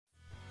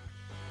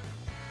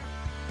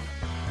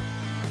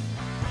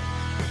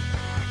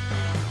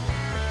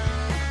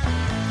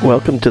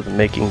Welcome to the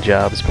Making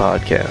Jobs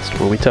podcast,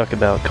 where we talk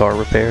about car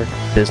repair,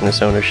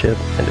 business ownership,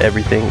 and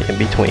everything in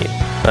between.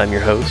 I'm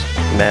your host,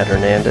 Matt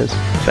Hernandez,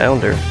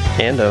 founder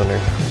and owner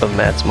of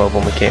Matt's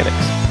Mobile Mechanics.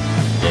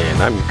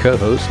 And I'm your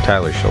co-host,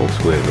 Tyler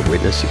Schultz with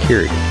Witness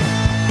Security.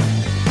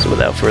 So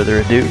without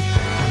further ado,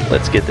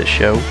 let's get this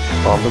show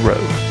on the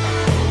road.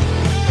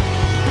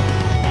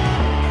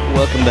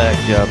 Welcome back,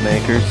 job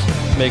makers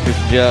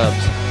of jobs.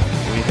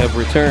 We have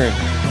returned,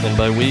 and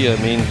by we,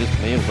 I mean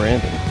just me and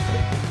Brandon.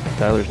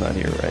 Tyler's not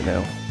here right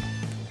now.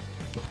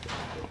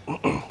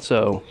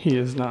 So he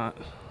is not.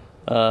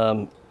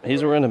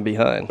 He's running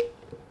behind.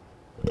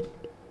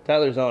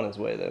 Tyler's on his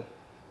way, though.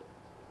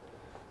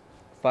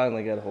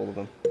 Finally got a hold of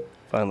him.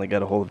 Finally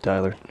got a hold of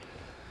Tyler.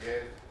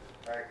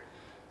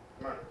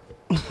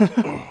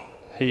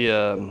 He,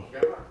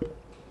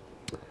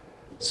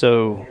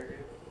 so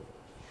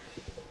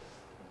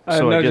I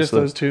know just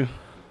those two.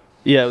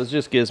 Yeah, it was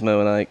just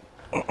Gizmo and Ike.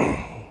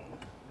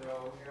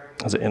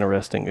 That was an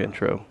interesting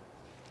intro.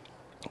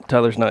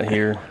 Tyler's not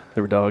here.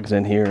 There were dogs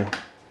in here.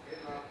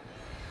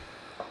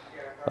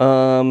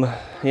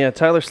 Yeah,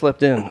 Tyler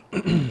slept in.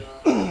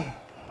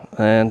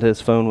 And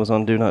his phone was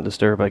on Do Not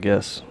Disturb, I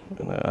guess.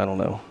 I don't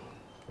know.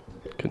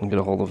 Couldn't get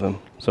a hold of him.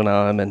 So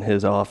now I'm in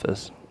his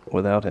office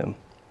without him,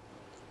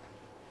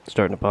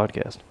 starting a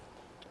podcast.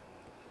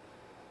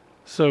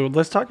 So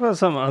let's talk about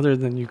something other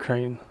than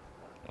Ukraine.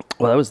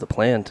 Well, that was the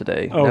plan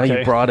today. Okay. Now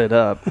you brought it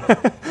up.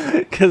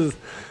 Because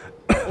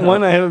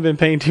one, I haven't been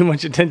paying too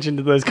much attention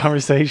to those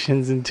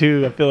conversations, and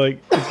two, I feel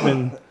like it's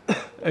been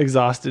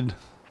exhausted.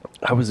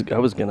 I was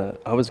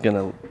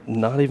gonna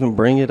not even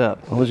bring it up.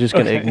 I was just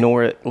gonna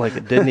ignore it like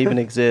it didn't even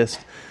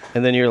exist.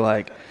 And then you're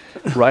like,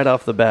 right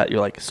off the bat,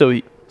 you're like, so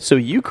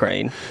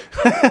Ukraine.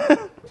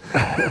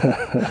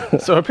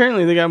 So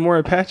apparently they got more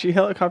Apache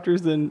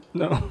helicopters than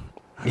Yeah,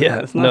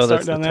 let's not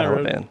that's the down that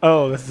road. Taliban.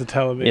 Oh, that's the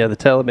Taliban. Yeah, the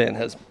Taliban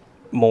has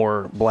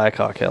more Black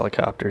Hawk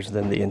helicopters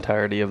than the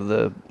entirety of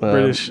the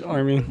British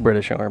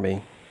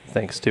Army,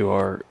 thanks to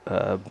our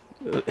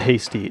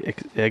hasty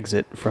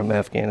exit from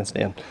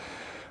Afghanistan.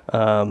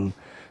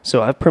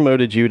 So I've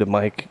promoted you to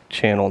mic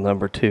channel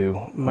number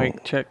 2.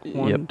 Mic check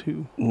 1,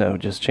 2. No,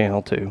 just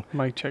channel 2.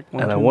 Mic check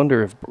 1, And 2. I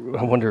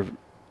wonder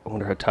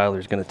how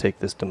Tyler's going to take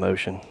this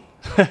demotion.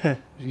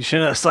 You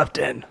shouldn't have slept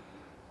in.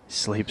 He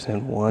sleeps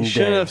in one You day.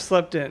 shouldn't have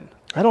slept in.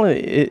 I don't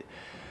know.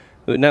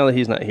 Now that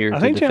he's not here, I to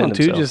think defend channel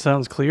 2 himself. just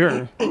sounds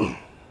clearer.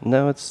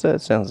 No, it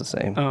sounds the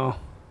same. Oh.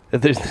 I I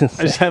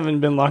just haven't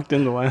been locked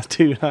in the last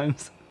 2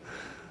 times.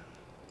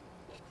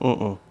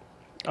 I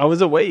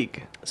was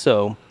awake.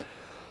 So,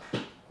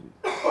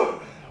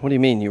 what do you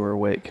mean you were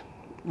awake?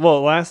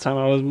 Well, last time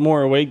I was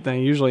more awake than I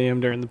usually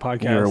am during the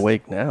podcast. You're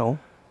awake now.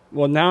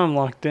 Well, now I'm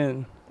locked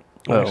in.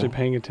 I'm actually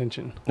paying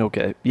attention.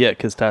 Okay. Yeah,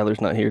 because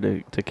Tyler's not here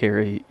to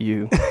carry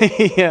you.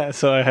 Yeah,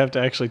 so I have to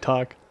actually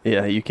talk.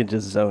 Yeah, you can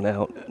just zone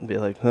out and be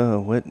like, oh,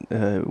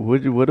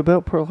 what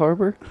about Pearl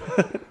Harbor?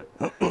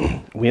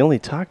 We only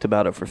talked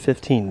about it for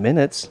 15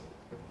 minutes.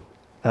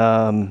 So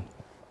I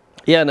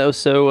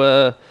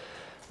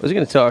was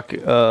going to talk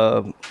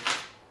a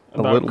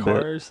little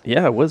cars? bit.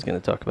 Yeah, I was going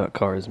to talk about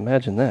cars.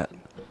 Imagine that.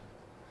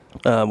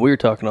 We were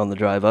talking on the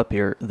drive up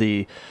here,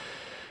 the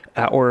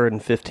hour and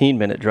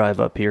 15-minute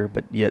drive up here,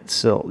 but yet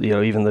still,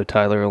 even though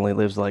Tyler only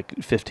lives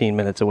like 15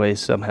 minutes away,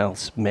 somehow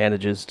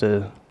manages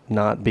to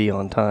not be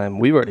on time.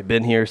 We've already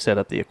been here, set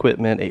up the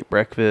equipment, ate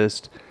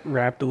breakfast.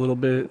 Rapped a little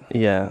bit.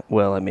 Yeah,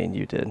 well, I mean,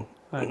 you did.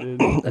 I did.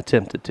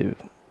 Attempted to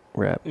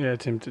rap. Yeah,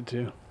 attempted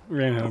to.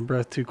 Ran out of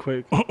breath too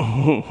quick.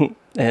 And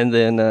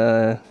then,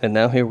 and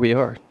now here we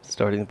are,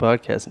 starting the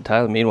podcast.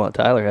 And meanwhile,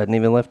 Tyler hadn't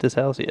even left his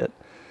house yet.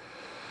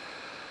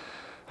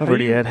 I've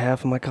already had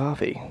half of my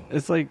coffee.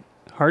 It's like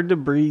hard to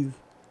breathe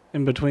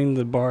in between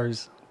the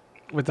bars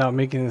without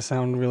making it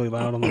sound really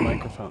loud on the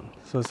microphone.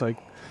 So it's like,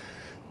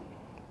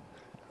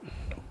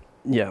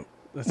 yeah,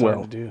 that's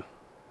hard to do.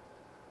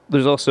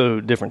 There's also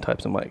different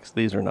types of mics.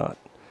 These are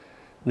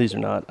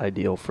not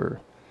ideal for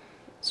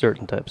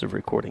certain types of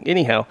recording.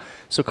 Anyhow,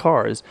 so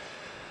cars.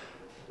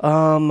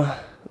 The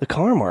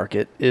car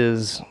market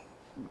is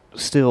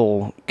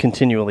still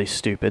continually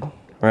stupid,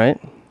 right?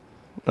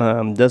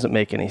 Doesn't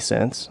make any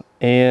sense.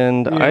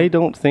 And Yeah. I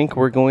don't think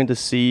we're going to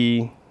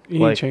see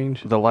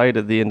change. the light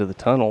at the end of the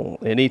tunnel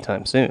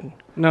anytime soon.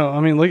 No, I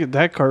mean, look at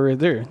that car right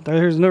there.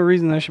 There's no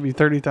reason that should be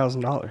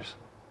 $30,000.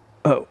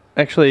 Oh,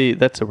 actually,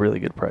 that's a really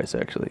good price,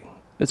 actually.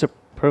 It's a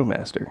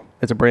ProMaster.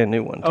 It's a brand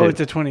new one, too. Oh, it's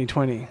a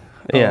 2020.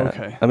 Yeah. Oh,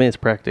 okay. I mean, it's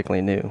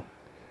practically new.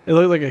 It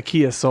looked like a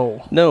Kia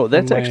Soul. No,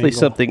 that's my actually angle.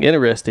 something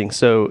interesting.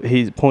 So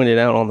he pointed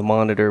out on the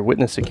monitor,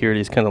 Witness Security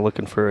is kind of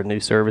looking for a new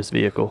service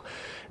vehicle.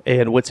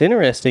 And what's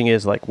interesting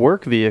is like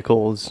work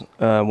vehicles,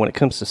 when it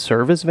comes to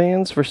service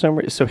vans for some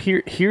reason. So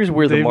here's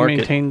where the market... They've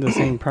maintained the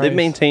same price. They've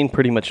maintained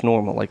pretty much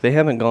normal. Like they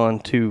haven't gone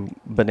too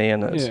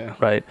bananas,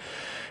 right?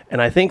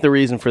 And I think the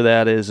reason for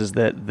that is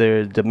that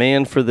the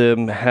demand for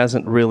them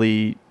hasn't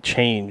really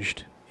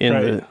changed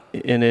in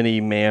any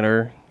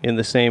manner in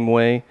the same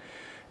way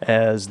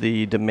as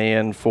the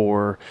demand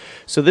for.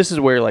 So this is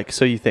where, like,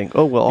 so you think,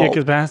 oh well, yeah,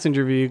 because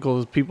passenger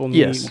vehicles people need.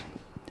 Yes,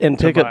 And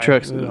to pickup buy.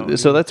 trucks, They don't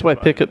so need that's to why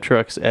buy. pickup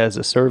trucks as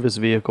a service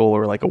vehicle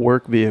or like a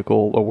work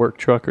vehicle, a work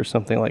truck or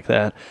something like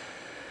that,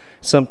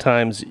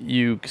 sometimes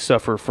you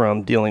suffer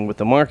from dealing with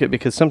the market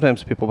because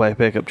sometimes people buy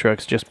pickup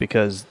trucks just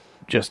because.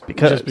 Just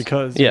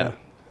because. Yeah.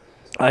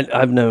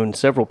 I've known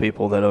several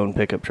people that own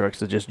pickup trucks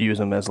that just use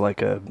them as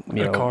like a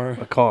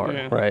car,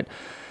 Yeah. right?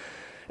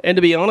 And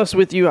to be honest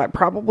with you, I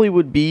probably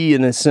would be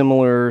in a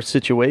similar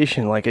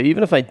situation. Like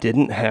even if I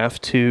didn't have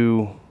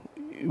to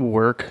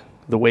work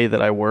the way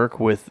that I work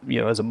with,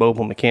 as a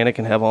mobile mechanic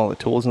and have all the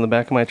tools in the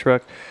back of my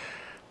truck,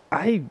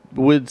 I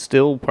would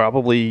still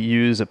probably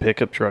use a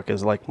pickup truck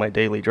as like my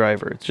daily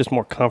driver. It's just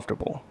more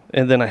comfortable.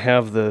 And then I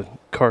have the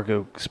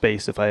cargo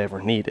space if I ever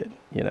need it,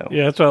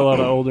 Yeah, that's why a lot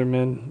of older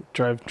men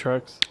drive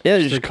trucks. Yeah,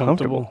 they're just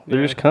comfortable.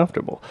 They're just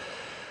comfortable.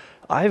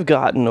 I've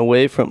gotten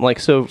away from,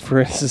 so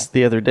for instance,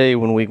 the other day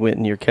when we went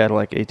in your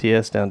Cadillac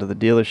ATS down to the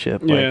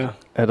dealership, I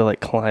had to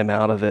climb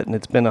out of it, and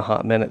it's been a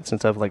hot minute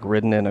since I've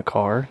ridden in a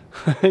car.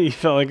 You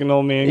felt like an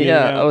old man.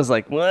 Yeah, I was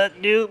like, what?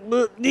 I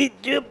was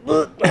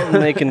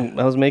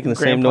making the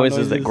same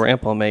noises that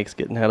Grandpa makes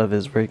getting out of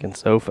his freaking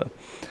sofa.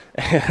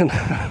 And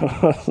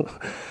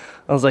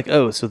I was like,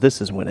 oh, so this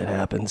is when it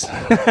happens.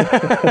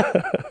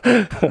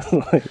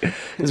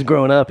 Just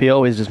growing up, he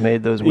always just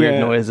made those weird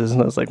noises,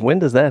 and I was like, when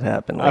does that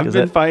happen? I've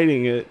been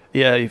fighting it.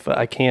 Yeah,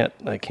 I can't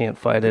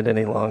fight it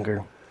any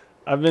longer.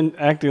 I've been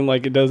acting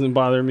like it doesn't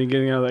bother me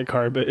getting out of that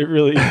car, but it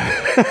really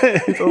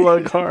it's a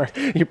low car.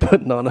 You're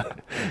putting on a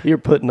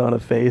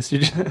face.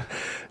 You're just a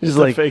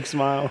like fake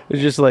smile.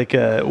 It's just like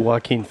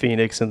Joaquin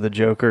Phoenix and the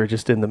Joker,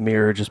 just in the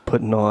mirror, just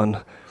putting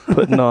on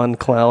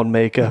clown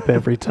makeup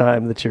every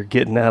time that you're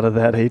getting out of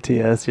that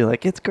ATS. You're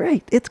like, it's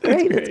great. It's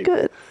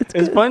good.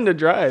 It's fun to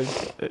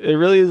drive. It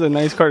really is a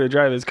nice car to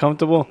drive. It's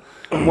comfortable.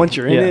 Once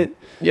you're in it.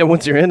 Yeah,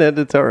 once you're in it,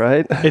 it's all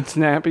right. It's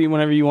snappy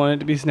whenever you want it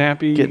to be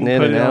snappy. Getting you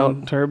can in put and it out.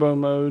 on turbo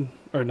mode.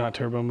 Or not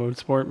turbo mode,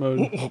 sport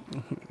mode.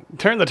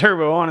 Turn the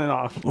turbo on and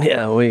off.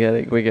 Yeah, we got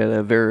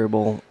a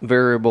variable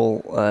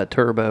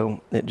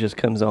turbo. It just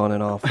comes on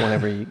and off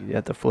whenever you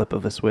at the flip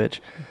of a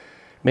switch.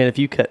 Man, if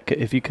you cut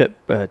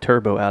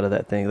turbo out of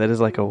that thing, that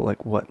is like a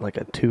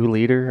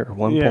 2-liter or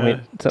 1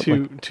 point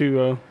something.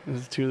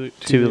 It's 2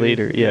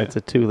 liter. Yeah, it's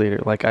a 2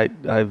 liter. Like I've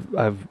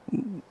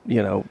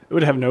it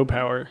would have no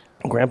power.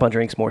 Grandpa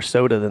drinks more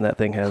soda than that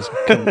thing has.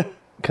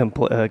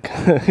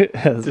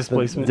 Has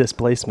Displacement.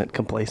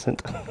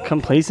 Complacent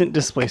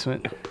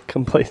displacement.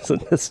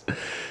 Complacentness.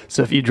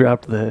 So if you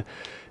dropped the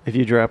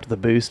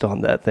boost on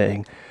that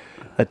thing,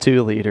 a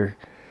 2 liter,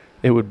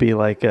 it would be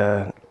like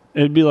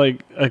it'd be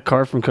like a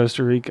car from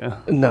Costa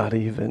Rica. Not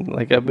even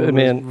like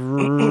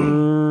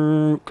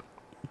man.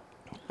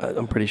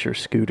 I'm pretty sure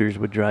scooters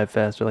would drive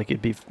faster. Like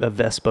it'd be a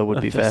Vespa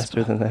would be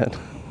faster than that.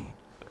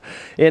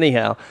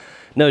 Anyhow,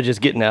 no,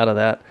 just getting out of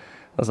that, I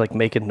was like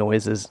making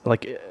noises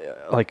like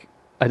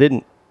I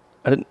didn't.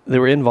 They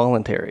were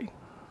involuntary.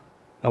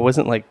 I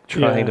wasn't like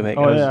trying to make.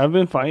 I've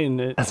been fighting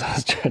it. As I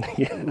was trying to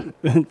get.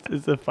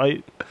 It's a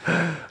fight.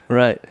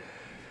 Right.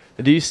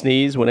 Do you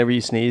sneeze? Whenever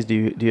you sneeze,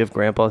 do you have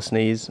Grandpa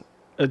sneeze?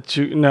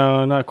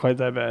 No, not quite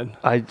that bad.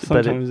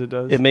 Sometimes it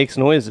does. It makes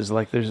noises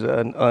like there's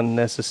an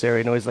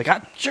unnecessary noise like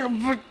yeah.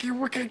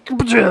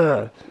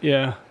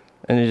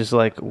 And you're just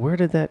like, where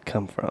did that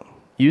come from?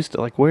 I used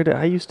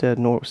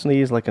to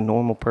sneeze like a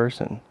normal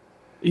person.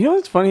 You know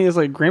what's funny is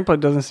like Grandpa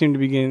doesn't seem to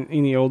be getting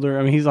any older.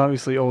 I mean, he's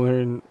obviously older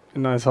and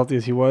not as healthy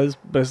as he was,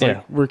 but it's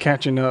like we're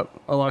catching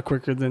up a lot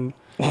quicker than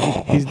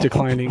he's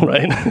declining.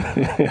 Right?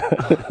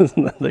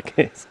 Isn't that the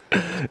case?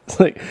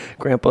 It's like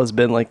Grandpa's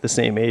been like the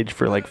same age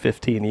for like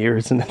 15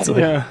 years, and it's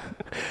like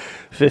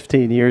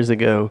 15 years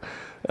ago,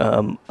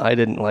 I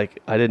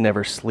didn't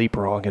ever sleep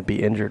wrong and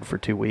be injured for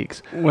 2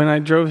 weeks. When I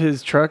drove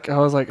his truck, I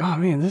was like, oh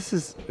man,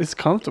 it's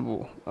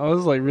comfortable. I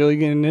was like really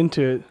getting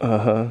into it.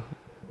 Uh-huh.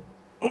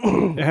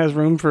 It has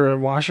room for a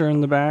washer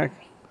in the back.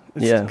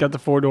 It's got the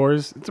 4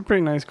 doors. It's a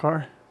pretty nice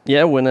car.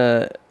 Yeah, it was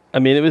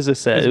a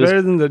sad. It's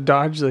better than the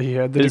Dodge that he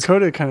had. The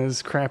Dakota kind of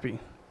is crappy.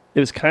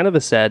 It was kind of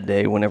a sad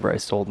day whenever I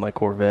sold my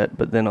Corvette,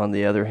 but then on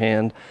the other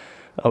hand,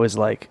 I was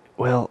like,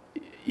 well,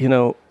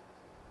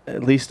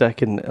 at least I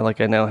can, I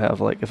now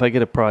have, if I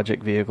get a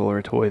project vehicle or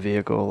a toy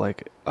vehicle,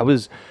 I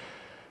was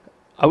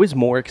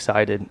more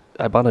excited.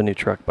 I bought a new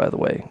truck, by the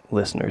way,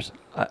 listeners.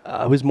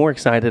 I was more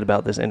excited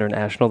about this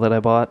International that I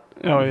bought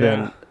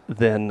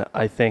than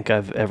I think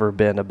I've ever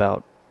been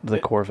about the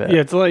Corvette.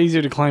 Yeah, it's a lot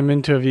easier to climb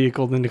into a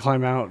vehicle than to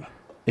climb out.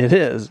 It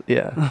is,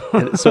 yeah.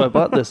 So I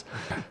bought this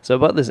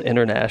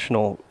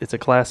International. It's a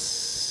Class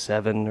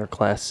 7 or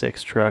Class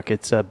 6 truck.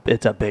 It's a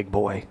big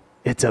boy.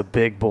 It's a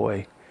big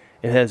boy.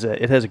 It has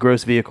a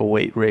gross vehicle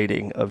weight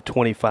rating of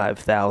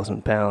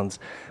 25,000 pounds,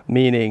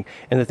 meaning,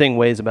 and the thing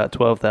weighs about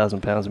 12,000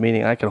 pounds,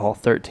 meaning I can haul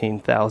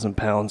 13,000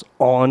 pounds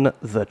on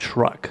the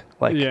truck.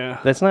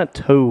 That's not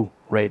tow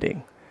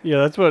rating. Yeah,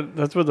 that's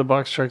what the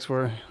box trucks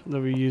were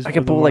that we used. I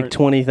can pull like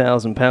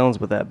 20,000 pounds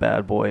with that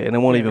bad boy, and it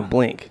won't even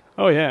blink.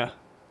 Oh yeah.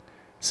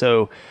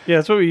 So yeah,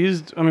 that's what we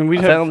used. I mean, we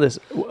found this.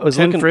 I was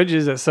 10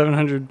 fridges at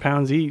 700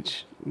 pounds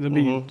each. That'd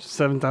be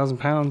 7,000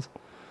 pounds.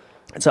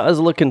 So I was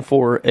looking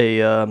for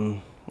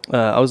a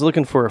I was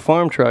looking for a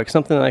farm truck,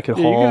 something that I could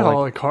Yeah, haul. you can like,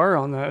 haul a car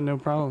on that, no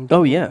problem.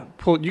 oh yeah,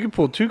 You could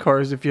pull 2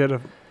 cars if you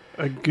had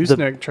a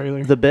gooseneck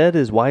trailer. the bed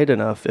is wide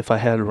enough. If I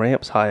had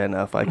ramps high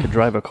enough, I could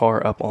drive a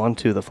car up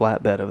onto the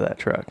flatbed of that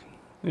truck.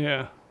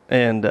 Yeah.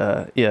 And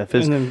if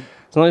it's, And then,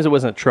 as long as it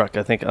wasn't a truck,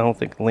 I don't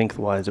think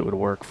lengthwise it would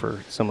work for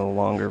some of the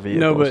longer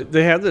vehicles. no, but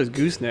they have those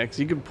goosenecks.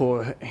 You could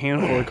pull a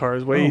handful of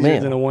cars way Oh, easier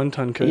man. than a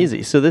 1-ton could.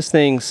 Easy. So this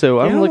thing. So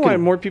I I'm don't know why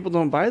looking. more people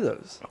don't buy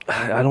those.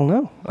 I don't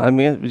know. I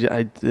mean,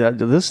 I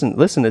listen.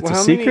 It's Well, a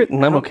how secret, many-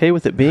 and I'm how- okay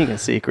with it being a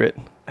secret.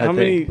 How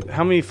many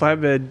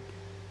flatbed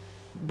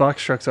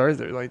box trucks are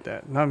there like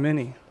that? Not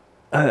many.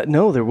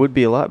 No, there would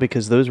be a lot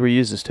because those were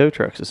used as tow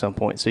trucks at some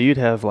point. So you'd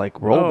have like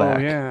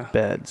rollback yeah.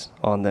 beds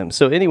on them.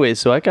 So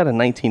anyways, I got a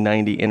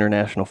 1990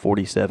 International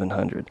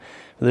 4700.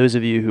 For those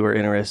of you who are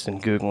interested in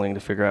Googling to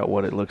figure out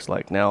what it looks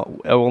like. Now,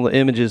 all the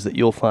images that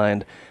you'll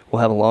find will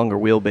have a longer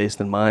wheelbase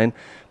than mine.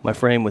 My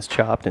frame was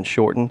chopped and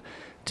shortened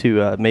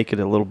to make it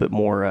a little bit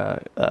more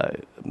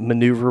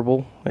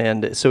maneuverable,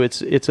 and so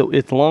it's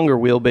longer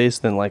wheelbase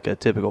than like a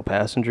typical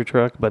passenger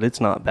truck, but it's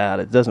not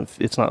bad. It doesn't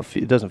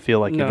feel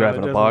like you're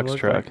driving a box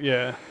truck.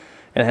 Yeah.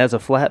 And it has a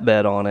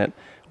flatbed on it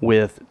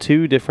with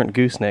 2 different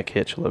gooseneck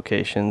hitch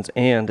locations,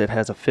 and it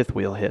has a 5th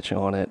wheel hitch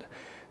on it.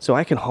 So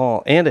I can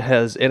haul, and it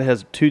has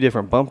 2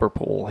 different bumper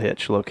pull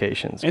hitch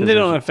locations. And they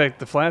don't affect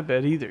the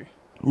flatbed either,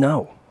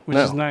 which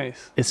no. is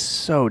nice. It's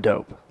so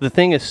dope. The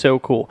thing is so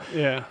cool.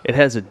 Yeah. It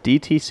has a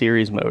DT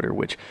series motor,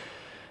 which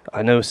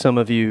I know some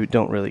of you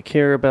don't really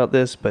care about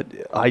this, but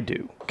I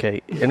do.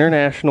 Okay,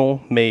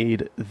 International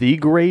made the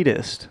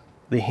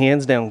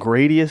hands down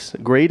greatest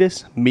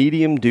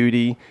medium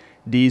duty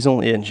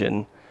diesel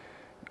engine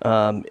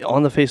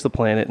on the face of the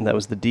planet, and that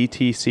was the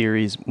DT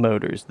series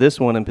motors. This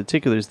one in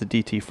particular is the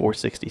DT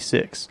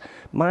 466,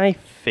 my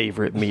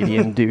favorite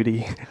medium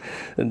duty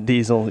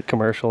diesel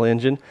commercial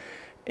engine,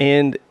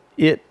 and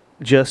it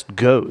just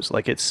goes.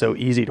 Like, it's so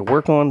easy to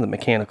work on. The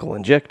mechanical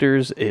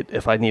injectors,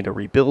 if I need to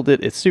rebuild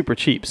it, it's super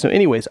cheap. So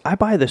anyways, I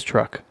buy this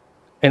truck,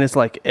 and it's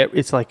like it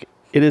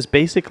is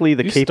basically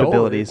the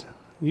capabilities.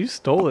 You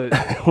stole it.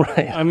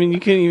 Right. I mean, you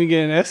can't even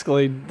get an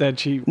Escalade that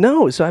cheap.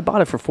 No, so I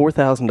bought it for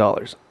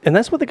 $4,000, and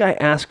that's what the guy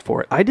asked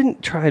for it. I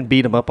didn't try and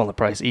beat him up on the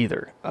price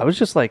either. I was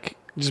just like,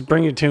 Just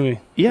bring it to me.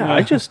 yeah.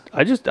 I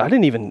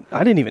didn't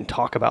even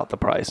talk about the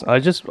price. I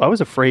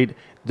was afraid.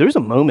 There was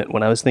a moment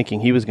when I was thinking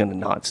he was going to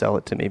not sell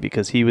it to me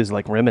because he was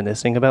like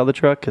reminiscing about the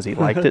truck because he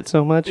liked it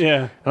so much.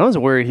 Yeah. And I was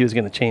worried he was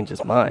going to change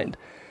his mind.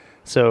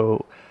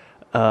 So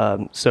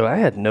I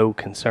had no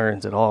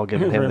concerns at all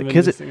giving him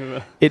because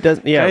it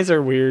doesn't. Yeah, Guys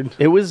are weird.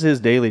 it was his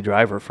daily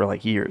driver for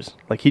like years.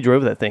 Like, he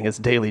drove that thing as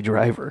daily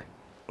driver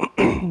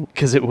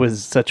because it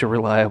was such a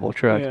reliable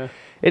truck. Yeah.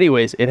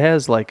 Anyways, it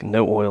has like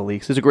no oil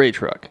leaks. It's a great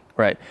truck,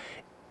 right?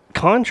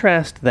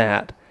 Contrast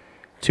that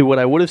to what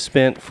I would have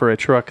spent for a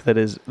truck that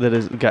has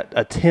got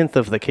a 10th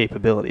of the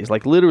capabilities.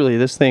 Like, literally,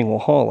 this thing will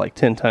haul like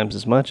 10 times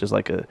as much as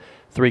like a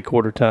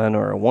 3/4 ton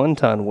or a 1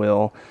 ton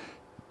will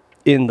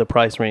in the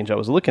price range I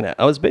was looking at.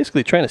 I was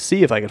basically trying to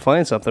see if I could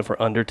find something for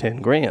under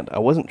 10 grand. I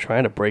wasn't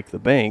trying to break the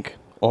bank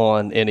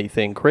on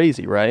anything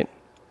crazy, right?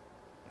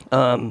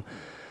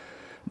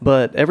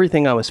 But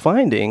everything I was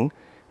finding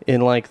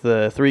in like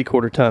the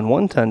 3/4 ton,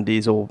 1 ton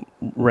diesel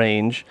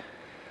range,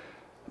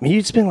 I mean,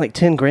 you'd spend like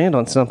 10 grand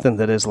on something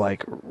that is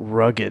like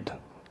rugged,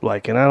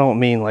 like, and I don't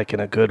mean like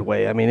in a good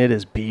way. I mean, it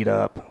is beat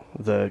up.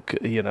 The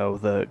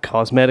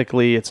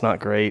cosmetically, it's not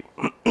great.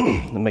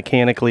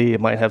 Mechanically, it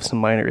might have some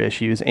minor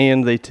issues,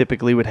 and they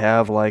typically would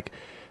have like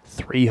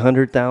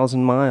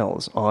 300,000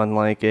 miles on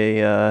like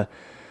a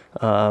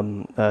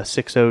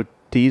 6.0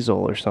 diesel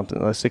or something,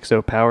 a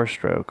 6.0 Power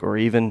Stroke, or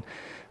even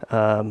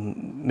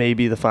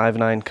maybe the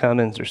 5.9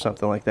 Cummins or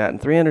something like that.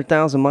 And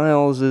 300,000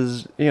 miles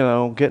is,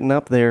 getting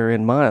up there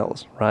in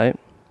miles, right?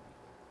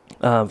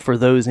 For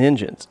those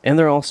engines. And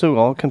they're also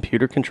all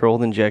computer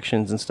controlled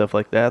injections and stuff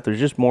like that. There's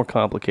just more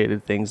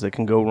complicated things that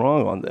can go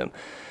wrong on them.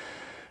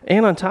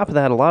 And on top of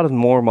that, a lot of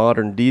more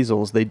modern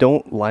diesels, they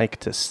don't like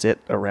to sit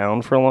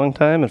around for a long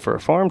time. And for a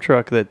farm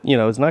truck that,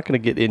 is not going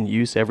to get in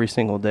use every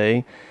single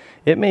day,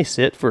 it may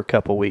sit for a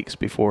couple weeks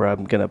before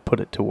I'm going to put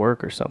it to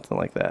work or something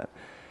like that.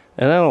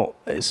 And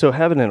so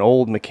having an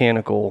old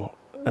mechanical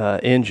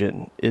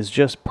engine is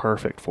just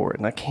perfect for it.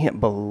 And I can't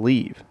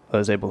believe I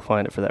was able to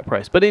find it for that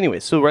price. But anyway,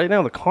 so right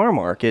now the car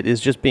market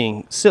is just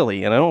being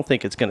silly, and I don't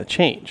think it's going to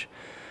change.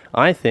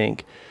 I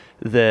think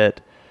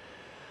that...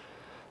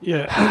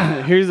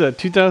 Yeah, here's a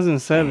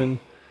 2007,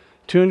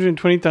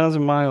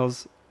 220,000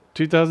 miles,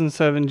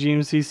 2007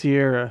 GMC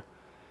Sierra,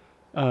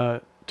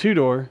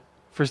 2-door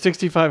for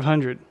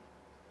 $6,500.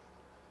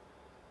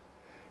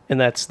 And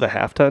that's the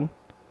half ton?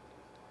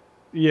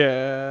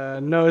 Yeah,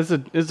 no, it's a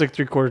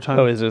 3/4 ton.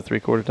 Oh, is it a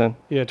 3/4 ton?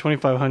 Yeah,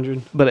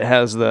 2,500. But it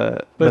has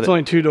But it's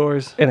only 2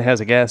 doors. And it has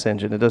a gas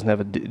engine. It doesn't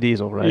have a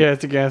diesel, right? Yeah,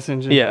 it's a gas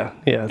engine. Yeah.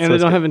 And they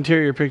don't have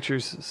interior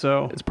pictures,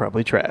 so it's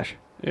probably trash.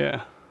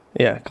 yeah.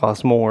 Yeah, it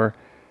costs more.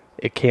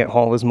 It can't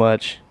haul as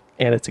much,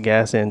 and it's a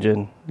gas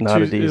engine,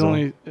 not a diesel.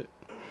 It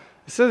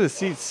says it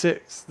seats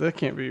 6. That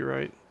can't be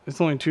right. It's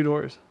only 2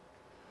 doors.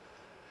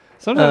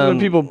 Sometimes when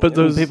people put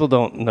those, people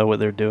don't know what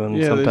they're doing.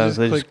 Yeah, Sometimes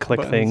they just click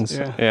click buttons,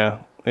 things. yeah.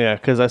 Yeah.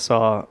 Because I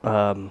saw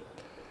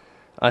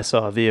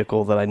a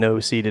vehicle that I know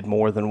seated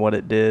more than what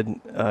it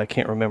did. I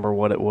can't remember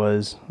what it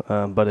was,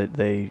 but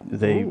they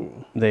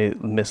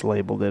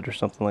mislabeled it or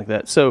something like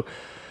that. So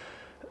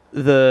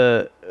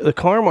the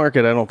car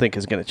market, I don't think,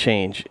 is going to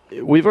change.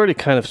 We've already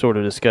kind of sort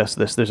of discussed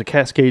this. There's a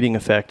cascading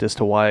effect as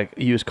to why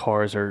used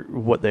cars are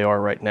what they are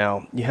right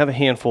now. You have a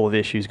handful of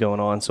issues going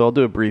on, so I'll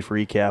do a brief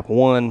recap.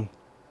 One,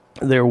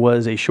 there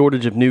was a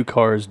shortage of new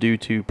cars due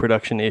to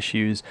production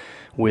issues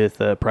with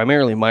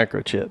primarily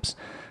microchips,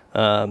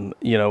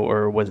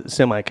 or was it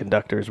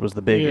semiconductors was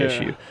the big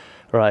issue.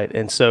 Right,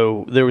 and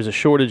so there was a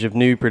shortage of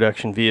new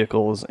production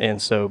vehicles, and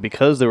so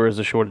because there was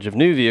a shortage of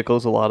new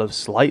vehicles, a lot of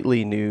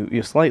slightly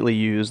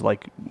used,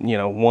 like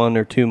 1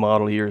 or 2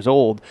 model years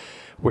old,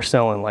 were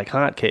selling like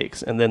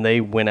hotcakes, and then they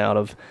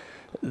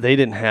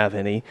didn't have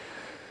any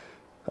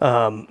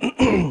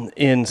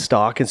in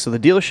stock, and so the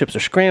dealerships are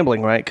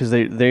scrambling, right? Because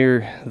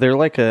they're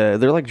like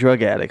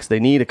drug addicts. They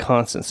need a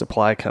constant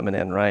supply coming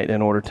in, right,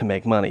 in order to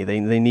make money. They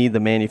need the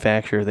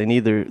manufacturer. They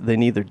need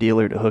their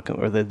dealer to hook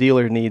them, or the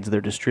dealer needs their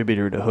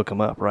distributor to hook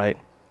them up, right?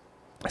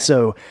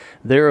 So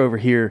they're over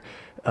here,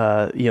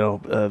 they're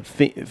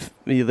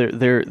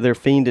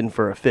fiending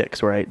for a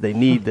fix, right? They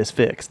need this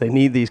fix. They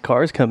need these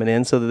cars coming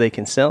in so that they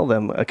can sell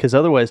them, because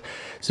otherwise,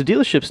 so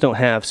dealerships don't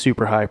have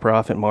super high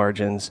profit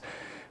margins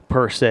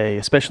per se,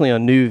 especially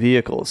on new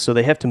vehicles. So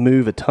they have to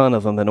move a ton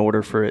of them in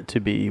order for it to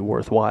be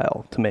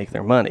worthwhile to make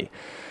their money.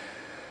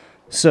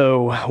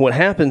 So what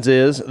happens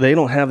is they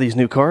don't have these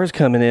new cars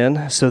coming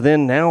in. So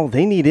then now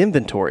they need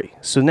inventory.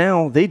 So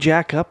now they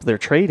jack up their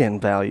trade-in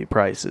value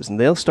prices, and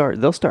they'll start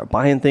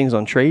buying things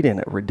on trade-in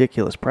at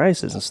ridiculous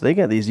prices. And so they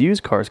got these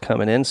used cars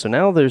coming in. So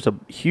now there's a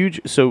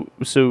huge swath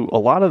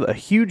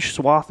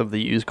of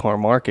the used car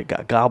market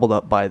got gobbled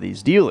up by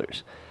these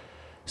dealers.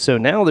 So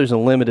now there's a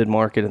limited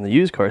market in the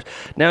used cars.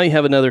 Now you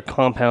have another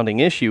compounding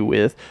issue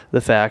with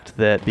the fact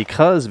that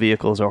because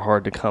vehicles are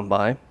hard to come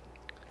by.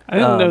 I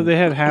didn't know they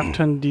had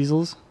half-ton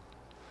diesels.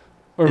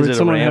 Or Is would it a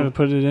someone Ram? have to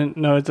put it in?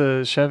 No, it's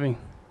a Chevy.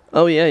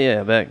 Oh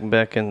yeah.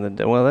 Back in the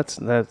day. Well, that's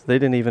they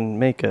didn't even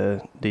make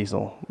a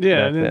diesel.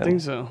 Yeah, I back didn't then.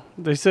 think so.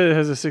 They said it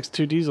has a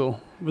 6.2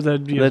 diesel, but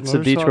that'd be That's a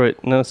motor stock? Detroit.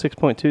 No,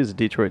 6.2 is a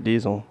Detroit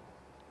diesel.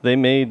 They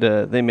made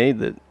a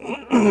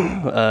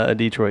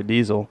Detroit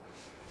diesel.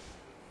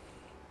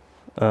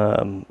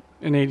 In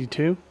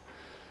 82.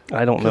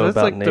 I don't know That's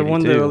about like an the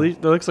one 82.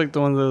 that looks like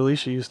the one that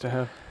Alicia used to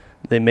have.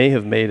 They may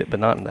have made it, but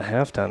not in the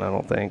half ton, I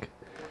don't think.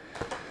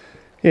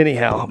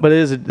 Anyhow, but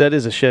that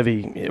is a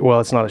Chevy.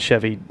 Well, it's not a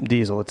Chevy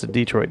diesel; it's a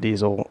Detroit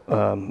diesel.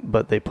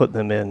 But they put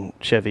them in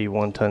Chevy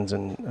 1-tons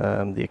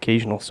and the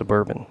occasional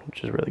Suburban,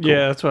 which is really cool.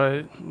 Yeah, that's what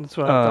I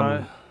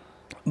thought.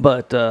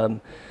 But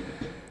so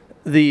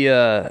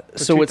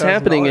what's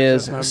happening $2,000,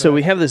 that's is, not bad.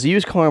 we have this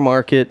used car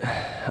market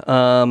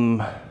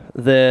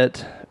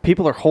that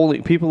people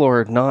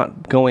are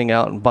not going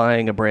out and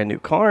buying a brand new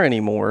car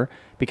anymore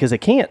because they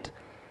can't.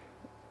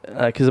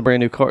 Because a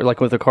brand new car,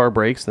 like if a car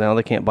breaks, now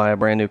they can't buy a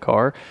brand new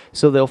car,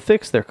 so they'll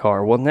fix their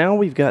car. Well, now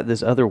we've got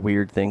this other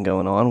weird thing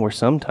going on where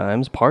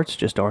sometimes parts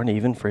just aren't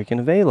even freaking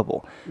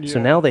available. So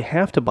Yeah. now they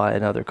have to buy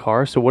another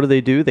car. So what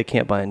do? They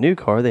can't buy a new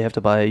car. They have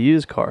to buy a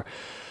used car.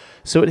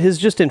 So it has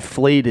just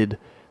inflated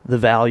the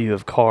value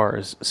of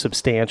cars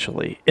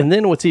substantially. And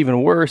then what's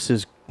even worse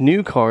is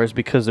new cars,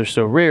 because they're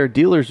so rare,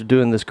 dealers are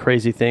doing this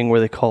crazy thing where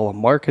they call a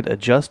market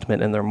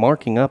adjustment, and they're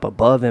marking up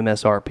above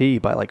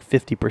MSRP by like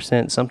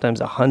 50%, sometimes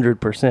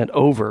 100%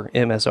 over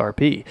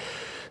MSRP.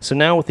 So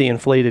now with the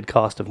inflated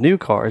cost of new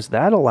cars,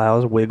 that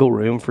allows wiggle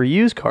room for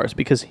used cars.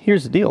 Because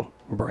here's the deal,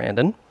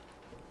 Brandon.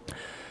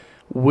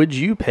 Would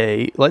you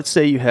pay, let's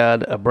say you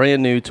had a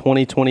brand new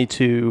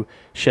 2022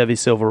 Chevy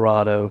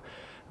Silverado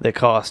that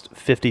cost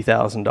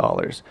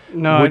 $50,000.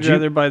 No, I'd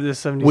rather buy this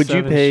 77 Would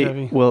you pay?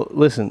 Chevy. Well,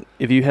 listen.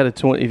 If you had a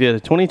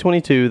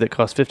 2022 that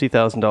cost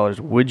 $50,000,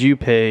 would you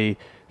pay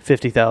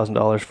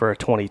 $50,000 for a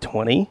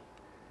 2020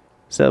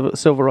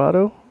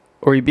 Silverado?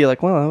 Or you'd be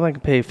like, well, if I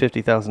can pay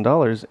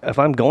 $50,000, if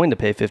I'm going to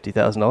pay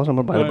 $50,000, I'm going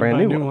to buy a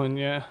brand new one.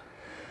 Yeah.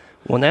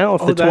 Well, now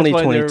if the that's why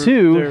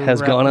 2022 they're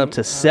has gone up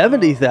to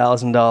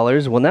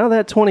 $70,000, well, now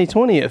that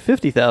 2020 at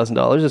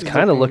 $50,000 is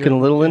kind of looking a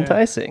little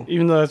enticing.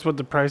 Even though that's what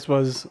the price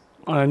was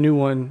on a new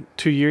one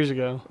 2 years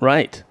ago.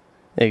 Right.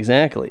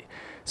 Exactly.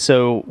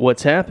 So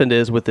what's happened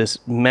is with this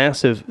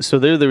massive, so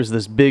there was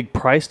this big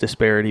price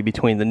disparity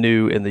between the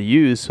new and the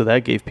used, so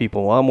that gave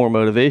people a lot more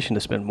motivation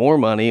to spend more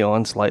money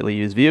on slightly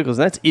used vehicles.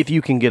 And that's if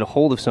you can get a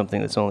hold of something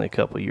that's only a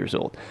couple of years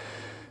old.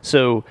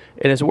 So,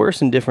 and it's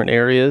worse in different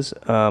areas,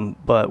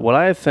 but what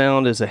I have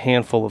found is a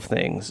handful of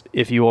things.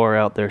 If you are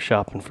out there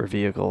shopping for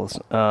vehicles,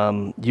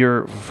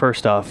 you're,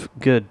 first off,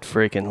 good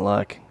freaking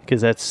luck,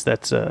 because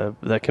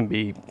that can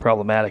be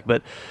problematic.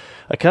 But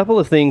a couple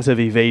of things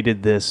have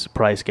evaded this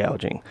price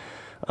gouging.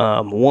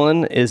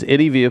 One is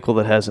any vehicle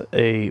that has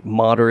a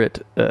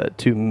moderate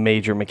to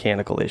major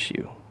mechanical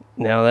issue.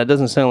 Now, that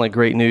doesn't sound like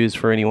great news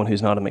for anyone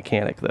who's not a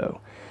mechanic, though,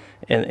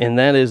 and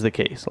that is the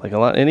case. Like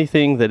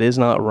anything that is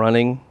not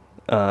running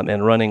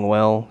and running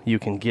well, you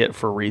can get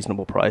for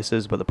reasonable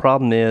prices. But the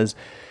problem is,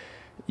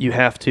 you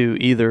have to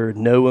either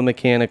know a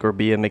mechanic or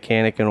be a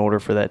mechanic in order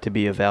for that to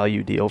be a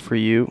value deal for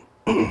you.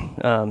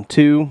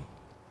 Two,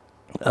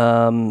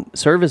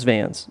 service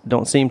vans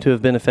don't seem to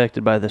have been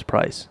affected by this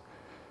price.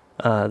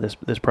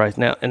 This price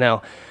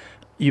now.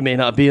 You may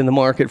not be in the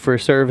market for a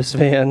service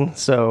van,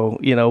 so,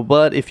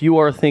 but if you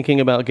are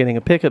thinking about getting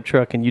a pickup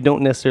truck and you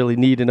don't necessarily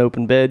need an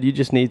open bed, you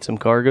just need some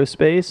cargo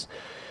space,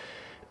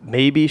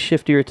 maybe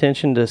shift your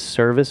attention to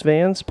service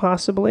vans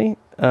possibly,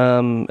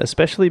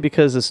 especially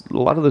because a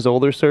lot of those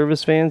older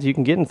service vans, you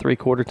can get in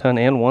 3/4 ton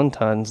and 1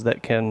 tons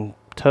that can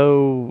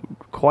tow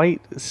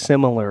quite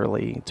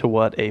similarly to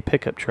what a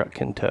pickup truck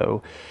can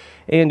tow.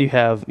 And you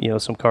have,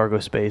 some cargo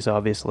space,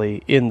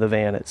 obviously, in the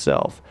van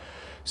itself.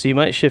 So you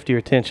might shift your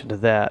attention to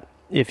that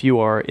if you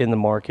are in the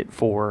market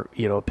for,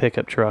 a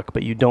pickup truck,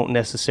 but you don't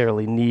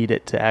necessarily need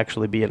it to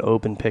actually be an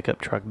open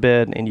pickup truck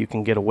bed, and you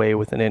can get away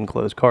with an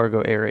enclosed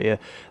cargo area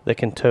that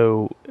can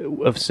tow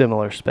of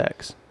similar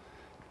specs.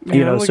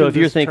 Man, So if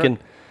you're thinking...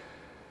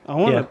 I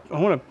want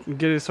to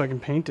get it so I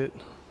can paint it,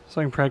 so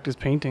I can practice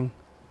painting,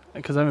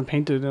 because I haven't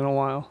painted in a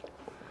while.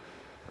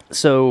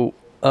 So,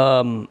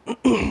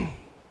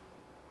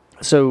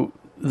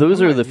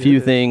 those are the few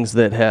things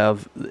that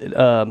have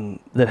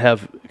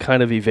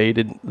kind of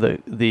evaded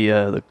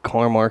the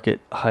car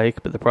market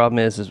hike, but the problem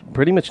is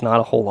pretty much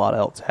not a whole lot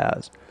else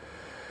has.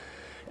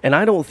 And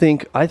I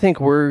think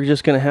we're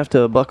just going to have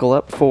to buckle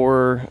up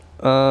for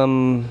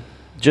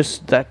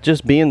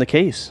just being the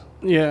case.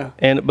 Yeah.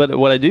 But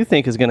what I do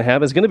think is going to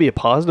happen is going to be a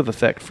positive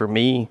effect for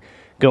me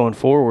going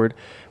forward.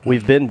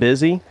 We've been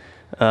busy.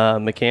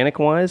 Mechanic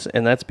wise,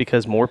 and that's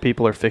because more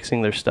people are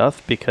fixing their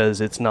stuff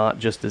because it's not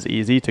just as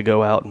easy to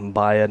go out and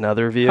buy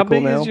another vehicle. How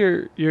big now. is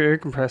your air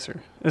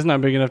compressor? It's not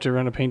big enough to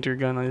run a painter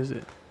gun, is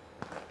it?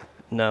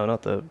 No,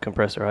 not the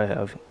compressor I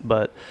have.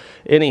 But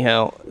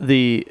anyhow,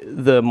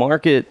 the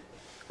market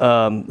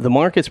the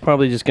market's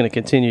probably just going to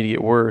continue to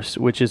get worse,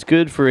 which is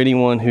good for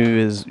anyone who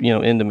is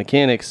into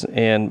mechanics,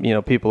 and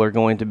people are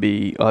going to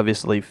be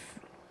obviously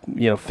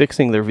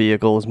fixing their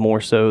vehicles more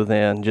so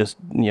than just,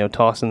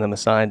 tossing them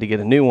aside to get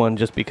a new one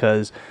just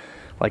because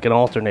like an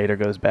alternator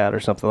goes bad or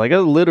something. Like I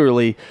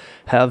literally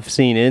have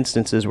seen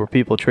instances where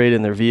people trade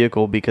in their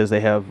vehicle because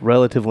they have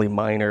relatively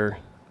minor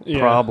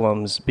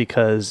problems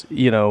because,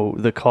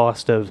 the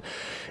cost of,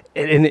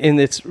 and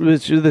this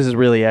is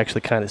really actually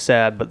kind of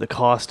sad, but the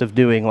cost of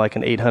doing like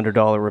an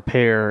 $800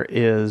 repair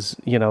is,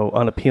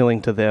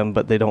 unappealing to them,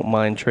 but they don't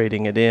mind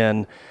trading it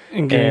in.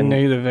 And getting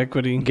negative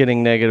equity.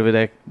 Getting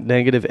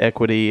negative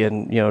equity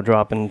and,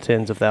 dropping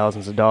tens of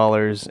thousands of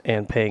dollars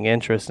and paying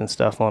interest and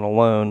stuff on a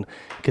loan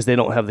because they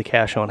don't have the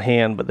cash on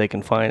hand, but they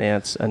can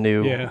finance a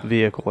new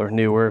vehicle or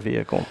newer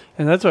vehicle.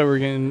 And that's why we're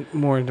getting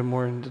more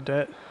into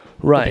debt.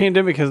 Right. The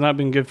pandemic has not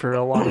been good for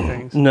a lot of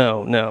things.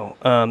 No.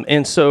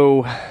 And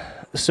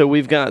so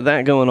we've got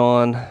that going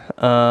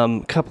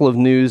on. Couple of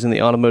news in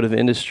the automotive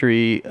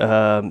industry.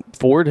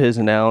 Ford has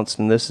announced,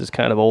 and this is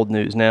kind of old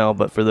news now,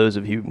 but for those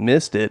of you who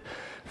missed it,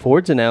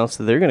 Ford's announced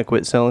that they're going to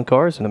quit selling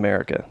cars in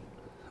America.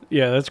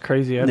 Yeah, that's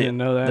crazy. I didn't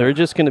know that. They're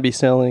just going to be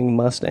selling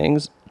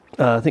Mustangs.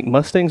 I think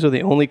Mustangs are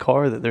the only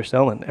car that they're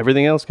selling.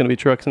 Everything else is going to be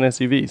trucks and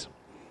SUVs.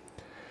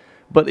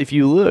 But if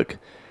you look,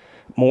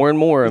 more and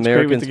more it's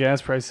Americans... great with the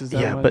gas prices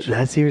that much.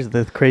 But here's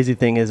the crazy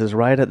thing is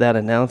right at that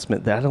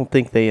announcement, I don't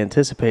think they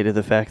anticipated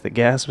the fact that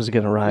gas was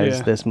going to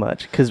rise this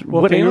much.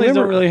 Families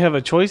don't really have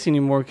a choice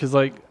anymore because,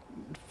 like,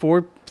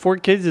 four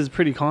kids is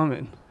pretty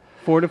common.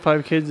 4 to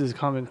 5 kids is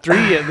common.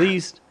 3 at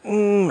least.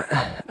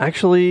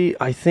 Actually,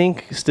 I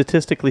think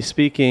statistically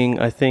speaking,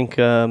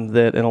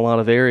 that in a lot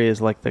of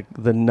areas, like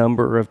the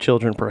number of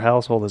children per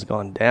household has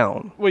gone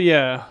down. Well,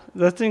 yeah,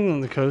 that's thing on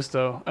the coast,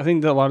 though. I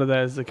think that a lot of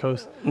that is the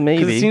coast.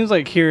 Maybe. Because it seems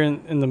like here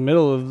in the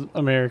middle of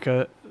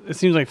America, it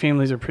seems like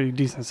families are pretty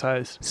decent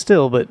sized.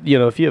 Still, but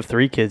if you have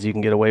 3 kids, you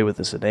can get away with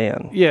a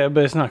sedan. Yeah,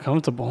 but it's not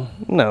comfortable.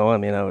 No, I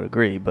mean I would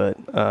agree, but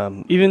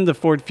even the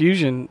Ford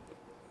Fusion.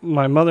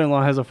 My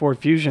mother-in-law has a Ford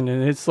Fusion,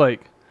 and it's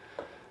like,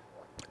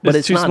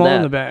 it's too small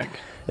in the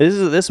back. This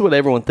is what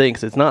everyone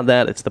thinks. It's not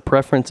that. It's the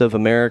preference of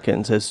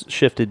Americans has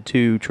shifted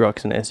to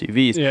trucks and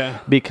SUVs. Yeah.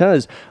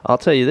 Because I'll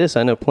tell you this,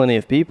 I know plenty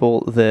of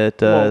people that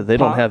they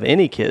don't have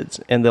any kids,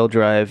 and they'll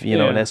drive, an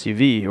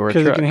SUV or a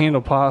truck. Because it can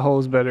handle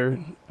potholes better.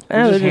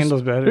 It just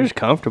handles better. They're just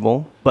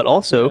comfortable. But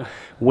also,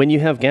 when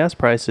you have gas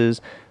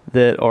prices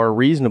that are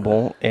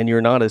reasonable and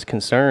you're not as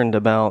concerned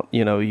about,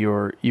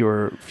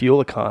 your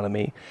fuel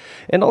economy.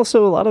 And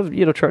also a lot of,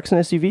 trucks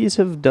and SUVs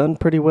have done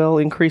pretty well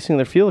increasing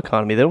their fuel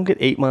economy. They don't get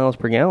 8 miles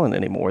per gallon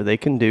anymore. They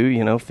can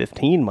do,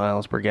 15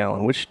 miles per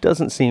gallon, which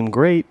doesn't seem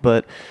great,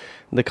 but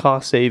the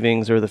cost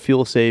savings or the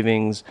fuel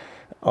savings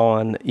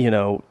on,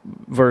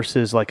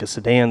 versus like a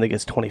sedan that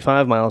gets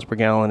 25 miles per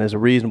gallon is a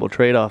reasonable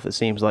trade-off, it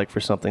seems like, for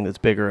something that's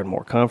bigger and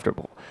more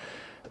comfortable.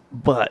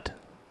 But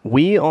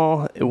we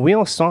all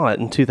saw it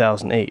in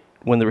 2008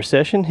 when the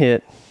recession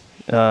hit,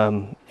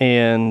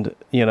 and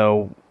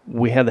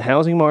we had the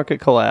housing market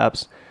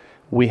collapse.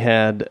 We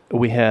had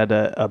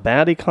a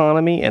bad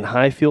economy and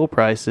high fuel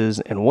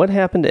prices. And what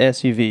happened to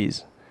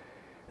SUVs?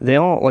 they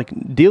all, like,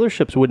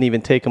 dealerships wouldn't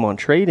even take them on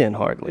trade-in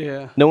hardly.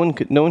 Yeah. No one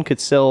could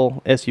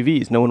sell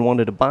SUVs. No one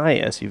wanted to buy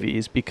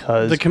SUVs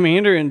because The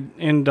Commander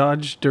in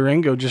Dodge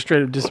Durango just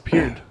straight up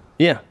disappeared.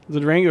 yeah. The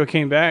Durango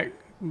came back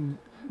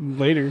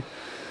later,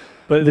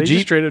 but they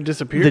just straight up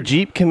disappeared. The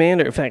Jeep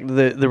Commander, in fact,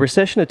 the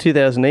recession of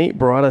 2008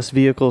 brought us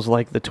vehicles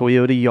like the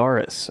Toyota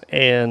Yaris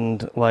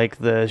and like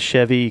the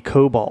Chevy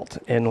Cobalt,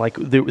 and like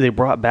they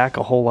brought back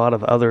a whole lot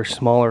of other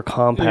smaller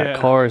compact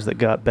cars that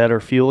got better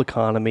fuel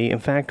economy. In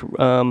fact,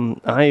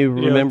 I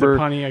remember like the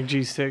Pontiac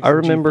G6. I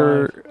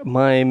remember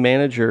my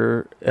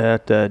manager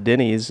at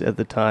Denny's at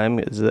the time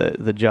is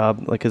the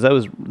job, like, because that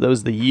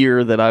was the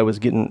year that I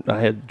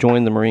had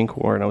joined the Marine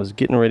Corps and I was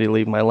getting ready to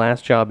leave. My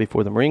last job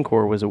before the Marine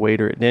Corps was a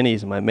waiter at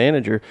Denny's, and my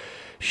manager,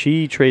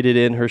 she traded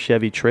in her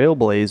Chevy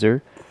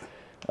Trailblazer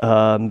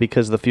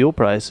because of the fuel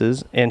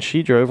prices, and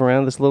she drove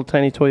around this little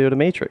tiny Toyota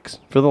Matrix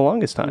for the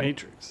longest time.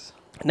 Matrix.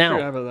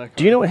 Now,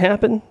 do you know what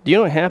happened? Do you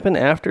know what happened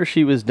after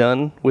she was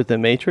done with the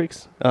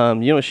Matrix? You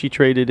know what she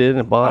traded in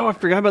and bought? Oh, I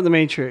forgot about the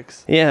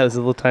Matrix. Yeah, it was a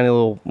little tiny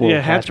little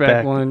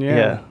hatchback one.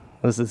 Yeah.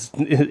 It was this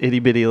itty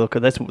bitty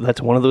little.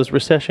 That's one of those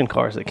recession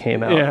cars that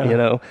came out. Yeah. You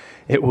know,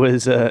 it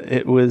was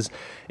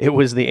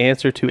the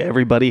answer to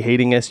everybody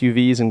hating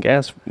SUVs and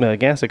bad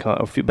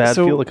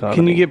fuel economy.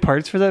 Can you get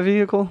parts for that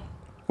vehicle?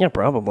 Yeah,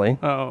 probably.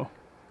 Oh.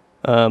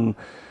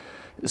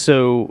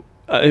 So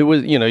it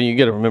was, you know, you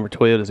got to remember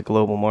Toyota's a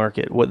global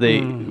market.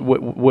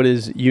 What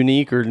is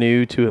unique or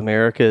new to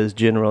America is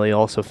generally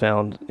also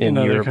found in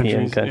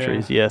European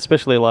countries. Yeah,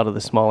 especially a lot of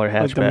the smaller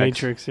hatchbacks. Like the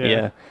Matrix.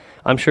 Yeah.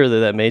 I'm sure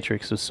that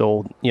Matrix was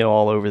sold, you know,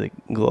 all over the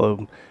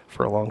globe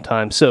for a long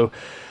time. So,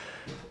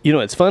 you know,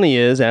 what's funny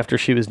is after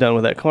she was done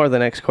with that car, the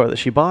next car that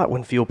she bought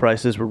when fuel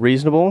prices were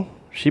reasonable,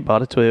 she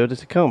bought a Toyota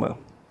Tacoma,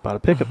 bought a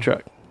pickup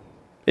truck.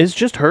 It's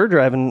just her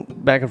driving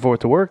back and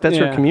forth to work. That's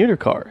her commuter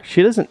car.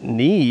 She doesn't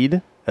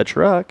need a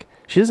truck.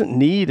 She doesn't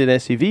need an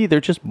SUV.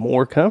 They're just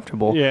more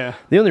comfortable. Yeah.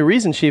 The only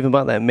reason she even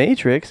bought that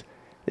Matrix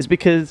is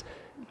because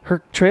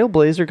her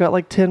Trailblazer got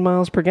like 10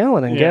 miles per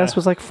gallon and gas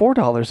was like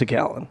 $4 a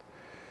gallon.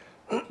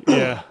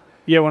 Yeah.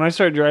 When I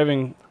started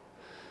driving,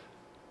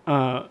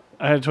 I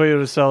had a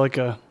Toyota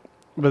Celica,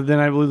 but then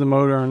I blew the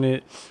motor on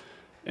it,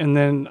 and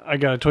then I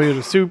got a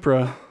Toyota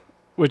Supra,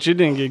 which it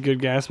didn't get good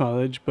gas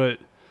mileage, but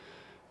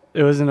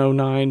it was an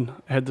 09.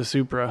 I had the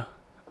Supra,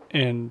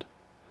 and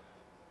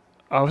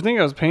I think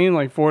I was paying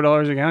like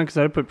 $4 a gallon because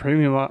I had to put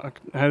I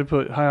had to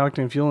put high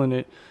octane fuel in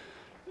it,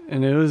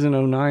 and it was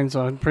an 09,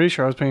 so I'm pretty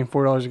sure I was paying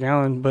 $4 a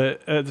gallon.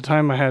 But at the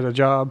time, I had a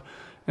job,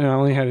 and I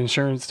only had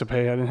insurance to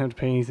pay. I didn't have to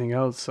pay anything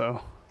else,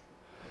 so.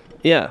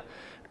 Yeah.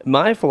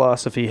 My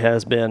philosophy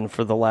has been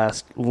for the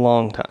last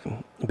long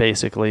time,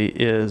 basically,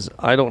 is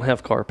I don't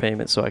have car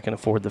payments so I can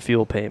afford the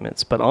fuel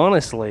payments. But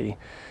honestly,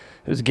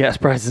 as gas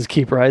prices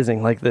keep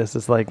rising like this,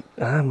 it's like,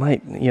 so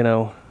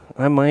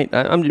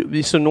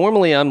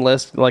normally I'm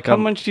less like. How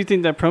much do you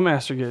think that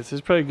ProMaster gets?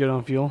 It's probably good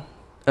on fuel.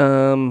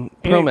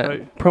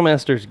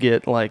 ProMasters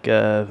get like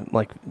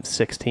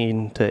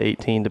 16 to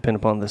 18, depending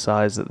upon the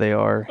size that they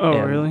are. Oh,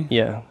 really?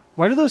 Yeah.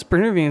 Why do those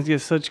Sprinter vans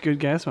get such good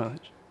gas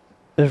mileage?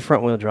 They're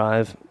front wheel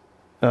drive,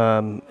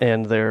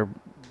 and they're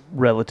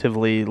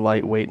relatively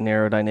lightweight and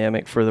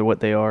aerodynamic for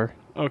what they are.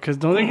 Oh, because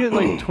don't they get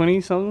like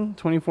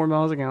 24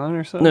 miles a gallon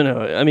or so?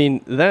 No. I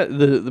mean that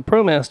the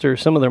ProMaster,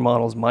 some of their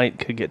models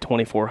could get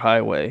 24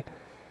 highway.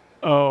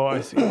 Oh,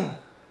 I see.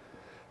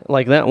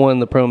 Like that one,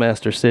 the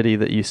ProMaster City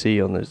that you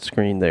see on the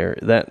screen there.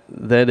 That's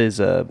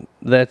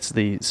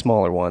the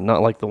smaller one,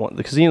 not like the one,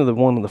 because you know the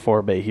one in the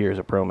far bay here is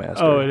a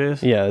ProMaster. Oh, it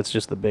is. Yeah, it's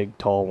just the big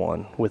tall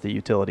one with the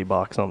utility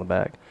box on the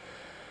back.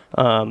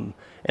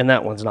 And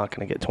that one's not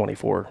going to get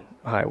 24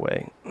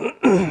 highway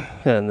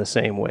in the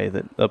same way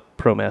that a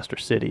ProMaster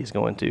City is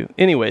going to.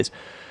 Anyways,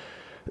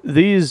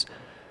 these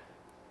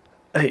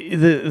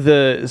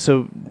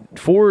so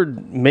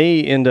Ford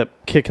may end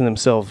up kicking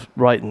themselves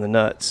right in the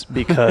nuts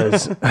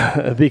because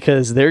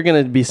because they're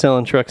going to be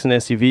selling trucks and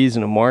SUVs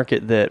in a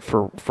market that,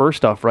 for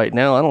first off, right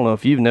now, I don't know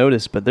if you've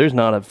noticed, but there's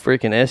not a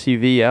freaking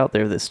SUV out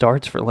there that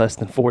starts for less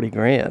than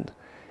 $40,000.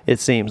 It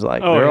seems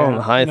like they're on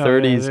the high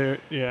 30s.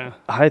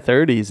 High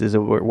 30s is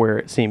where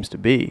it seems to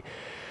be.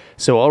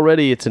 So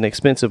already it's an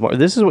expensive market.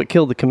 This is what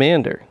killed the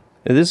Commander.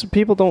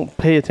 People don't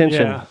pay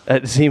attention.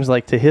 It seems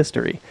like, to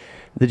history.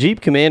 The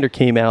Jeep Commander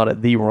came out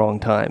at the wrong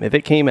time. If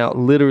it came out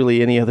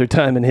literally any other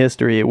time in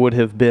history, it would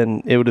have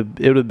been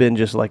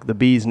just like the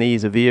bee's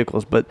knees of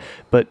vehicles. But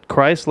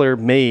Chrysler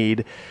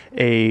made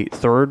a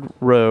third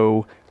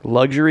row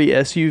luxury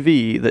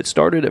SUV that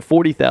started at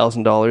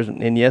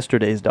 $40,000 in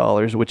yesterday's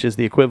dollars, which is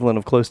the equivalent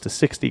of close to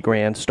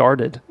 $60,000.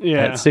 Started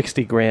at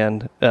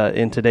 $60,000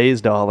 in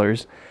today's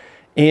dollars.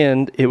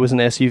 And it was an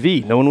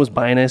SUV. No one was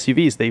buying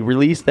SUVs. They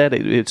released that.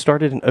 It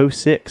started in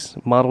 06,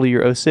 model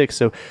year 06.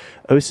 So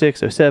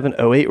 06, 07,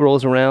 08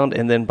 rolls around,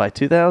 and then by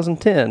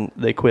 2010,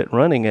 they quit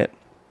running it,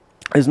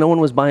 as no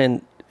one was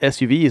buying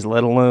SUVs,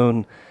 let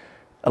alone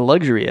a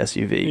luxury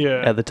SUV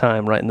Yeah. at the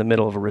time, right in the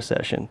middle of a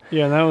recession.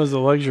 Yeah, that was a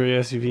luxury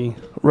SUV.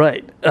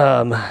 Right.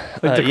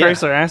 Like the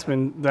Chrysler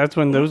Aspen, that's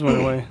when those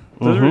went away.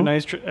 Those were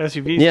nice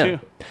SUVs Yeah. too.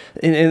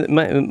 And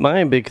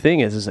my big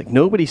thing is like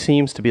nobody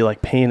seems to be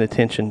like paying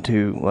attention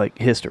to like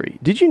history.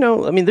 Did you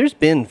know? I mean, there's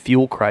been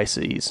fuel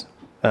crises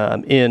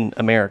in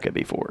America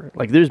before.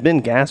 Like there's been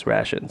gas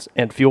rations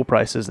and fuel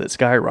prices that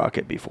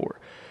skyrocket before.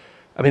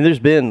 I mean, there's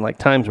been like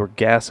times where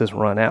gas has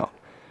run out,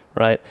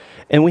 right?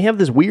 And we have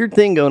this weird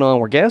thing going on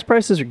where gas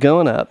prices are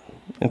going up.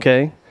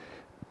 Okay.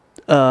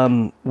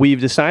 We've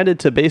decided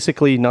to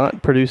basically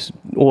not produce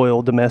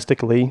oil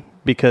domestically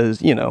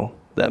because, you know,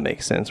 that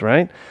makes sense,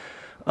 right?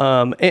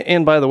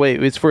 And by the way,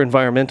 it's for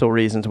environmental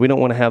reasons. We don't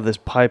want to have this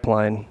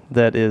pipeline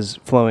that is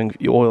flowing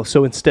oil.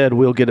 So instead,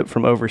 we'll get it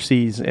from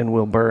overseas and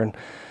we'll burn,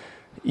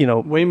 you know,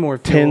 Way more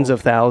fuel. tens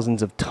of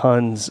thousands of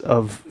tons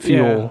of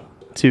fuel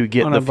to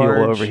get On the a fuel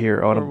barge over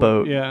here on a or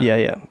boat. yeah.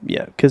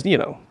 Yeah. Because, you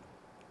know,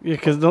 Yeah,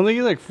 because don't they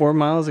get like 4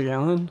 miles a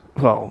gallon?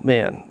 oh,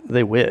 man,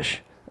 they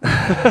wish.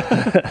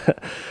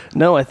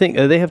 No, I think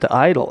they have to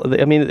idle.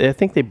 I mean, I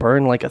think they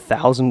burn like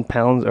 1,000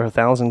 pounds or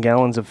 1,000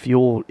 gallons of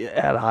fuel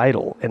at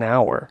idle an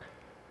hour.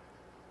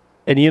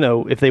 And you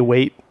know, if they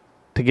wait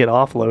to get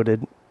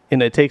offloaded,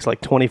 and it takes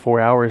like 24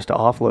 hours to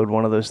offload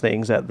one of those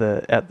things at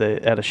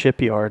a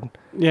shipyard,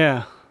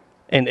 Yeah.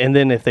 and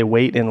then if they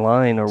wait in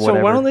line or whatever,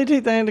 So why don't they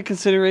take that into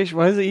consideration?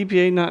 Why does the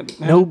EPA not? Have to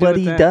do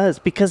nobody with that? does,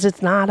 because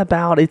it's not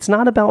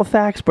about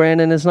facts,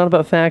 Brandon. It's not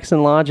about facts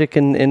and logic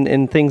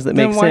and things that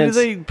Then make why sense.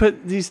 do they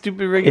put these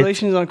stupid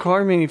regulations on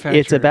car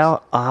manufacturers? It's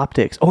about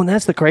optics. Oh, and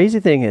that's the crazy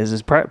thing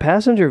is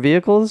passenger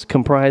vehicles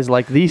comprise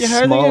like the Yeah, how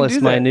are they gonna smallest,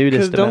 do that? 'Cause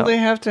minutest don't amount. they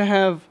have to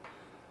have?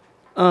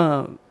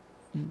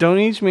 Don't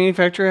each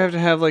manufacturer have to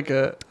have like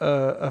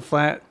a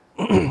flat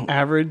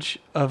average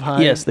of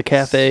height? Yes, the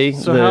CAFE.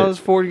 So how is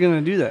Ford going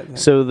to do that then?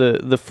 So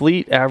the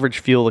fleet average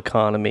fuel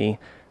economy,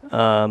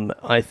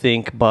 I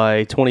think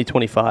by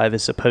 2025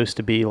 is supposed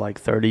to be like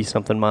 30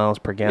 something miles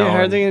per gallon. Yeah, how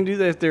are they going to do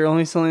that if they're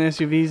only selling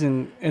SUVs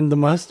and the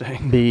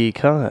Mustang?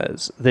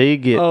 Because they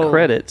get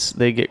credits.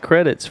 They get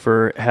credits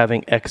for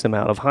having X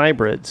amount of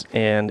hybrids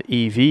and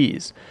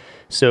EVs.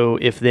 So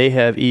if they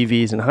have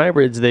EVs and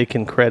hybrids, they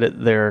can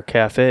credit their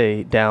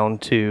CAFE down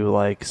to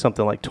like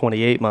something like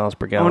 28 miles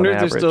per I gallon wonder if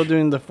average. they're still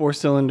doing the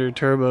 4-cylinder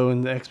turbo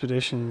in the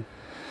Expedition.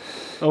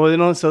 Oh, well, they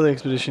don't sell the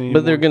Expedition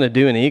anymore. But they're going to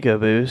do an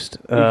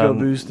EcoBoost.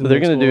 EcoBoost and They're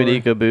going to do an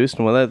Explorer. EcoBoost,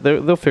 and well,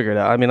 they'll figure it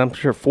out. I mean, I'm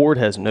sure Ford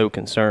has no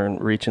concern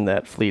reaching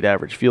that fleet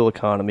average fuel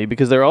economy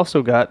because they're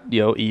also got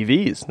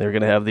EVs. They're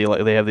going to have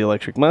they have the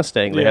electric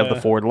Mustang. They have the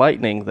Yeah. Ford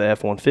Lightning, the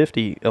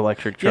F-150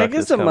 electric truck. Yeah, I guess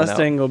that's the coming out.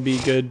 Mustang will be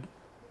good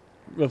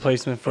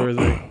replacement for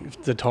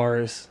the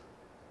Taurus.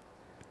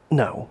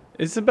 No,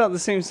 It's about the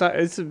same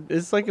size.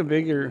 It's like a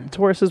bigger.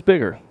 Taurus is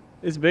bigger.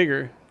 It's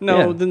bigger.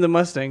 No, Yeah. than the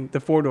Mustang, the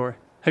 4-door.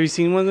 Have you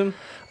seen one of them?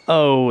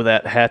 Oh,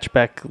 that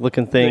hatchback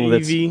looking thing The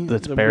that's EV,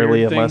 that's the barely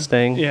weird a thing.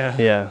 Mustang. Yeah.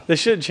 Yeah. They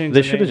should change. They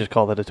the should have name. just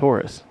called it a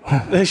Taurus.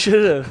 They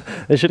should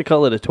have. They should have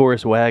called it a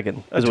Taurus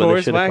wagon. A is what they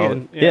Taurus should have called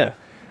wagon, it. yeah.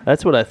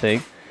 That's what I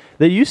think.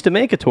 They used to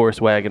make a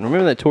Taurus wagon.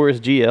 Remember that Taurus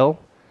GL?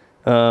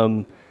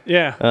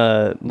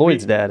 Yeah.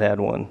 Lloyd's dad had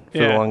one for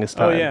the longest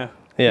time. Oh yeah.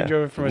 Yeah. He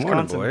drove it from Good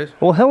morning, Wisconsin. boys.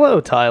 Well,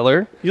 hello,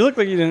 Tyler. You look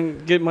like you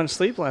didn't get much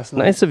sleep last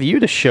night. Nice of you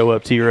to show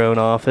up to your own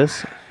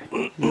office.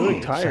 You look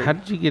So tired. how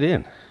did you get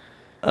in?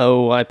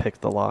 Oh, I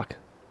picked the lock.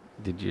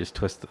 Did you just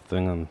twist the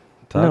thing on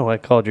top? No, I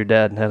called your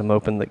dad and had him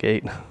open the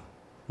gate.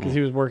 Because he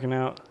was working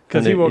out.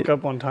 Because And he woke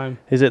up on time.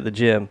 He's at the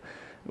gym,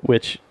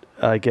 which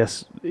I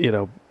guess, I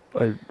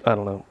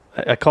don't know.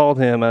 I called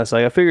him. I was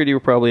like, I figured you were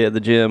probably at the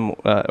gym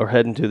or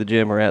heading to the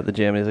gym or at the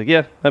gym. And he's like,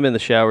 yeah, I'm in the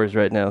showers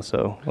right now.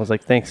 So I was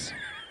like, thanks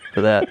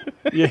for that.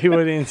 Yeah, he would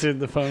have answered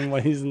the phone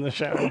while he's in the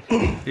shower.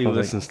 He was like-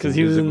 listens to 'cause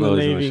he was music in the while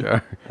he's Navy.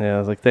 shower. Yeah, I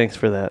was like, thanks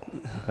for that.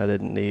 I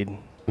didn't need.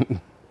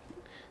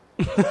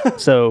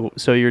 So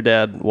your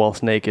dad,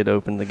 whilst naked,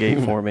 opened the gate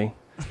for me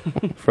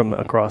from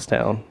across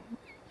town.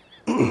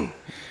 I'm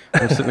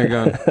sitting there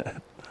going,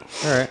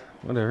 all right,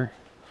 whatever.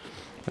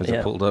 As I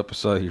Yeah. pulled up, I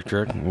saw your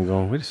truck, and I'm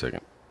going, wait a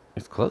second,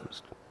 it's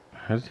closed.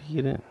 How did he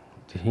get in?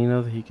 Did he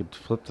know that he could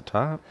flip the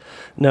top?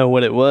 No,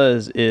 what it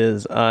was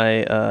is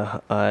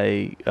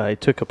I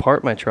took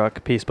apart my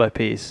truck piece by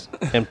piece,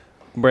 and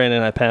Brandon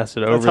and I passed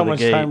it That's over how the much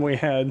gate, time we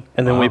had.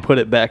 and then we Wow. put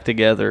it back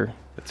together.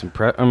 It's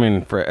I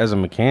mean, as a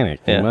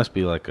mechanic, Yeah. you must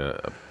be like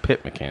a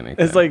pit mechanic.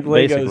 It's then. like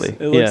Legos. Basically,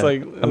 It looks yeah.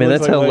 like. I mean,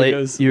 that's how late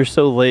Legos. you're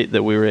so late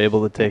that we were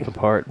able to take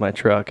apart my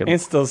truck and And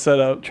still set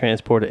up.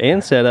 transport it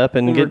and set up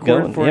and We get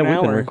recorded going. for Yeah, an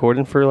we've been hour.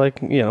 recording for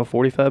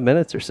 45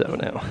 minutes or so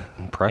now,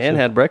 Impressive. and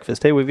had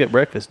breakfast. Hey, we've got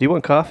breakfast. Do you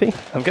want coffee?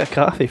 I've got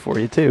coffee for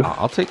you too.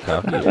 I'll take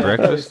coffee at It's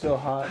breakfast. still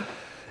hot.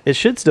 It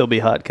should still be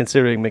hot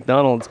considering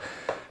McDonald's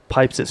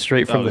pipes it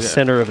straight from Oh, the yeah.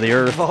 center of the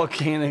earth,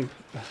 Volcanic.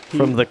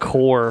 from the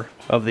core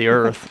of the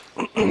earth.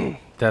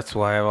 That's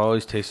why I've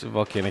always tasted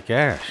volcanic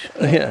ash.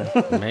 Yeah,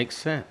 Makes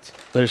sense.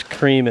 there's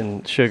cream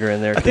and sugar in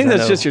there. I think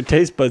that's just your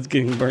taste buds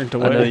getting burnt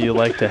away. I know you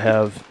like to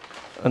have.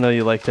 I know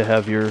you like to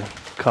have your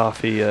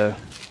coffee,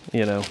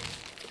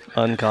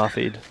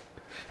 uncoffeed.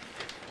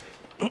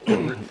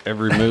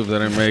 Every move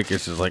that I make,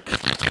 it's just like.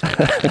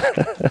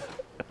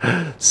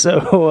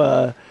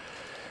 So,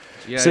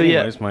 Yeah. So, yeah.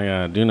 Anyways,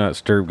 my do not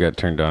disturb got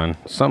turned on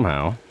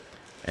somehow,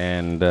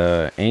 and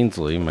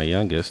Ainsley, my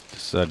youngest,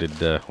 decided.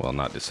 Well,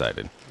 not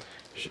decided.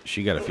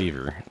 She got a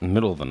fever in the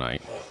middle of the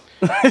night.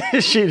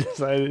 She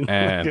decided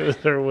And- it was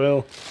her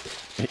will.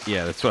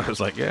 Yeah, that's why I was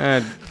like, I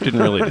didn't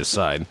really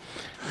decide.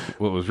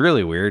 What was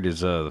really weird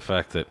is the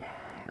fact that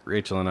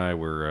Rachel and I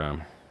were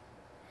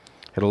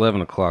at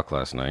 11 o'clock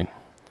last night.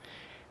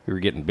 We were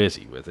getting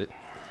busy with it,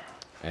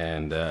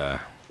 and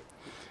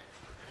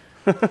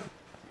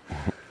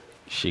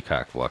she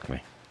cock-blocked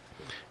me.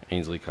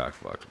 Ainsley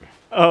cock-blocked me.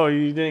 Oh,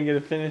 you didn't get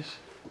a finish?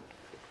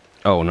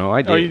 Oh, no,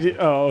 I did. Oh, you did?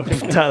 Oh,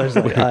 okay. Tyler's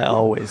like, I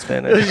always It was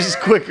finish. just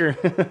quicker.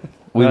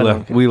 We I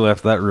left. don't We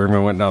left that room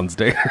and went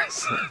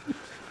downstairs.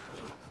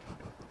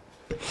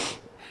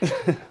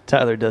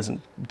 Tyler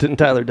doesn't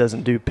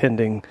do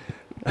pending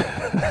He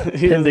doesn't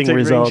pending take rain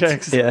results.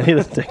 checks. Yeah, he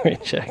doesn't take rain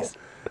checks.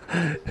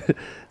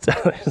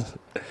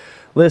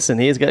 Listen,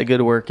 he's got a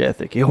good work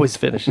ethic. He always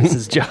finishes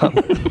his job.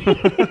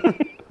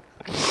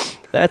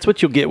 That's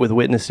what you'll get with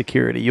witness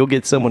security. You'll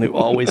get someone who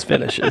always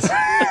finishes.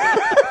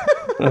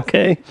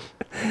 Okay?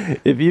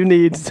 If you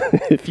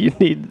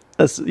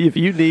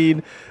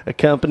need a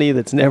company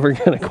that's never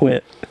going to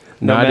quit,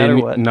 no matter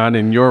what, Not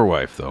in your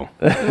wife though.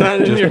 Not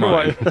in Just your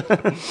mine.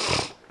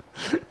 wife.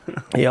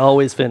 he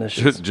always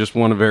finishes. Just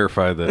want to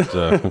verify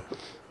that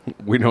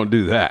we don't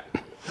do that.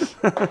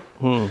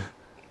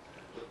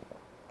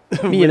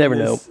 You never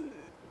know.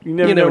 You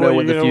You never know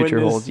what the you're gonna future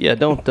witness. holds. Yeah,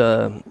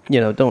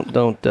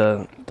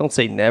 don't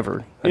say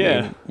never. I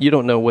Yeah. mean, you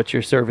don't know what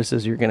your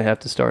services you're going to have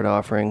to start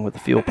offering with the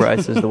fuel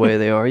prices the way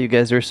they are. You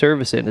guys are a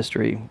service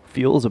industry.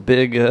 Fuel's a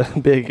big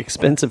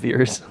expense of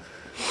yours.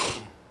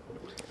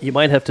 You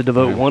might have to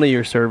devote one of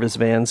your service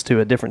vans to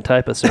a different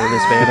type of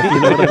service van, if you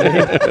know what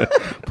I mean.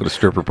 Put a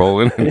stripper pole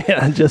in it.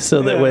 Yeah, just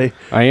so that Yeah. way.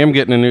 I am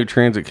getting a new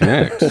Transit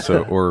Connect,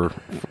 or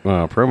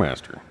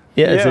ProMaster.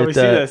 Yeah, Yeah, we see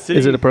that is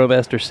it city. a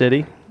ProMaster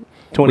City?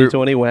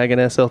 2020 wagon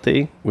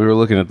SLT? We were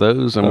looking at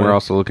those, and we're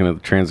also looking at the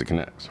Transit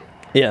Connects.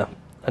 Yeah,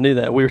 I knew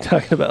that. We were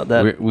talking about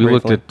that. We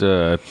looked briefly.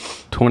 at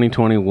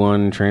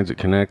 2021 Transit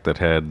Connect that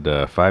had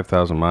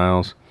 5,000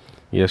 miles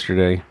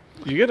yesterday.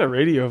 You get a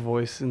radio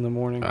voice in the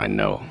morning. I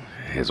know.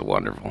 It's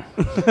wonderful.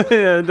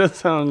 Yeah, it does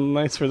sound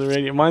nice for the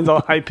radio. Mine's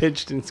all high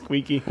pitched and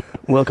squeaky.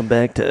 Welcome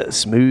back to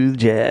Smooth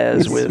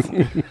Jazz with.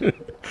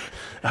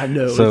 I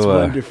know, So, it's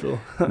wonderful.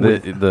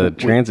 The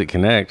Transit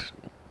Connect,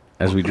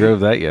 as we drove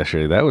that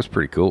yesterday, that was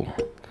pretty cool.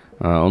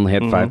 Only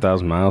had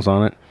 5,000 miles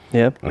on it.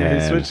 Yep. Yeah, he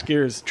And- switched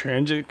gears.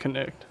 Transit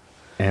Connect.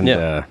 And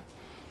Yeah.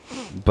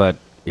 but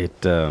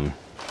it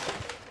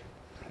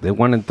they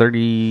wanted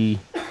 30.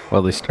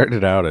 Well, they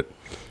started out at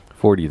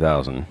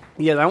 40,000,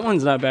 Yeah, that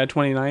one's not bad.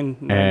 29.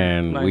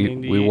 and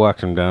we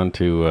walked them down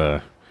to.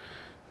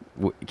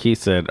 Keith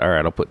said, "All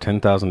right, I'll put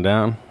 10,000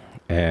 down,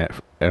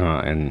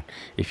 and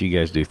if you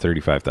guys do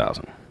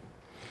 35,000."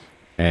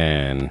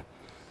 And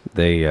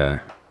they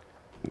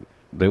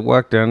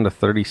walked down to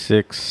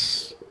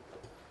 36.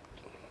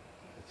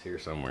 It's here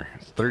somewhere.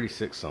 It's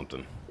 36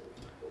 something.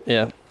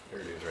 Yeah. There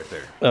it is, right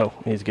there. Oh,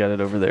 he's got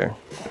it over there.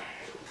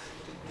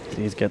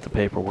 He's got the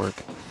paperwork.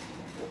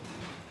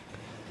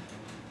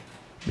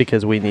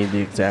 Because we need the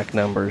exact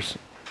numbers.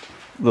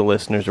 The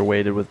listeners are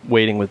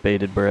waiting with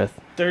bated breath.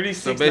 36.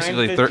 So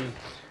basically,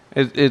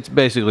 950. it's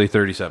basically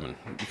 37.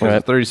 Because Right.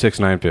 it's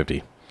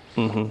 36,950.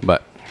 Mm-hmm.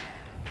 But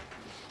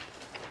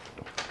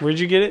Where'd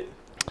you get it?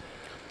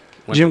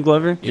 Went Jim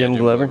Glover? Jim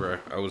Glover.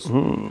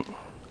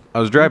 I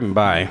was driving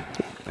by,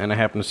 and I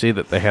happened to see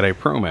that they had a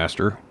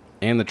ProMaster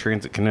and the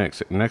Transit Connect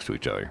sitting next to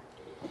each other.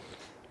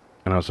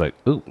 And I was like,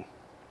 ooh,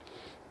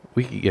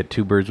 we could get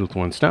two birds with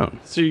one stone.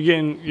 So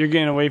you're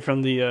getting away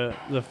from the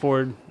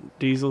Ford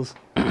diesels.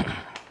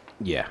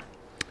 Yeah.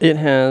 It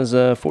has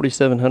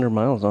 4,700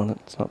 miles on it.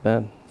 It's not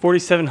bad.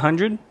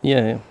 4,700?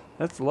 Yeah, yeah.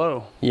 That's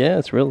low. Yeah,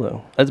 it's real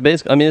low. That's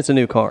basically. I mean, it's a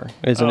new car.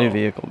 It's a new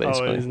vehicle, Oh,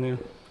 basically. it is new.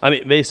 I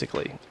mean,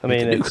 basically. I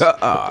mean, a new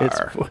car. It's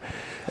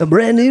a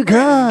brand new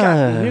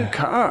car. New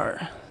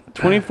car.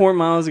 24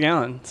 miles a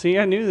gallon. See,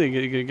 I knew they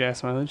get good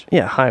gas mileage.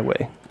 Yeah,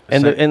 highway.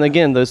 So- And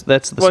again, that's the Well,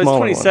 it's smaller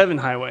 27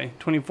 highway,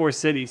 24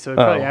 city, so it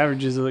probably Oh.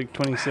 averages like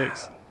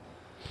 26.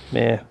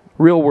 one. Yeah,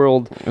 real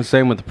world. And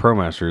same with the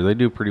ProMaster. They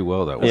do pretty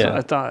well that way. Yeah.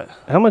 I thought.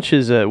 How much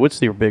is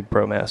what's your big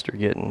ProMaster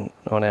getting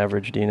on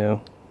average? Do you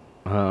know?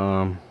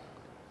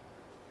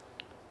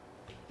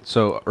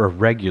 So a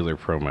regular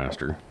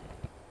ProMaster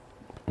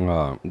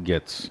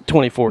gets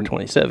 24,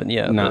 27.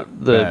 Yeah,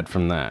 not the bad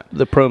from that.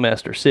 the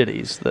ProMaster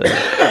cities,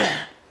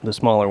 the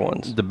smaller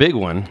ones. The big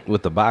one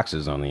with the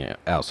boxes on the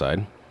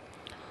outside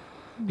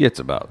gets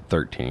about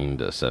 13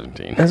 to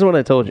 17. That's what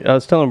I told you. I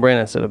was telling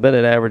Brandon. I said I bet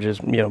it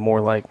averages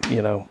more like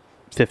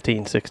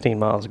 15, 16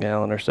 miles a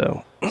gallon or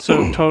so.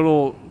 So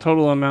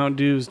total amount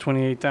due is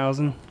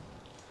 28,000.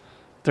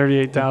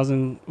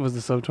 38,000 was the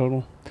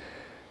subtotal.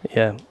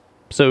 Yeah.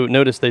 So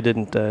notice they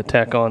didn't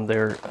tack on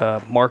their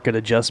market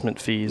adjustment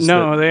fees.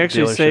 No, that they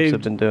actually dealerships saved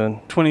have been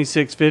doing.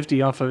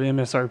 2650 off of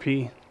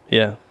MSRP.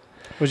 Yeah.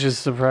 which is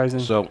surprising.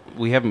 So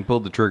we haven't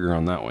pulled the trigger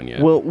on that one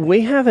yet. Well,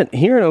 we haven't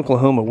here in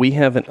Oklahoma. We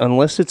haven't,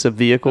 unless it's a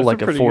vehicle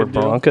That's like a a Ford pretty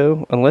good deal.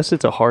 Bronco, unless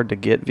it's a hard to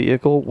get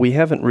vehicle. We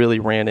haven't really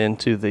ran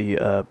into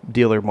the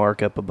dealer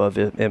markup above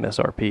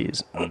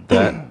MSRPs.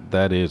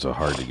 That is a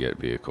hard to get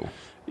vehicle.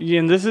 Yeah,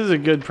 and this is a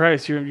good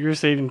price. You're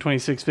saving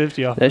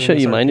 $2,650 off. Did I of show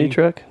you my new MSRP.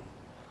 truck?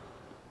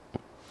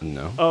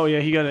 No. Oh yeah,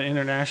 he got an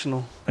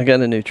international. I got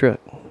a new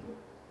truck,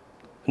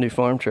 a new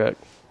farm truck,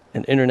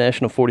 an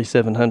International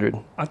 4700.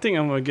 I think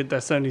I'm gonna get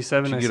that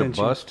 77. Did I you get a sent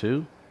bus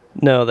too?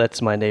 No, that's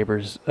my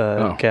neighbor's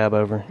cab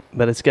over.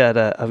 But it's got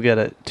I've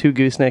got 2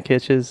 gooseneck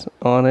hitches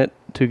on it,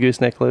 2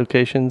 gooseneck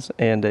locations,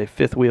 and a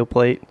 5th wheel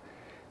plate,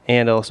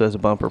 and also has a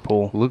bumper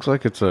pull. Looks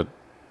like it's a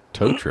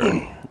tow truck.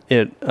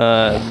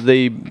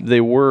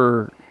 They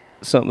were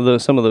some of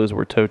those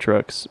were tow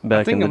trucks you. I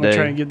back think in the I'm gonna day.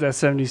 try and get that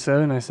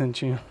 77 I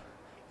sent you.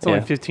 It's only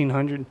Yeah.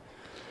 $1,500.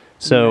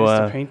 So Nice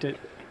to paint it.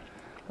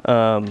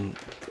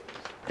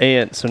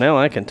 and so now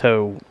I can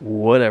tow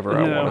whatever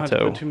And then I don't want have to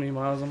to tow. put too many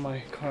miles on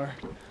my car.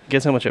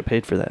 Guess how much I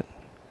paid for that?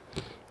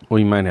 Well,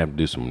 you might have to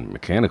do some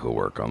mechanical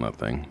work on that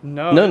thing.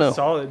 No, No, it's no.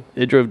 solid.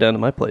 It drove down to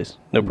my place.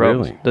 No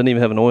problems. Really? Doesn't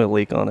even have an oil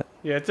leak on it.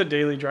 Yeah, it's a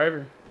daily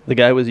driver. The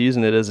guy was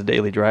using it as a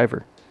daily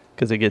driver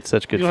because it gets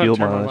such good you don't fuel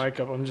have to turn mileage. my mic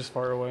up. I'm just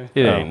far away.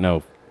 It Oh. ain't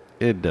no.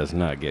 It does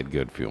not get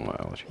good fuel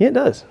mileage. Yeah, it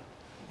does.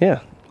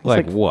 Yeah. It's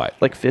Like what?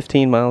 Like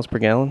 15 miles per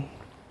gallon.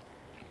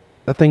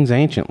 That thing's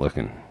ancient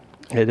looking.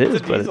 It is, a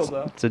but diesel, it's,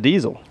 though. it's a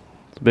diesel.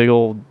 It's a big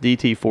old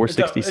DT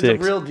 466.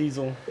 It's a real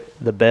diesel.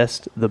 The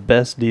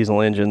best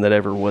diesel engine that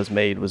ever was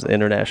made was the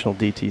International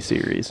DT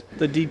series.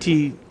 The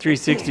DT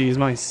 360 is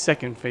my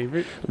second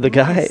favorite. The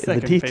guy, the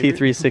Second DT favorite.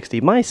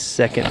 360, my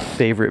second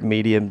favorite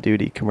medium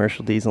duty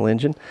commercial diesel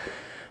engine.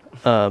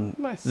 My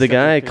The second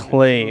guy favorite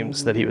claims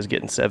diesel. that he was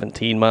getting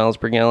 17 miles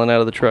per gallon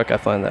out of the truck. I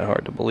find that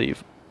hard to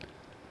believe.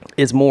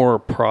 It's more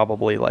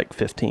probably like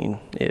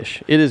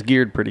 15-ish. It is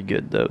geared pretty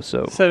good though,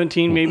 so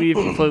 17 maybe if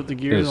you float the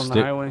gears Is on the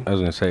stick- highway. I was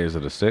gonna say, is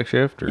it a stick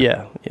shift? Or?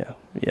 yeah.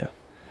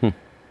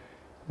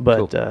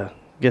 But Cool.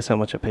 guess how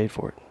much I paid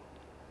for it?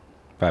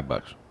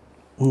 $5.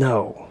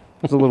 No,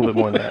 it's a little bit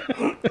more than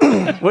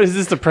that. What is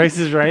this? The Price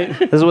is Right?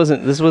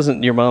 This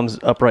wasn't your mom's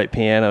upright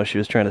piano she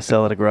was trying to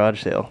sell at a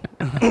garage sale.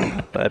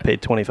 I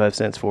paid 25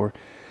 cents for,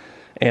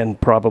 and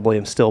probably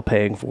am still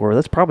paying for.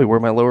 That's probably where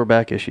my lower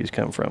back issues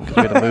come from because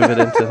we had to move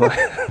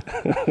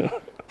it into.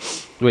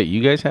 Wait,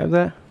 you guys have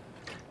that?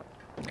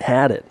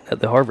 Had it at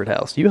the Harvard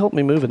house. You helped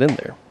me move it in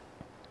there.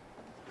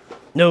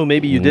 No,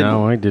 maybe you didn't.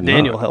 No, I did not.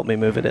 Daniel helped me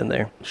move it in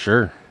there.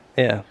 Sure.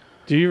 Yeah.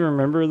 Do you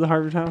remember the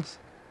Harvard House?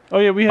 Oh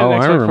yeah, we had. Oh,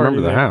 an I Xbox remember party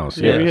the there. house,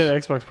 Yeah, we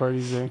yes. had Xbox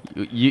parties there.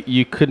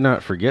 You could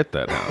not forget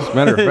that house.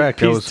 Matter of fact,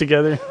 I Pieced was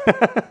together.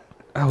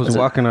 I was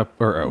watching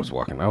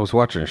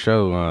a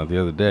show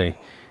the other day,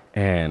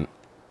 and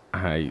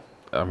I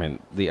mean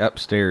the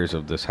upstairs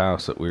of this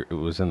house that it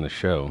was in the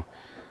show.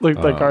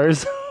 Looked like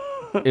ours.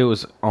 It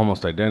was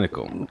almost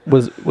identical.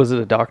 Was it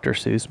a Dr.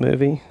 Seuss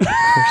movie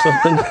or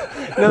something?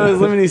 No, it was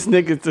Lemony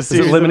Snicket's. Is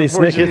it Lemony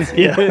Snicket's?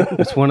 Yeah.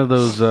 It's one of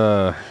those.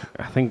 I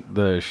think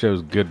the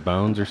show's Good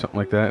Bones or something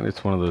like that.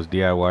 It's one of those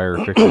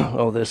DIY fiction.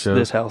 Oh, this shows.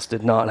 this house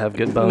did not have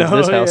good bones. No,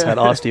 This house yeah. had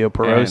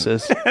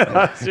osteoporosis.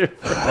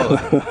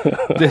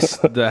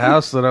 The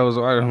house that I was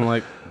watching, I'm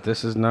like,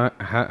 this is not.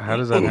 How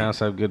does that house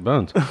have good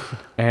bones?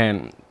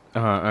 And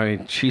I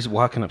mean, she's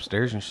walking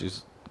upstairs and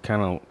she's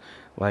kind of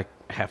like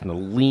having to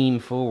lean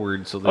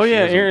forward so that Oh she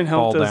yeah, doesn't Aaron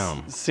fall helped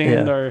down. us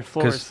sand Yeah. our Because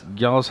floors.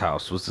 y'all's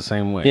house was the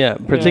same way. Yeah,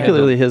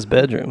 particularly his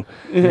bedroom.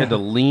 You had to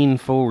lean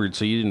forward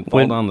so you didn't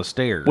fall When- down the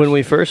stairs. When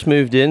we first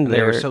moved in they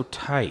there, were so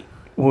tight.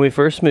 when we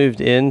first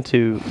moved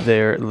into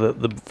there,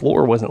 the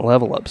floor wasn't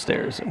level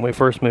upstairs. When we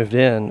first moved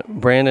in,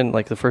 Brandon,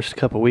 like the first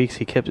couple of weeks,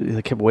 he kept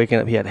waking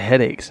up. He had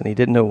headaches, and he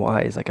didn't know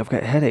why. He's like, "I've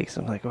got headaches."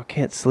 I'm like, "I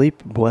can't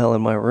sleep well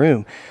in my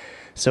room."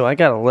 So I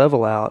got a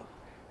level out,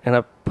 and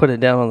I put it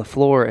down on the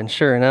floor, and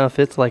sure enough,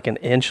 it's like an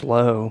inch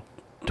low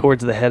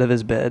towards the head of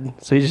his bed.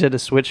 So he just had to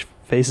switch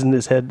facing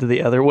his head to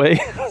the other way.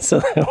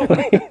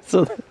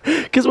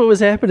 Because what was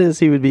happening is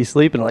he would be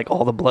sleeping, like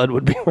all the blood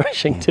would be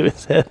rushing to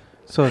his head.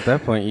 So at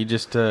that point, you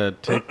just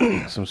take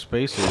some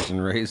spacers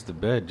and raise the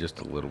bed just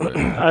a little bit.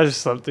 I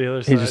just slept the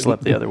other side. He just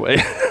slept the other way.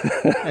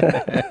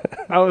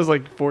 I was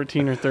like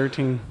 14 or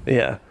 13.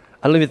 Yeah.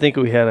 I don't even think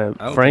we had I a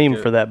don't frame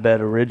think for that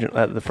bed original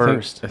at the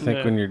first. I think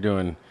Yeah. when you're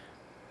doing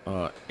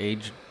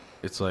age,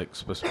 it's like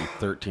supposed to be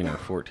 13 or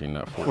 14,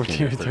 not 14,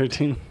 14 or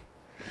 13.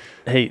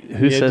 Hey,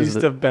 who Yeah, do says that,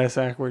 stuff bass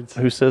backwards.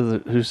 who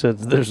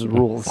says there's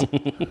rules?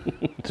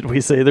 Did we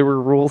say there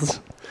were rules?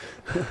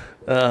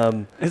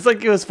 It's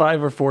like it was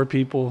 5 or 4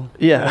 people.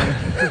 Yeah.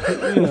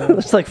 You know,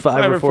 It's like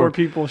five or four.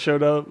 people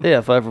showed up.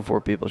 Yeah, 5 or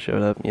 4 people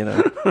showed up, you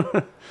know.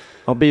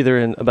 I'll be there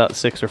in about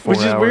 6 or 4 Which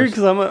hours. is weird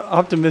because I'm an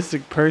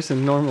optimistic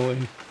person normally.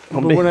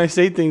 But when I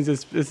say things,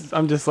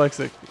 I'm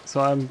dyslexic, so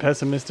I'm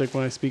pessimistic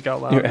when I speak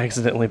out loud. You're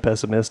accidentally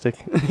pessimistic.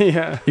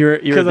 Yeah. You're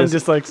Because I'm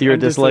dyslexic. You're a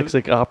I'm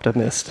dyslexic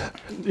optimist.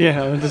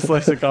 Yeah, I'm a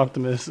dyslexic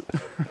optimist.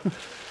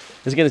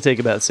 It's going to take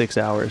about 6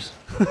 hours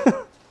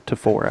to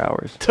 4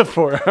 hours. To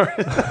 4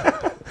 hours.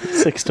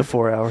 6 to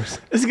 4 hours.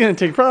 It's going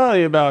to take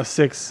probably about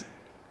 6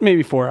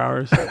 Maybe 4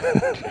 hours.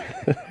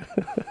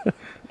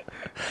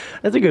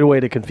 That's a good way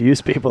to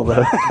confuse people,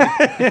 though.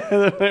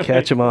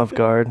 Catch them off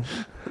guard.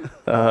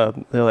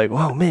 They're like,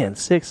 "Whoa, man,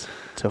 6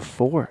 to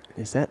 4.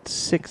 Is that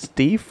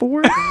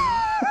 6D4?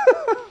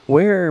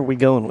 Where are we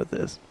going with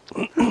this?"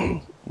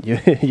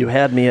 You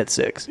had me at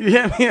 6. You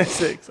had me at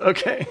 6.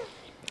 Okay.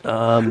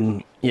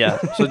 Yeah.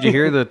 So did you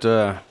hear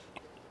that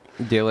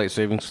daylight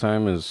savings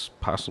time is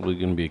possibly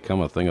going to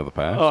become a thing of the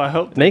past? Oh, I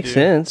hope they Makes do.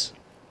 sense.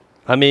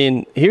 I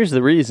mean, here's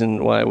the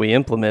reason why we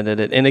implemented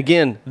it. And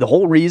again, the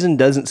whole reason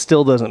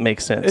still doesn't make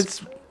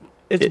sense.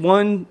 It's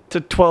 1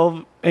 to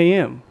 12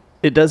 a.m.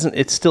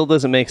 It still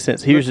doesn't make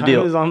sense. Here's the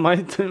deal. It's on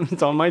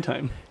my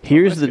time.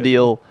 Here's the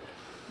deal.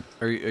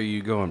 Are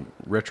you going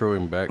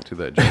retroing back to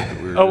that joke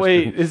that we were Oh, just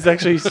wait. It's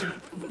actually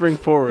spring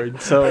forward.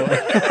 So,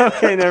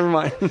 okay, never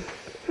mind.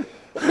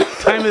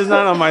 Time is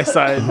not on my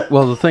side.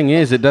 Well, the thing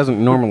is, it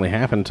doesn't normally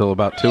happen until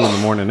about 2 in the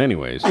morning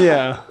anyways.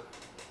 Yeah.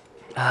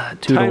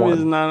 2 to Time 1.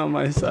 is not on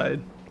my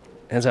side.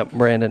 As up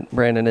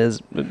Brandon is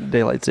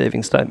daylight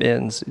savings time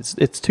ends.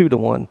 It's 2 to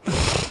 1.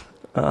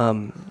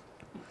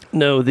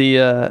 No,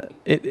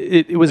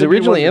 it was Maybe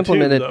originally 1 to 2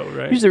 implemented. though,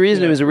 right? Here's the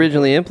reason Yeah. it was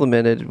originally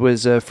implemented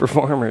was for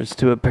farmers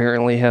to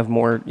apparently have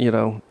more,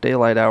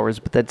 daylight hours,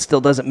 but that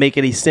still doesn't make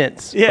any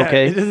sense. Yeah,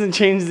 okay. it doesn't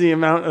change the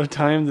amount of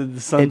time that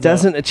the sun's It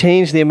doesn't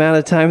change the amount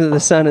of time that the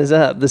sun is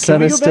up. The Can sun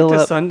we is go still back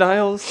to up.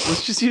 sundials?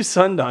 Let's just use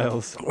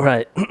sundials.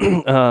 Right.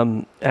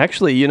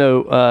 Actually,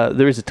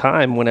 there was a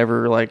time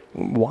whenever like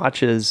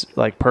watches,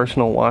 like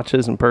personal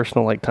watches and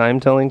personal like time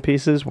telling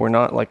pieces were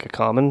not like a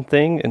common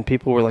thing, and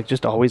people were like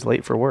just always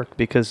late for work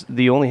because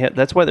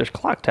that's why there's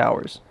clock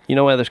towers. You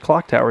know why there's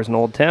clock towers in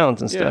old towns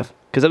and Yeah. stuff?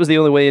 Because that was the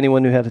only way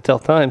anyone knew how to tell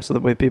time, so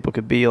that way people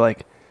could be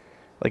like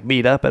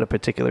meet up at a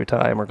particular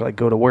time or like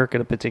go to work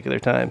at a particular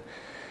time.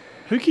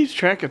 Who keeps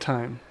track of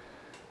time?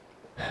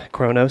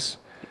 Chronos.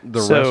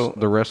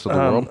 The rest of the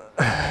world.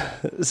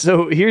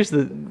 So here's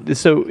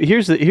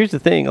the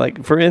thing.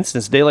 Like for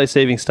instance, daylight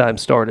savings time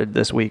started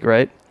this week,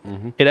 right?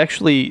 Mm-hmm. It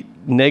actually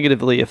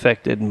negatively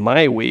affected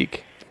my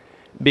week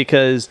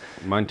because,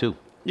 Mine too.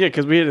 Yeah,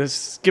 because we had to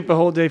skip a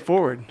whole day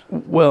forward.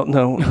 well,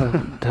 no,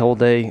 the whole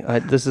day.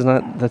 That's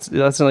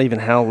not even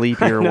how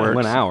leap year works.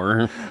 1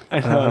 hour. I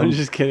know, I'm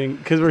just kidding.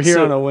 Because we're here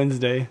so- on a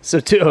Wednesday. So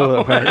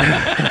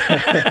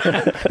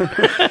right.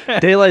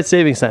 Daylight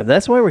savings time.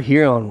 That's why we're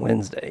here on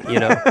Wednesday.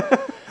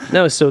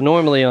 No, so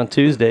normally on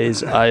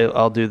Tuesdays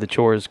I'll do the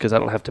chores because I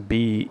don't have to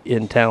be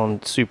in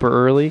town super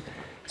early,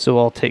 so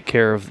I'll take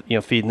care of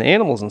feeding the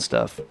animals and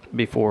stuff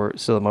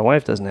so that my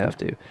wife doesn't have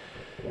to.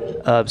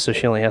 So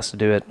she only has to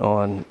do it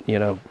on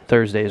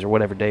Thursdays or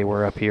whatever day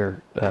we're up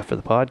here for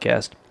the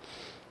podcast.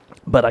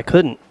 But I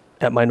couldn't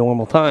at my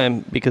normal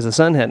time because the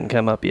sun hadn't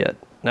come up yet.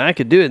 Now I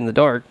could do it in the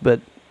dark, but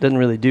doesn't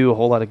really do a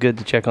whole lot of good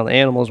to check on the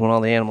animals when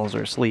all the animals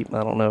are asleep.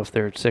 I don't know if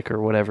they're sick or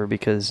whatever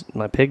because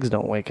my pigs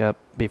don't wake up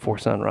before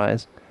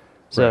sunrise.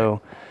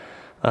 So,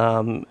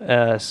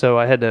 so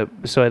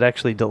it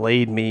actually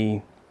delayed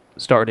me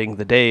starting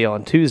the day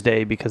on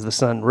Tuesday because the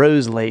sun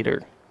rose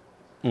later.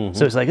 Mm-hmm.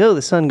 So it's like,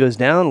 the sun goes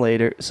down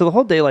later. So the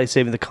whole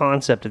the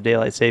concept of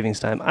daylight savings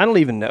time, I don't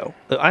even know.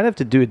 I'd have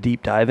to do a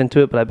deep dive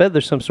into it, but I bet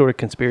there's some sort of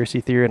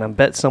conspiracy theory, and I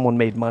bet someone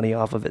made money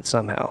off of it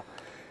somehow.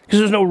 Because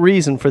there's no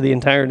reason for the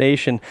entire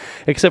nation,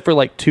 except for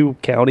like 2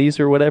 counties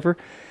or whatever.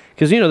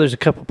 Because, there's a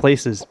couple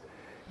places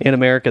in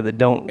America that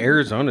don't.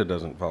 Arizona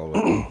doesn't follow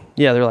it.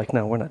 Yeah, they're like,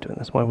 no, we're not doing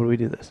this. Why would we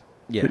do this?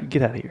 Yeah.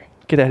 Get out of here.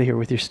 Get out of here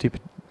with your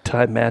stupid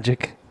time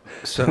magic,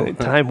 So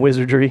time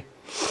wizardry.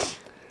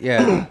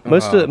 yeah,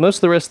 Most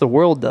of the rest of the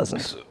world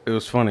doesn't. it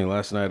was funny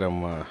last night.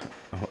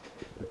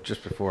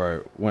 Just before I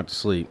went to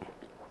sleep.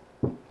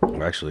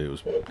 Actually, it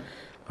was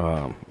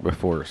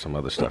before some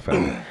other stuff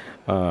happened.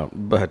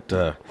 But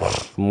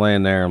I'm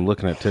laying there. I'm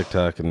looking at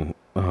TikTok, and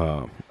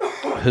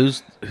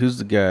who's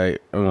the guy?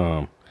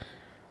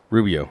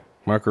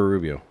 Marco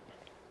Rubio.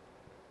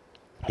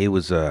 He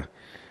was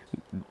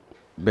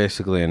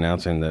basically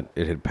announcing that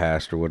it had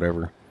passed or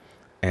whatever,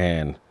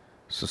 and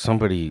so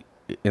somebody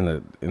in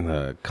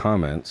the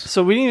comments.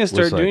 So we didn't even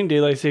start Was like- doing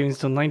daylight savings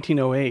until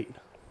 1908.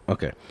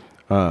 Okay.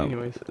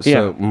 Anyways.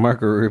 So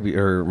Marco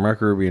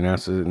Rubio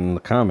announced it in the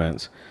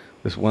comments.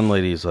 This one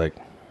lady's like,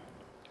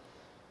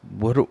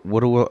 "What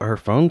do our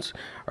phones?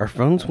 Our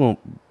phones won't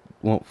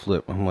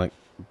flip." I'm like,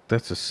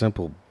 "That's a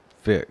simple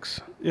fix.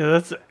 Yeah,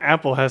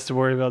 Apple has to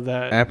worry about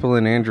that. Apple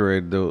and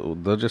Android,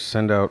 they'll just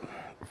send out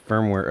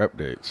firmware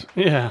updates.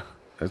 Yeah.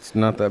 It's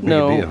not that big a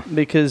No, deal."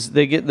 because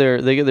they get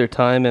their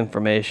time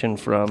information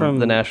from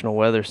the National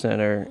Weather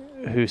Center,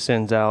 who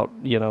sends out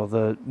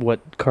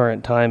what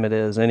current time it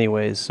is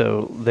anyways.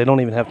 So they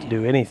don't even have to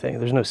do anything.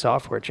 There's no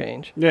software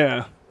change.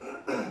 Yeah.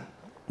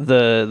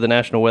 The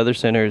National Weather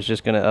Center is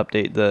just going to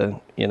update the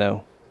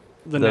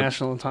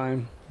National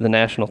time. the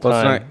national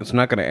Well, time. it's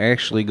not going to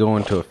actually go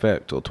into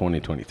effect till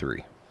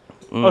 2023.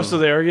 Oh, so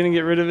they are going to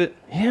get rid of it?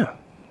 Yeah,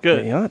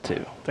 Good. they ought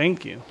to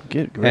Thank you.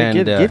 get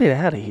And, get it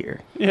out of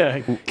here. Yeah.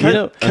 know,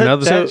 Cut that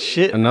another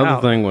shit another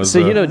out. thing was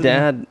So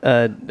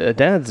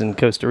Dad's in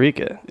Costa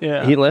Rica.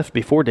 Yeah. He left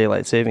before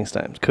daylight savings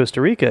time.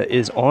 Costa Rica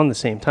is on the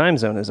same time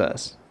zone as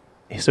us.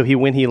 So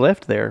when he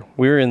left there,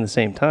 we were in the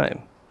same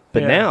time.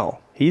 But Yeah. now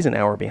he's an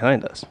hour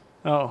behind us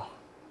Oh,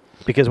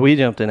 because we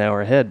jumped an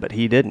hour ahead, but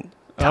he didn't.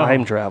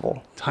 Time Oh.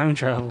 travel. time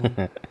travel.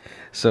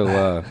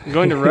 So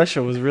Going to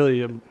Russia was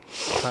really a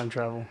time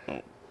travel.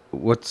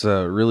 what's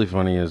really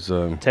funny is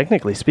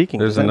Technically speaking,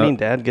 There's does that ano- mean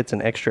Dad gets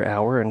an extra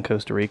hour in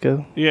Costa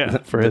Rica Yeah.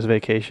 for his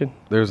vacation?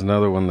 there's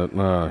another one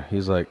that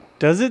he's like,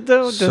 Does it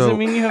though? Does So it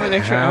mean you have an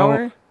extra how-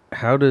 hour?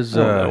 how does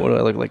I don't know. What do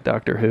I look like,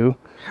 Doctor Who?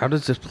 how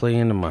does this play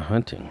into my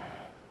hunting?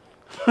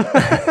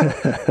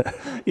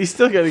 You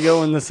still got to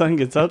go when the sun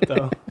gets up,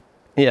 though.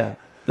 Yeah,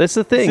 that's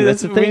the thing. See,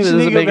 that's the thing we that just need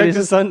doesn't to go make back any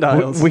to sense.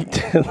 sundials.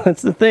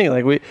 That's the thing.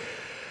 Like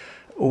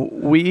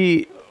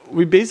we.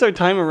 We base our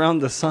time around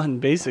the sun,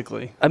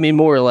 basically. I mean,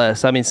 more or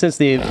less. I mean, since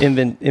the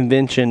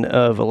invention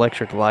of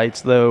electric lights,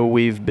 though,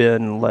 we've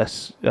been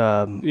less.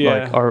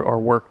 Like our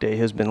workday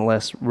has been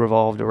less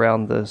revolved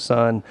around the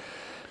sun.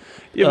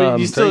 Yeah, but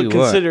you tell still you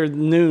what. consider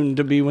noon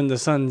to be when the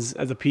sun's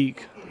at the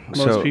peak.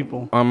 Most So,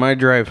 people. on my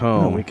drive No,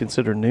 home, we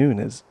consider noon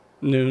as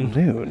Noon.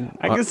 noon.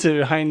 I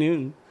consider high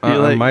noon.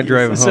 You're on my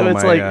drive so home,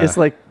 it's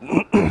like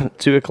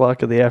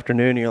 2:00 in the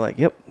afternoon. And you're like,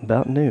 yep,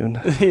 about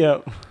noon. Yeah.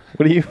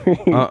 What do you?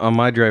 on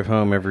my drive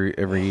home every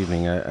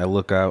evening, I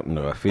look out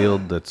into a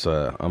field that's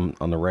on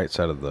the right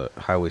side of the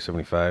Highway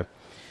 75,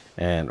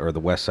 or the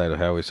west side of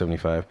Highway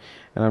 75,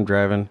 and I'm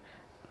driving,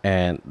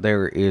 and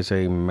there is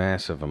a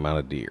massive amount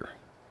of deer.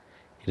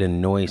 It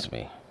annoys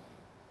me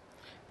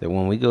that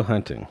when we go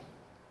hunting,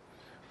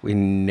 we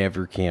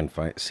never can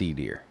see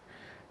deer.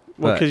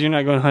 Well, But- because you're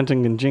not going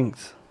hunting in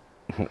Jinx.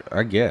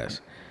 I guess.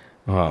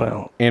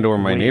 Well, And or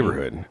my we-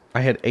 neighborhood.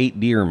 I had 8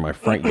 deer in my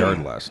front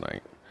yard last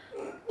night.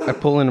 I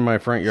pull into my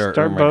front yard.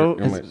 Start or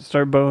my-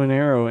 start bow and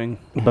arrowing.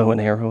 bow and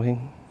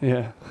arrowing.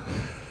 Yeah.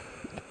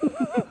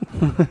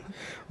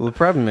 Well, the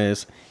problem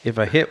is, if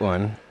I hit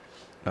one,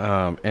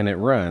 and it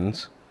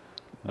runs,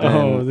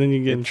 Then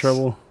you get in it's-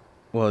 trouble.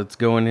 Well, it's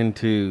going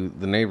into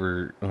the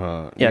neighbor.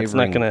 Yeah, it's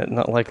neighboring-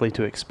 not likely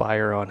to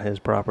expire on his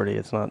property.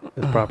 It's not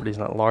his property's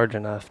not large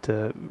enough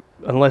to,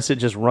 unless it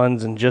just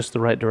runs in just the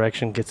right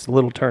direction, gets a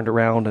little turned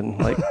around and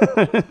like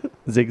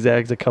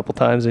zigzags a couple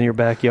times in your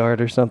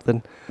backyard or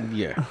something.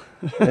 Yeah.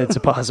 It's a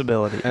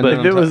possibility. And But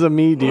If it was a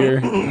me deer,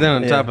 Then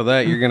on Yeah. top of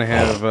that, you're gonna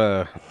have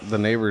the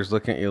neighbors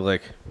looking at you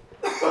like,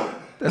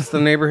 "That's the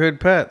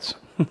neighborhood pets.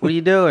 What are you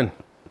doing?"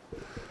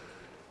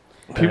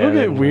 people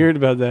Yeah, get weird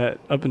about that.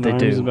 Up in They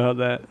arms do. about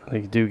that. they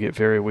do get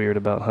very weird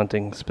about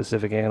hunting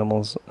specific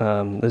animals.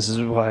 This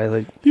is why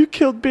like You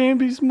killed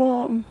Bambi's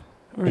mom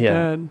or Yeah.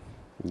 dad.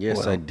 Yes,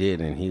 Well. I did,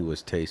 and he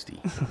was tasty.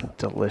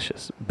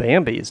 delicious.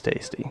 Bambi is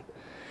tasty.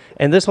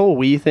 And this whole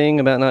we thing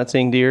about not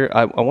seeing deer,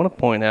 I want to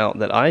point out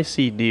that I've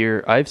seen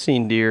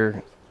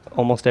deer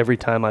almost every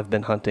time I've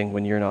been hunting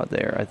when you're not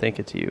there. I think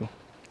it's you.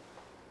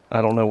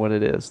 I don't know what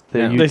it is.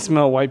 Yeah. They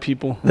smell white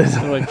people.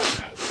 They're like,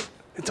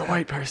 it's a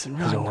white person.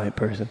 He's a Run. white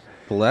person.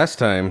 The last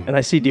time, And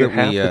I see deer that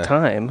half we, the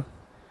time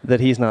that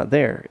he's not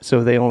there.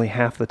 So they only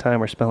half the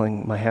time are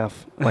spelling my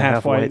half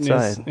Half white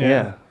whiteness, side. yeah.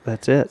 Yeah,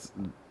 that's it.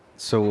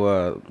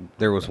 So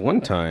there was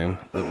one time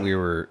that we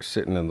were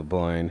sitting in the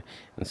blind,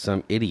 and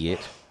some idiot,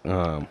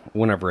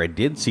 whenever I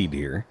did see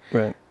deer,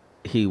 Right.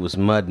 he was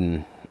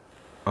mudding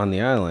on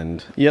the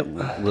island Yep.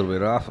 a little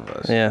bit off of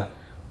us. Yeah.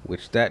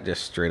 Which that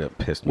just straight up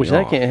pissed me Which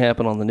off. that can't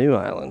happen on the new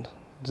island.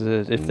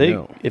 If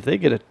No. they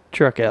get a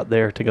truck out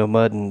there to go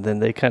mudding, then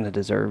they kind of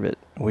deserve it.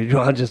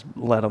 I'll just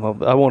let them.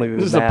 I won't even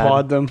Just be mad.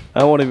 applaud them.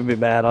 I won't even be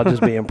mad. I'll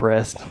just be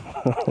impressed.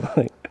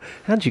 Like,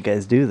 how'd you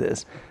guys do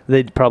this?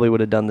 They probably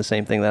would have done the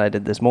same thing that I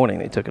did this morning.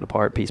 They took it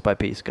apart piece by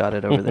piece, got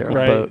it over there on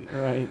the boat,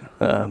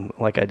 Right.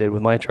 like I did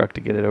with my truck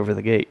to get it over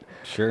the gate.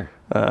 Sure.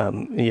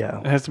 Yeah,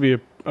 It has to be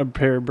a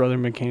pair of brother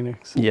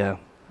mechanics. yeah,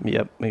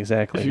 yep,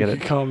 exactly. If you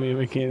could call me a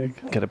mechanic.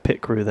 Got to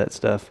pit crew that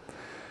stuff.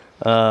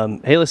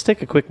 Hey, let's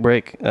take a quick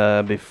break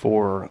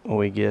before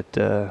we get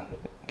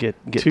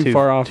Too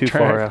far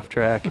off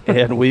track,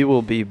 and we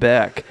will be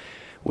back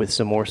with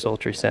some more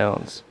sultry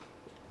sounds.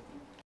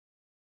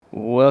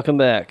 Welcome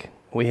back.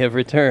 We have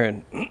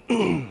returned.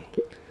 I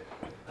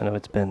know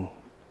it's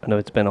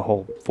been a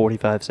whole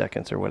 45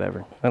 seconds or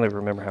whatever. I don't even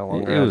remember how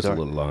long It was are. a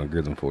little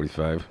longer than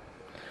 45.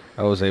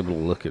 I was able to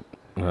look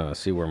at,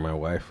 see where my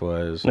wife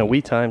was. No,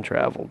 we time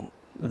traveled.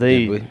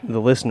 Did we?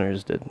 The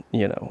listeners did,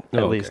 at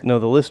Oh, least. okay. No,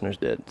 the listeners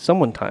did.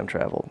 Someone time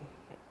traveled.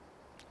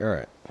 All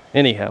right.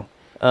 Anyhow.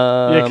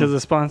 Yeah, because the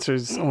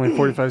sponsor's only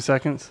 45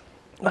 seconds.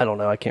 I don't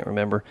know. I can't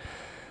remember.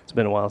 It's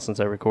been a while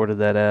since I recorded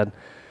that ad.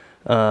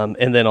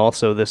 And then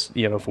also this,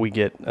 if we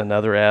get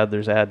another ad,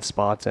 there's ad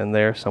spots in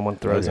there. Someone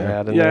throws an yeah.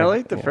 ad in Yeah, there. I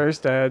like the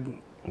first ad.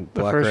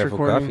 Black first Rifle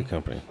recording. Coffee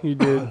Company. You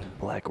did.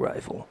 Black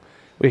Rifle.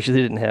 We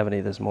actually didn't have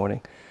any this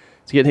morning.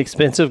 It's getting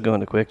expensive going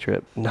to Quick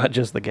Trip, not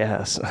just the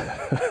gas.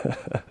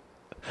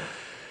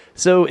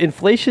 So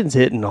inflation's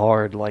hitting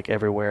hard like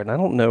everywhere, and I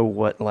don't know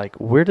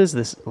where does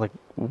this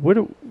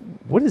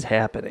what is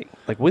happening?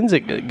 Like when's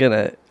it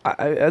gonna?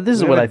 This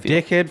is We what I have a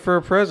feel. dickhead for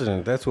a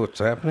president. That's what's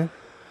happening.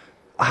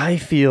 I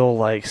feel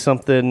like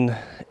something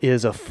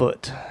is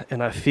afoot,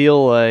 and I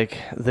feel like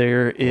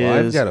there is.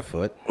 Well, I've got a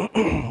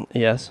foot.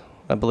 Yes,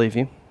 I believe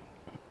you.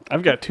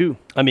 I've got 2.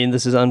 I mean,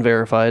 this is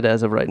unverified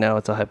as of right now.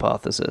 It's a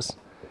hypothesis.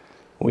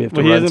 We have to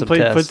But he run hasn't some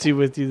played tests. footsie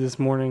with you this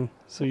morning,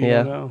 so you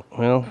Yeah. don't know.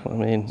 Well, I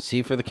mean,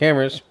 See for the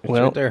cameras. It's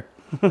Well- right there.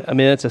 I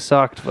mean, it's a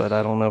socked foot.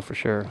 I don't know for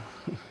sure.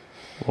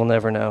 We'll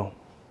never know.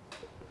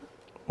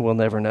 We'll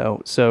never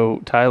know.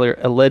 So Tyler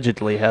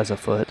allegedly has a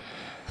foot.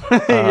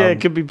 Yeah,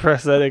 it could be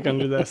prosthetic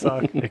under that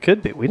sock. It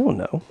could be. We don't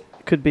know.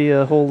 It could be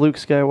a whole Luke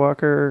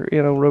Skywalker,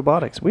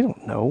 robotics. We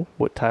don't know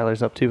what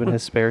Tyler's up to in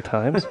his spare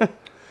times.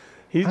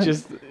 He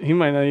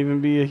might not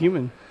even be a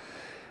human.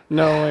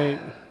 No, wait.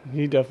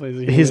 He definitely is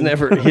a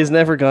human. He's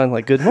never gone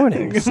like, good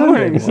morning. Good Sunday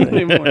morning.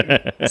 Sunday morning.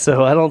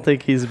 So I don't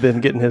think he's been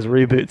getting his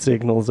reboot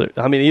signals.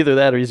 I mean, either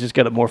that or he's just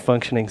got a more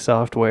functioning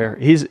software.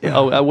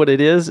 What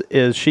it is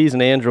she's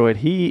an Android.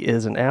 He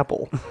is an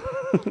Apple.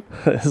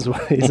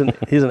 he's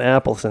an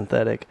Apple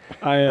synthetic.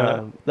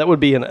 That would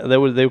be they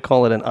would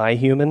call it an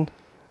iHuman.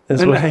 An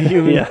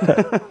iHuman. Yeah.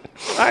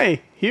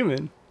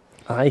 iHuman.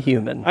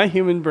 iHuman.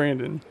 iHuman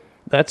Brandon.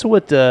 That's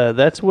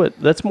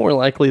that's more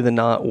likely than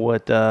not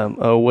what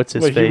what's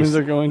his What face? humans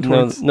are going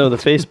towards? No, the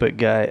Facebook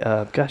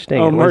guy. Gosh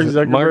dang it. Mark what is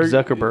Zuckerberg. it? Mark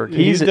Zuckerberg.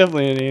 He's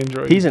definitely an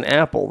Android. He's an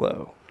Apple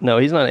though. No,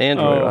 he's not an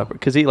Android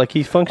because he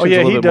functions a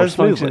little he bit more does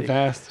function smoothly.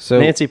 fast. So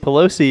Nancy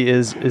Pelosi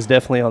is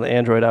definitely on the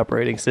Android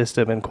operating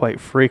system and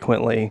quite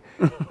frequently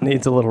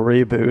needs a little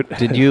reboot.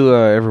 did you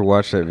ever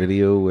watch that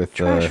video with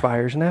Trash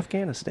fires in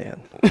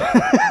Afghanistan?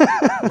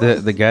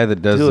 the guy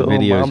that does Do the a little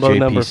videos, Mambo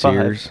number JP 5.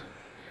 Sears?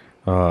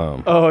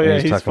 Oh, yeah,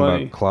 and he's talking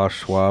funny. about Klaus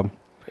Schwab.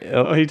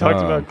 Oh, he talked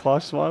about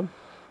Klaus Schwab.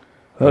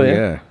 Oh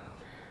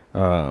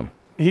yeah.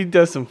 He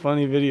does some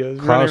funny videos,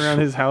 Klaus- running around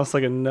his house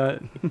like a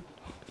nut.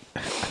 I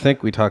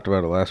think we talked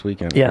about it last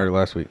weekend. Yeah. Or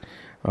last week.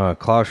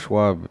 Klaus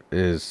Schwab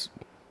is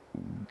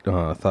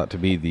thought to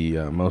be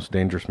the most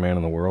dangerous man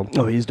in the world.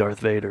 Oh, he's Darth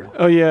Vader.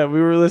 Oh yeah,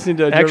 we were listening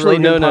to a Joe Actually,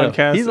 Rogan no.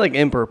 podcast. He's like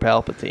Emperor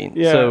Palpatine.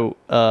 Yeah. So,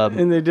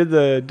 and they did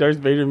the Darth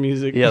Vader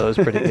music. yeah, that was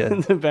pretty in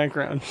good the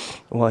background.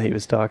 while he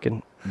was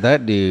talking.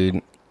 That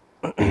dude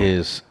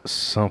is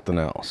something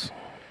else.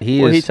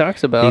 He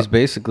talks about. He's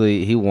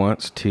basically he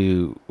wants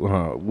to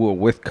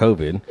with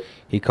COVID,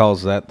 he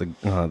calls that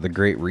the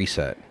Great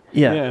Reset.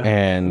 Yeah.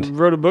 And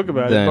wrote a book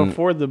about it then-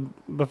 before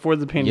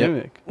the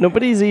pandemic.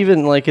 Nobody's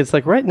even like it's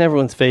like right in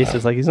everyone's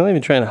faces. Like he's not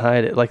even trying to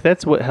hide it. Like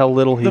that's how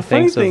little he The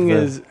funny thinks thing of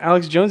the, is,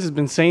 Alex Jones has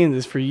been saying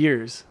this for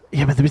years.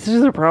 Yeah, but this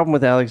is the problem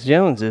with Alex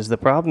Jones. Is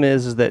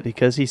that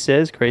because he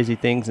says crazy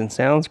things and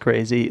sounds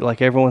crazy,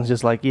 like everyone's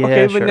just like, yeah,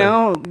 Okay, sure.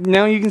 but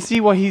now you can see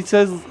why he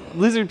says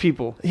lizard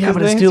people. Yeah, 'Cause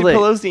but it's Nancy too late.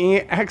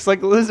 Pelosi acts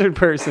like a lizard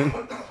person.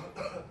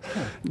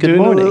 Good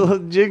doing morning. a little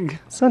jig,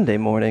 Sunday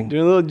morning.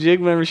 doing a little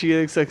jig whenever she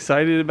gets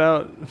excited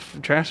about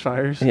trash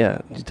fires. Yeah,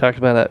 you talked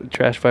about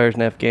trash fires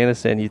in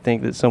Afghanistan. You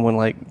think that someone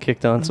like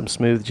kicked on some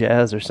smooth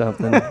jazz or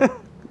something?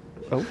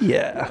 Oh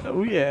yeah.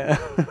 Oh yeah.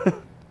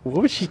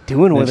 What was she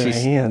doing with her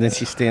hands? Then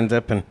she stands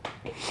up and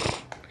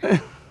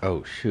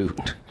oh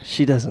shoot.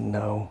 She doesn't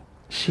know.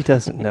 She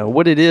doesn't know.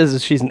 What it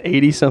is she's an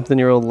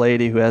 80-something-year-old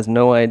lady who has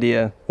no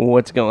idea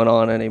what's going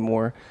on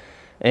anymore.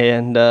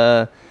 And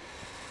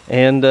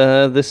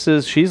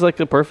she's like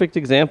the perfect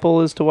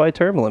example as to why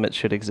term limits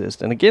should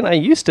exist. And again, I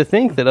used to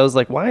think that I was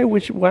like, why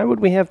would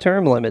we have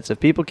term limits? If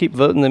people keep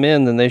voting them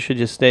in, then they should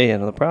just stay in.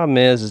 And the problem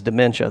is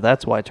dementia.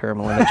 That's why term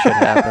limits should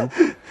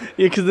happen.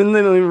 Yeah, because then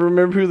they don't even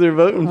remember who they're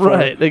voting for.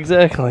 Right,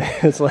 exactly.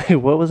 It's like,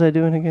 what was I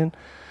doing again?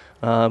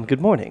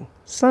 Good morning.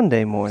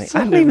 Sunday morning. I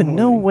Sunday don't even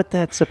know morning. what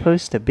that's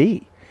supposed to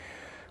be.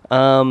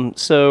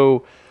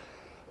 So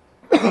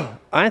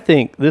I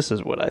think this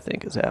is what I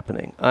think is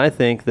happening. I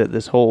think that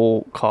this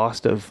whole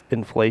cost of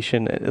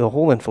inflation, the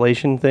whole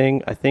inflation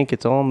thing, I think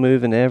it's all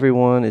moving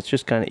everyone. It's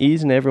just kind of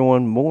easing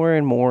everyone more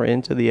and more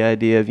into the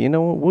idea of, you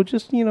won't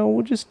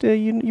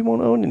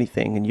own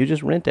anything and you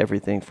just rent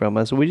everything from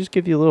us. So we just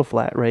give you a little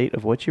flat rate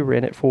of what you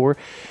rent it for.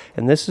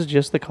 And this is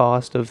just the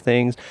cost of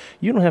things.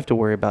 You don't have to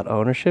worry about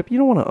ownership. You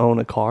don't want to own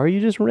a car. You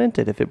just rent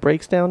it. If it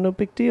breaks down, no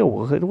big deal.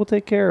 We'll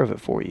take care of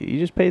it for you. You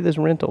just pay this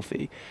rental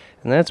fee.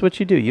 And that's what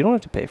you do. You don't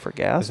have to pay for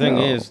gas. The thing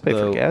No, is, pay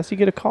though, for gas. You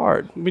get a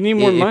card. We need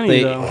more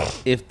money though.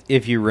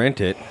 If you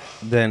rent it,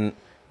 then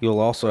you'll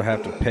also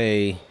have to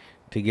pay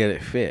to get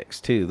it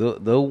fixed too.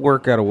 They'll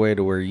work out a way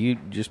to where you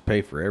just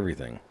pay for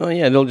everything. Oh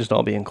yeah, it'll just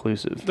all be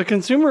inclusive. The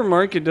consumer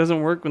market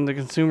doesn't work when the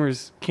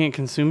consumers can't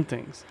consume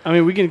things. I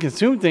mean, we can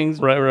consume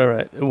things.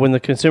 Right. When the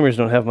consumers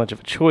don't have much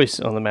of a choice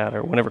on the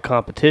matter, whenever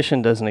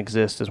competition doesn't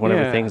exist, is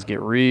whenever Yeah. things get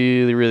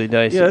really, really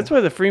dicey. Yeah, that's why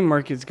the free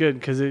market's good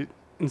because it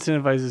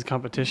incentivizes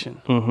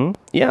competition. Mm-hmm.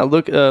 Yeah,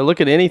 look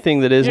at anything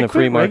that isn't Yeah, a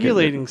free quit market.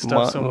 regulating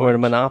stuff so where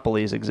much.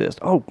 monopolies exist.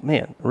 Oh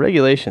man,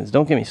 regulations!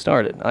 Don't get me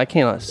started. I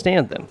cannot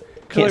stand them.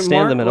 Can't Like,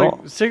 stand them at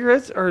all.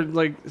 Cigarettes are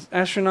like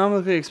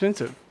astronomically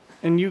expensive,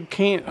 and you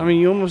can't. I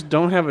mean, you almost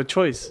don't have a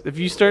choice. If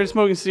you started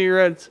smoking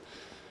cigarettes,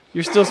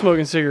 you're still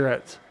smoking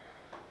cigarettes.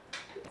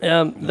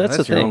 That's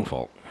the your thing. own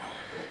fault.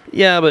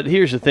 Yeah, but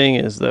here's the thing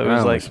is though, I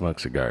is only like smoke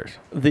cigars.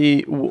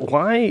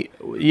 why?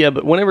 Yeah,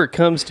 but whenever it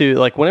comes to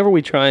like whenever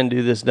we try and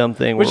do this dumb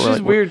thing, Which where we're is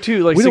like, weird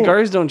too. Like we don't-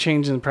 cigars don't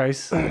change in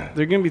price.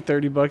 They're gonna be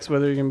 $30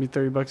 whether they're gonna be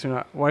 $30 or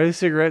not. Why do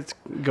cigarettes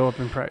go up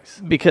in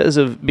price? because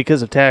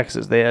of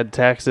taxes. They add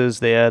taxes.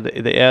 They add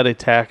a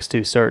tax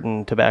to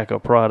certain tobacco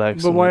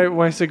products. But and-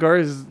 why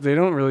cigars? They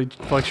don't really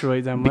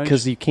fluctuate that much.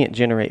 Because you can't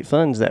generate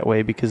funds that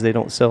way because they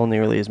don't sell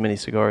nearly as many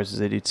cigars as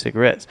they do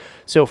cigarettes.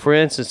 So, for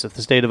instance, if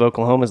the state of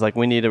Oklahoma is like,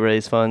 we need to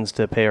raise funds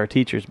to pay our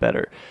teachers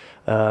better.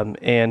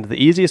 And the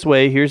easiest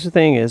way, here's the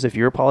thing is, if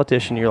you're a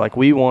politician, you're like,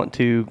 we want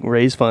to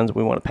raise funds,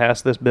 we want to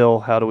pass this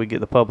bill, how do we get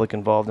the public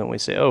involved? And we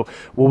say, oh,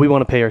 well, we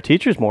want to pay our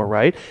teachers more,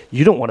 right?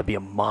 You don't want to be a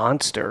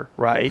monster,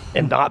 right?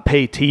 And not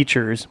pay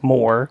teachers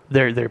more.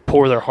 They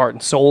pour their heart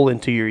and soul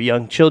into your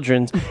young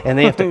children's, and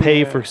they have to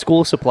pay for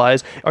school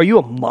supplies. Are you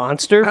a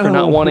monster for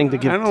not wanting to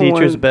give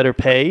teachers better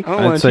pay? I don't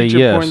want I'd a say teacher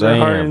yes, pouring their I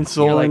heart am. and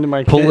soul You're like, into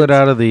my Pull kids. it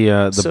out of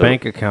the So-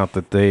 bank account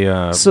that they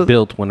so-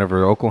 built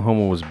whenever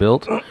Oklahoma was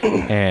built,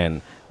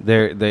 and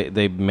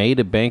they made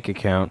a bank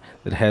account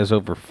that has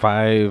over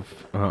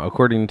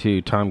according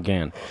to Tom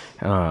Gann,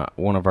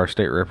 one of our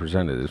state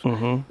representatives,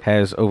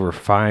 has over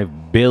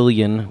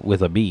 $5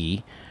 with a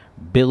B,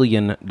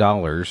 billion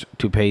dollars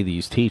to pay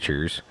these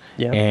teachers,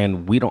 Yeah.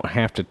 and we don't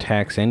have to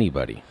tax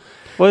anybody.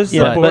 What's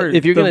Yeah, the but board?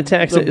 if you're going to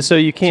tax it, so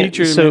you can't.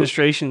 Teacher so,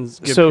 administrations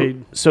get so,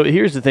 paid. so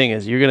here's the thing: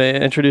 is you're going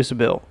to introduce a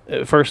bill.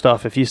 First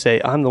off, if you say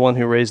I'm the one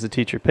who raised the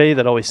teacher pay,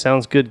 that always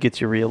sounds good, gets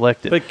you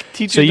reelected. But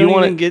teachers So you don't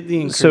wanna- even get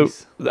the increase. So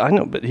I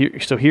know, but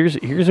here's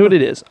what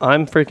it is.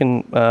 I'm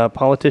freaking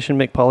politician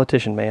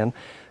McPolitician man,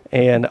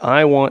 and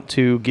I want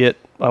to get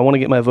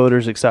my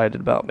voters excited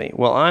about me.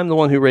 Well, I'm the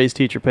one who raised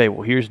teacher pay.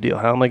 Well, here's the deal.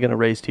 How am I going to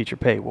raise teacher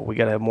pay? Well, we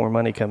got to have more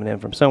money coming in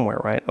from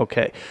somewhere, right?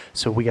 Okay,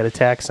 so we got to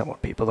tax someone.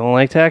 People don't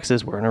like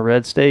taxes. We're in a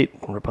red state.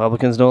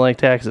 Republicans don't like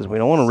taxes. We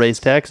don't want to raise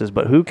taxes,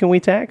 but who can we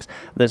tax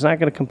that's not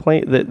going to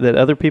complain that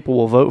other people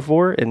will vote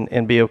for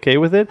and be okay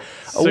with it?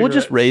 We'll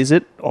just Cigarettes. raise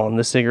it on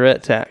the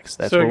cigarette tax.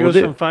 That's so what it we'll goes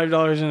do. from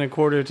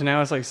 $5.25 to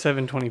now it's like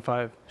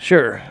 $7.25.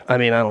 Sure. I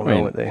mean, I don't know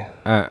mean, what they.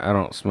 I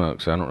don't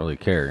smoke, so I don't really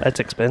care. That's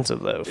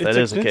expensive though. If It's that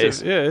is the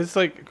expensive. case. Yeah, it's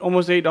like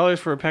almost $8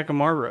 for a pack of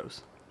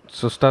Marlboros.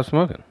 So stop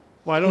smoking.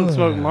 Well, I don't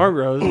smoke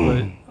Marlboros,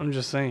 but I'm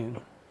just saying.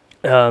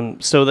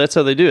 So that's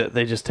how they do it.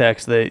 They just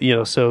tax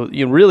So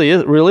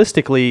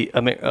realistically,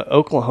 I mean,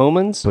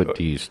 Oklahomans, But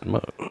do you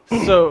smoke?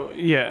 So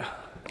yeah,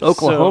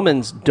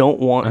 Oklahomans don't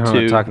want I'm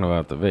to. not talking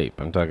about the vape.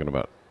 I'm talking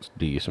about,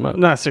 do you smoke?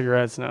 Not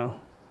cigarettes. No,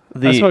 I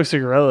the smoke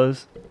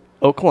cigarillos.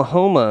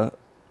 Oklahoma,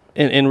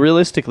 and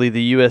realistically,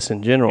 the U.S.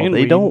 in general, And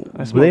they weed. don't.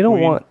 I smoke They don't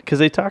weed. want because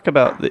they talk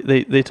about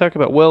they talk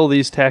about well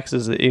these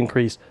taxes that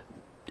increase.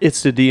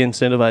 It's to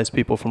de-incentivize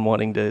people from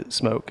wanting to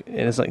smoke, and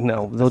it's like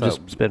no, they'll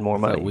just spend more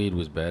I thought money. weed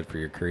was bad for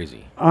your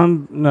crazy.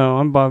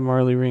 I'm Bob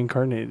Marley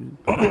reincarnated.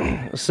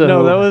 So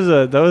No,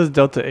 that was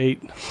Delta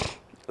 8.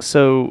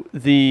 So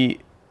what It's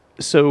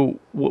a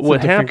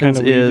different happens kind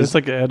of weed. is It's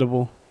like an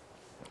edible.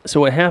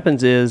 so what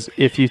happens is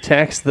if you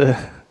tax the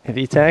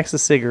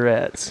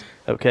cigarettes,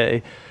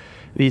 okay,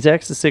 if you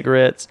tax the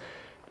cigarettes,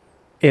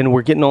 and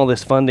we're getting all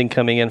this funding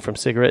coming in from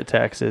cigarette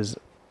taxes,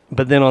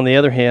 but then on the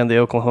other hand, the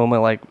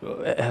Oklahoma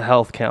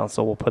Health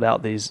Council will put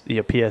out these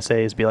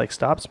PSAs, be like,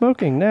 stop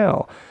smoking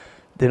now.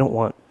 They don't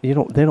want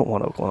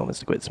Oklahomans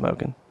to quit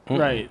smoking.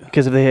 Right.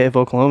 Because if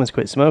Oklahomans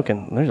quit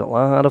smoking, there's a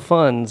lot of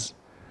funds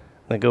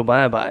that go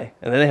bye-bye.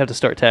 And then they have to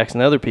start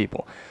taxing other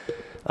people.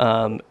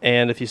 And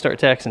if you start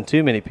taxing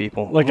too many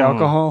people... Like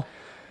alcohol.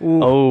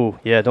 Ooh. Oh,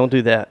 yeah, don't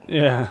do that.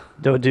 Yeah.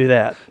 Don't do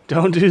that.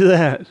 Don't do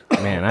that.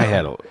 Man, I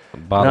had a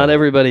bottle. Not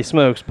everybody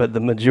smokes, but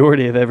the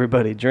majority of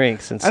everybody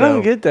drinks. And so, I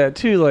don't get that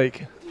too.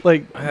 Like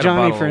I had a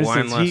Johnny, bottle for of wine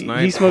instance, last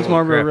night. he smokes Holy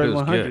Marlboro crap, Red it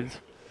was good.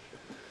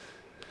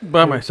 100s.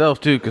 By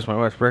myself too, because my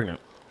wife's pregnant.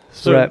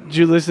 So Right. did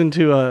you listen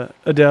to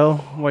Adele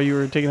while you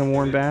were taking a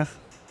warm bath?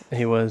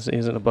 he was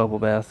in a bubble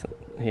bath.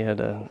 He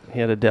had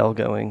a Dell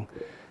going.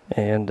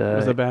 And It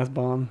was a bath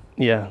bomb.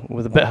 yeah,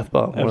 with a bath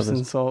bomb. One of Epsom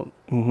those, salt.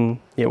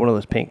 yeah, one of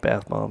those pink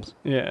bath bombs.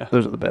 Yeah.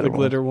 Those are the better The ones.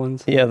 glitter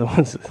ones. Yeah, the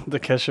ones. The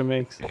Kesha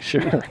makes.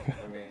 Sure.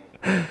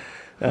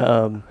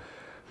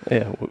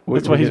 Yeah.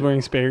 That's why he's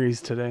wearing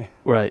Sperry's today.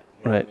 Right.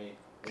 Because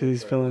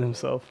he's feeling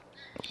himself.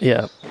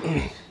 Yeah.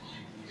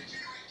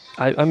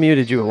 I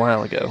muted you a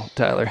while ago,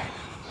 Tyler.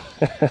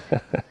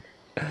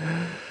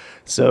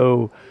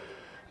 So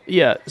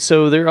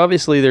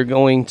they're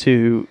going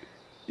to.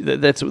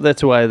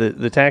 That's why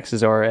the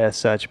taxes are as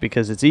such,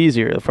 because it's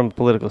easier from a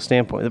political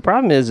standpoint. The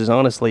problem is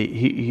honestly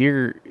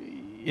here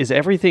is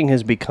everything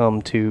has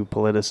become too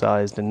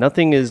politicized, and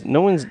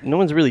no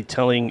one's really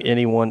telling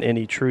anyone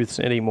any truths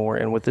anymore.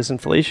 And with this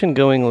inflation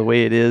going the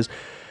way it is,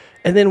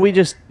 and then we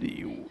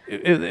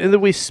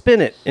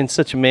spin it in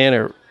such a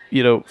manner.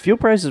 Fuel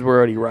prices were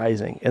already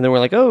rising, and then we're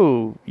like,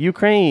 oh,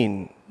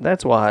 Ukraine,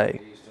 that's why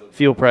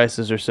fuel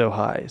prices are so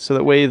high. So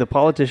that way the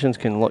politicians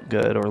can look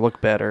good or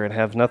look better and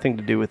have nothing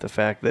to do with the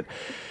fact that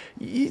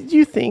Do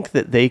you think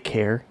that they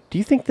care? Do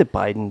you think that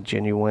Biden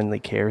genuinely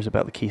cares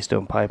about the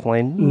Keystone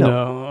Pipeline?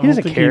 No, I don't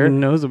think he even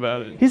knows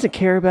about it. He doesn't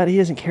care about it. He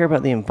doesn't care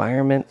about the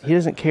environment. He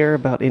doesn't care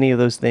about any of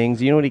those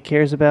things. You know what he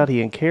cares about?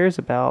 He cares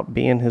about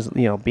being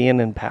being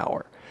in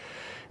power.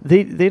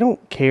 They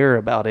don't care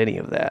about any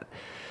of that.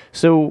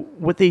 So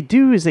what they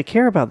do is they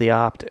care about the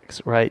optics,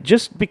 right?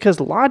 Just because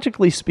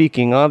logically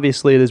speaking,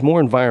 obviously it is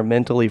more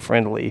environmentally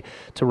friendly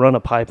to run a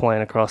pipeline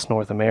across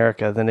North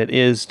America than it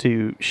is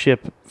to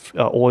ship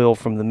oil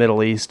from the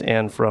Middle East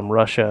and from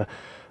Russia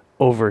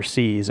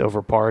overseas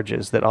over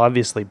barges that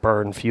obviously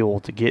burn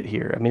fuel to get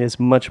here. I mean, it's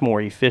much more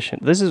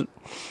efficient. This is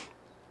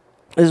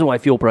why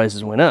fuel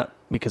prices went up,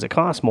 because it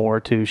costs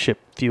more to ship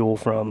fuel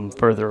from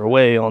further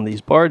away on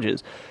these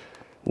barges.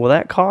 Well,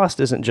 that cost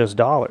isn't just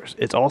dollars;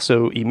 it's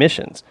also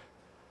emissions.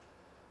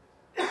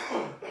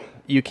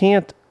 You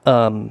can't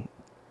have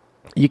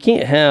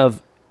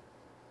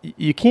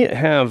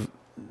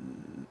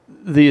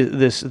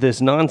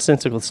this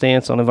nonsensical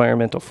stance on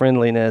environmental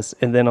friendliness,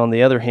 and then on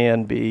the other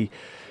hand be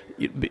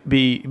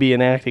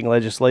enacting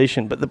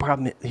legislation. But the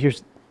problem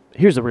here's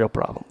the real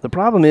problem. The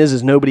problem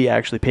is nobody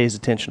actually pays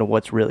attention to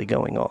what's really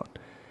going on.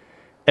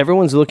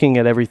 Everyone's looking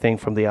at everything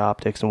from the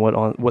optics and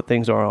what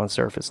things are on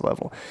surface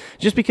level.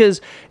 Just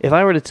because if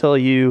I were to tell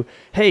you,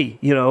 hey,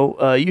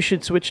 you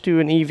should switch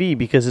to an EV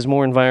because it's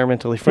more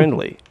environmentally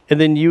friendly,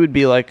 and then you would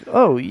be like,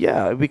 oh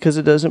yeah, because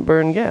it doesn't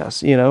burn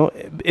gas,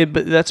 but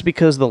that's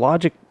because the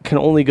logic can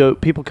only go.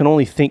 People can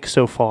only think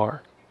so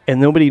far,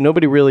 and nobody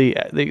really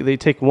they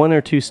take one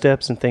or two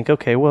steps and think,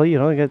 okay, well,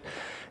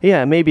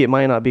 maybe it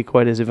might not be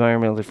quite as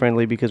environmentally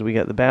friendly because we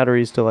got the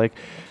batteries to like.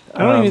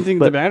 I don't even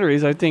think the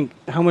batteries. I think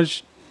how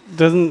much.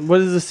 What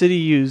does the city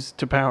use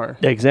to power?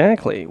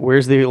 Exactly.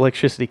 Where's the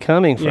electricity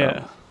coming from?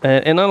 Yeah.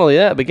 And not only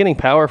that, but getting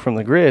power from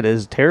the grid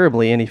is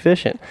terribly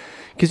inefficient.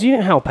 Because you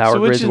know how power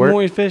grids work. So which is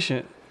more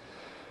efficient?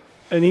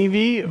 An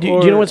EV? Do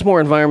you know what's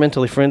more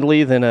environmentally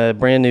friendly than a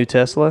brand new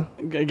Tesla?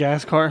 A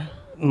gas car?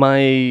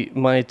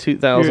 My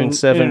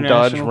 2007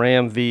 Dodge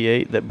Ram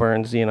V8 that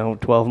burns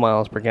 12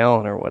 miles per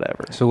gallon or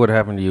whatever. So what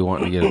happened to you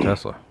wanting to get a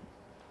Tesla?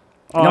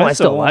 No, I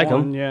still like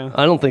them. Yeah.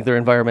 I don't think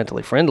they're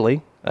environmentally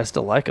friendly. I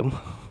still like them.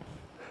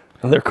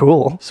 They're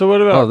cool. So what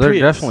about they're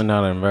Prius? Definitely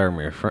not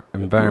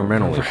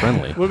environmentally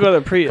friendly. What about a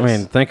Prius? I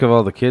mean, think of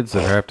all the kids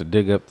that have to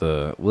dig up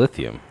the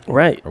lithium,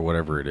 right, or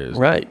whatever it is.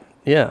 Right.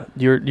 Yeah.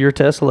 Your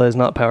Tesla is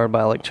not powered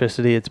by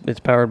electricity. It's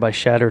powered by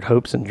shattered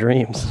hopes and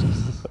dreams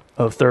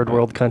of third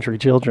world country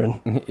children.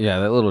 Yeah,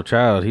 that little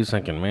child, he's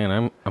thinking,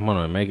 man, I'm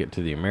gonna make it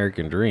to the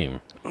American dream.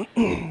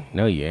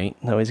 No, you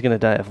ain't. No, he's gonna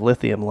die of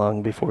lithium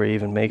lung before he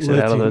even makes it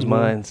out of those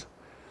mines.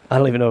 I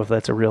don't even know if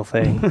that's a real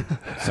thing.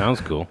 Sounds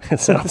cool. It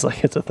sounds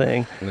like it's a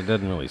thing. It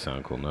doesn't really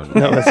sound cool. No,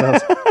 it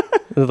sounds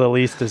the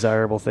least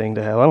desirable thing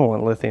to have. I don't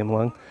want lithium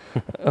lung.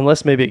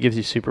 Unless maybe it gives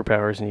you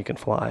superpowers and you can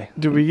fly.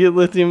 Do we get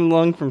lithium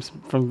lung from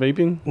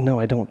vaping? No,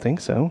 I don't think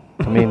so.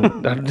 I mean,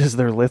 is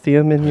there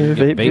lithium in your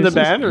vape? The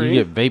battery.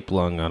 You get vape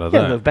lung out of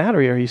that. Yeah, the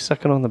battery. Are you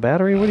sucking on the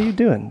battery? What are you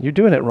doing? You're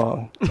doing it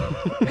wrong.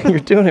 You're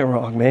doing it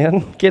wrong,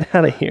 man. Get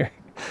out of here.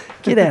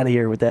 Get out of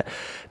here with that.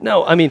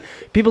 No, I mean,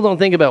 people don't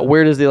think about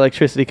where does the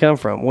electricity come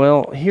from.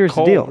 Well, here's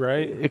Coal, the deal.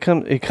 Right? It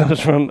comes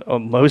from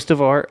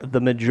the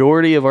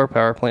majority of our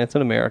power plants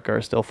in America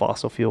are still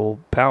fossil fuel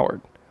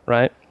powered,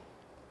 right?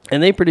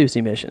 And they produce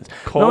emissions.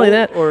 Coal. Not only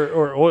that,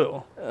 or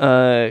oil.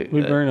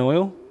 We burn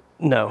oil.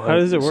 No. How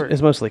does it work?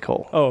 It's mostly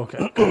coal. Oh,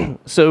 okay.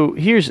 So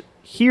here's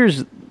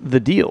the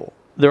deal.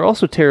 They're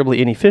also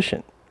terribly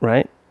inefficient,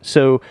 right?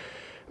 So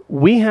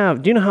do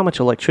you know how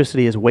much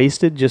electricity is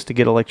wasted just to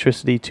get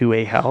electricity to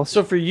a house?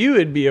 So for you,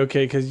 it'd be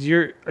okay because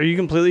are you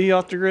completely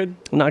off the grid?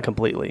 Not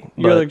completely.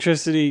 Your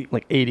electricity,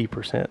 like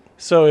 80%.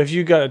 So if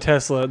you got a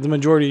Tesla, the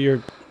majority of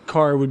your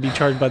car would be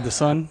charged by the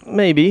sun?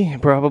 Maybe,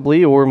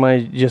 probably, or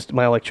my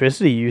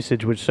electricity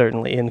usage would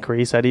certainly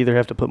increase. I'd either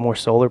have to put more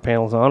solar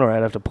panels on or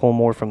I'd have to pull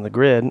more from the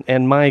grid.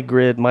 And my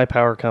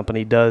power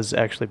company does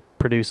actually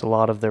produce a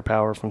lot of their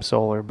power from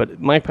solar, but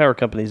my power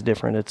company is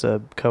different. It's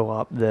a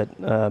co-op that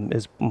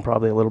is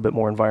probably a little bit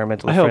more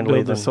environmentally friendly. I helped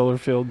build a solar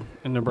field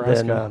in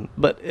Nebraska.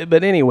 But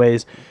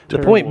anyways, the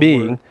point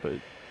being,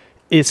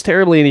 it's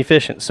terribly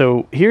inefficient.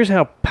 So here's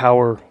how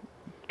power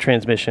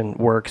transmission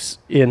works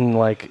in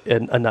like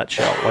a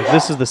nutshell. Like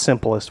this is the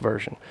simplest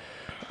version.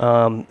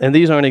 And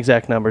these aren't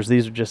exact numbers.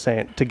 These are just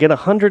saying to get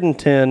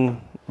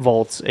 110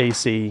 volts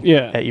AC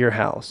at your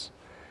house,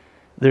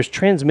 there's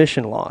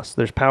transmission loss.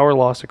 There's power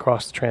loss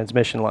across the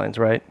transmission lines,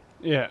 right?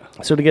 Yeah.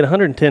 So to get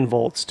 110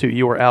 volts to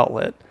your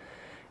outlet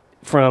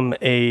from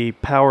a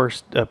power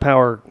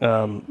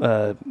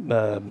plant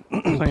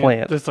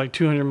that's like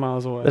 200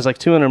 miles away. It's like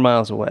 200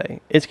 miles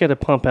away. It's got to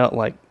pump out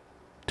like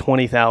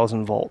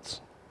 20,000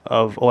 volts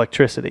of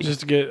electricity just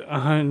to get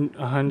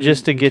 100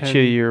 just to get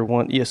you your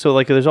one. Yeah, so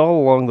like there's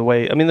all along the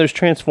way. I mean, there's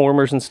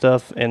transformers and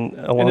stuff and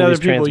along these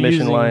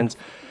transmission lines.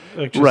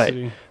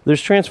 Right.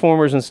 There's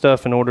transformers and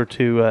stuff in order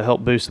to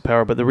help boost the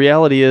power, but the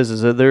reality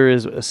is that there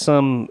is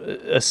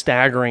a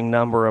staggering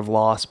number of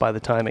loss by the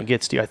time it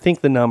gets to you. I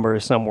think the number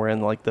is somewhere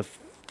in like the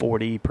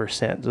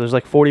 40%. So there's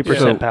like 40%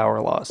 So power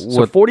loss. So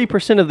what-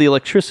 40% of the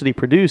electricity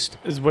produced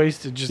It's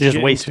wasted. Just Just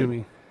getting wasted. to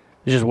me.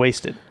 is just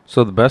wasted.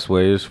 So the best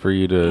way is for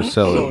you to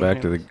sell it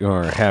back to the,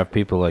 or have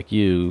people like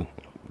you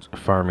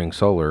farming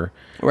solar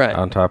Right.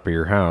 on top of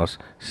your house,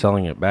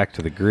 selling it back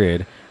to the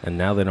grid, and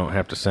now they don't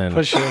have to send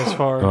Push it as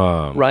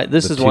far. Right,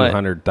 this the is why-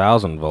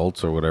 200,000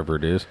 volts or whatever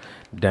it is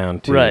down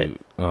to Right.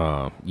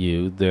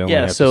 you. They only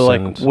Yeah, have so to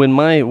like send when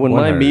my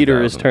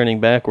meter is 100,000. turning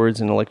backwards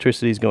and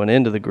electricity is going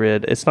into the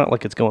grid, it's not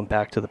like it's going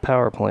back to the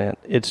power plant.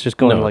 It's just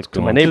going No, like it's to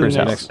my going to the neighbor's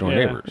next- house. next door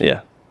Yeah. neighbors. Yeah,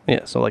 yeah.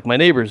 So like my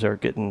neighbors are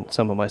getting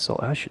some of my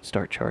solar. I should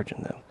start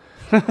charging them.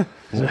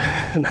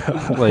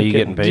 Well, you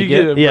getting Do paid you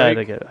yet? get a Yeah,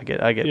 break?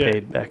 I get Yeah.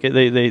 paid back.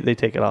 They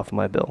take it off of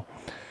my bill.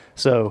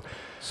 So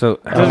So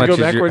Does it go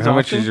how backwards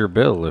much often? is your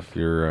bill if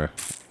your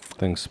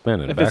thing's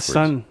spinning If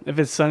backwards? if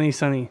it's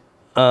sunny.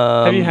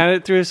 Have you had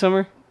it through a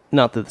summer?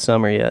 not the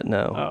summer yet?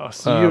 No. Oh,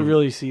 so you'll Um,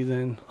 really see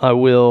then. I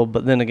will,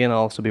 but then again, I'll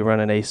also be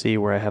running AC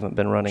where I haven't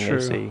been running True.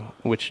 AC,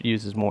 which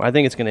uses more. I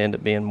think it's going to end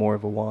up being more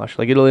of a wash.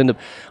 Like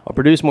I'll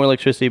produce more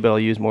electricity, but I'll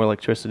use more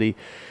electricity.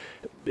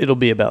 It'll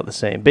be about the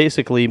same.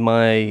 Basically,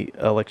 my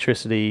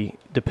electricity,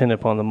 depending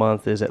upon the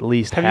month, is at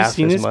least Have you half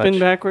seen as it much. spin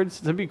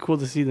backwards? That'd be cool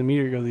to see the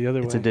meter go the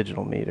other It's way. a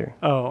digital meter.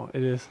 Oh,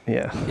 it is.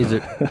 Yeah, Is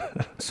it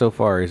so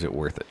far? Is it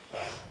worth it?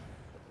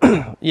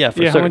 yeah.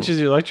 For Yeah, how certain. much is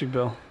your electric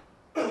bill?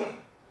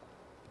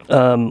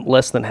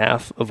 Less than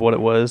half of what it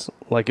was.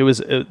 Like it was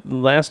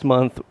last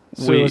month.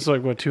 So it's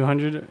like what,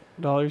 $200?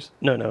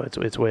 No,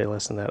 it's way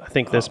less than that. I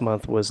think this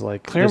month was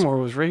like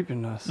Claremore was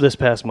raping us. This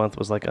past month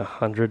was like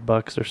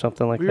 $100 or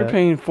something like we were that.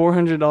 paying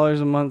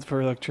 $400 a month for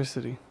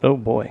electricity. Oh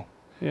boy.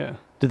 Yeah.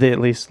 Did they at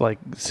least like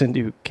send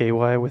you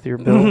KY with your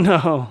bill?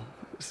 No.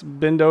 Just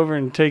bend over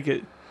and take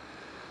it.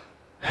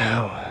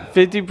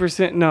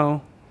 50%.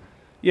 No.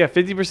 Yeah,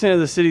 50% of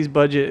the city's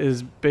budget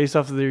is based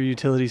off of their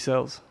utility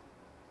sales.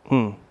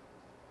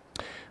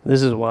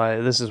 This is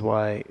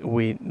why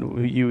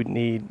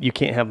you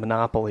can't have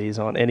monopolies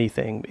on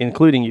anything,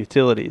 including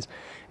utilities.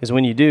 Is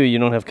when you do, you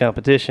don't have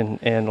competition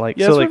and like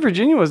Yeah, so that's like why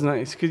Virginia was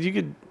nice because you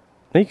could.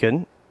 no, you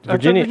couldn't. I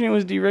thought Virginia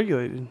was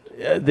deregulated.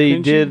 They Couldn't you?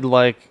 did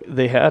like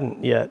they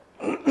hadn't yet.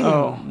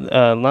 Oh.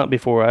 Not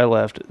before I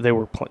left. They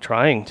were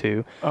trying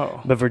to,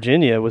 Oh. but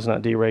Virginia was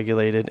not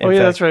deregulated. Oh, In yeah,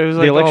 fact, that's right. It was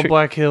the like all electric-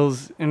 Black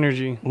Hills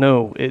Energy.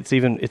 No, it's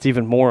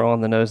even more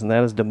on the nose than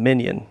that. Is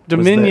Dominion.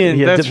 Dominion,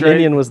 that's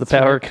Dominion right. was the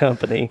That's power right.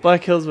 company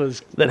Black Hills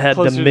was that had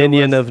closer to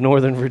Dominion west. of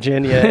Northern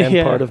Virginia and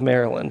Yeah. part of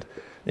Maryland.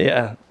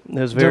 Yeah, it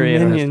was very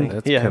Dominion. interesting.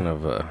 That's Yeah, kind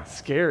of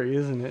scary,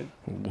 isn't it?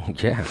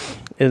 yeah.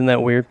 isn't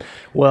that weird?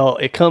 Well,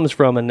 it comes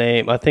from a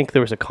name. I think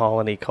there was a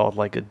colony called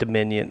like the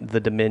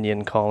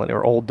Dominion colony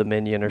or Old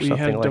Dominion or We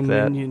something had like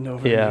that. Dominion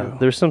over Yeah, you.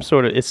 there's some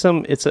sort of it's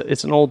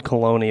an old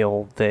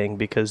colonial thing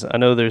because I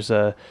know there's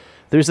a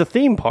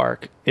theme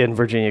park in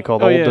Virginia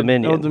called Old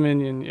Dominion. Old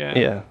Dominion, yeah.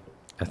 Yeah.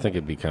 I think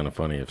it'd be kind of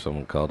funny if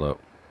someone called up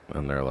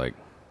and they're like,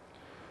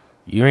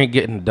 "You ain't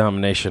getting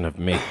domination of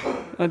me.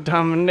 A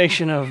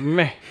domination of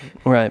me.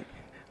 Right.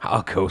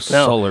 I'll go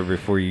solar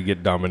before you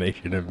get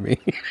domination of me."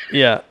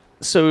 Yeah.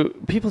 So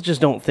people just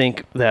don't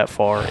think that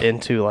far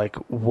into like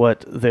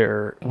what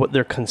their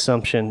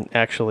consumption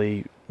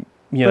actually,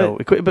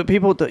 but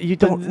people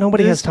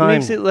nobody has time.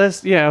 Makes it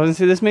less. Yeah, I was gonna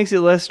say this makes it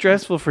less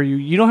stressful for you.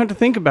 You don't have to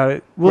think about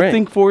it. We'll Right.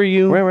 think for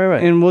you.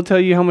 Right. And we'll tell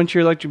you how much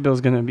your electric bill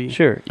is gonna be.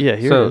 Sure. Yeah.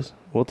 Here So, it is.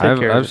 We'll take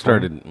care of it. I've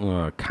started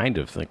kind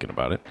of thinking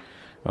about it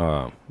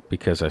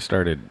because I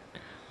started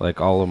like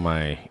all of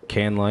my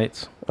can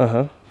lights.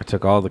 Uh-huh. I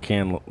took all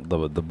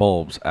the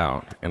bulbs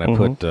out and I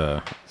put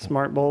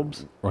Smart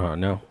bulbs.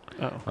 no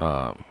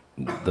Oh.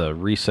 the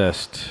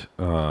recessed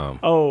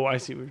Oh, I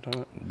see what you're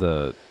talking about.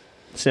 the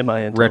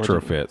Semi-intelligent.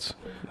 retrofits.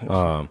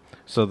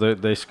 So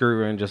they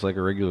screw in just like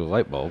a regular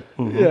light bulb,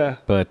 Yeah.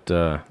 but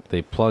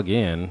they plug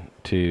in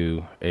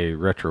to a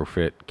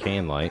retrofit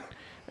can light,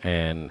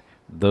 and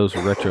those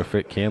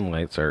retrofit can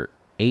lights are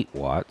 8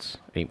 watts,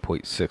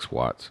 8.6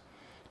 watts,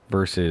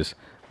 versus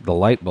the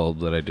light bulb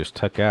that I just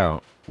took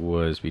out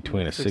was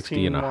between a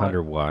 60 and a 16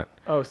 100 watt.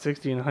 Oh,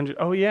 60 and 100.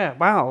 Oh, yeah.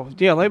 Wow.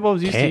 Yeah, light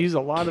bulbs used to use a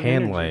lot of can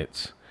energy.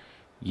 lights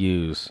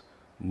use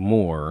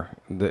more.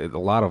 A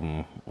lot of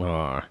them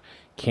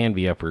can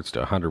be upwards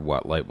to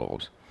 100-watt light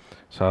bulbs.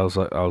 So I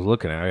was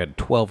looking at. I had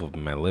 12 of them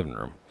in my living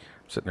room.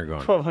 I'm sitting there going,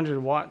 1,200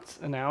 watts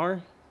an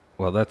hour?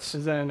 well, that's.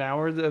 Is that an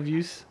hour of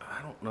use?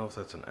 I don't know if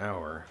that's an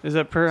hour. Is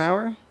that per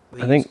hour?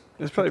 I think-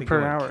 It's probably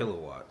per hour.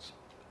 Kilowatts.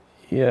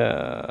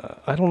 Yeah.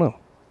 I don't know.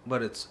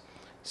 But it's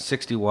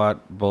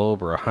 60-watt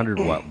bulb or a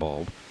 100-watt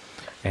bulb,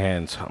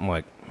 and so I'm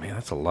like, man,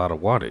 that's a lot of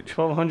wattage.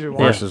 1,200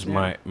 watts. Versus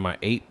yeah. my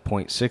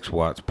 8.6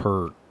 watts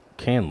per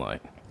can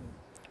light.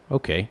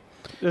 Okay.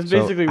 That's so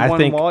basically I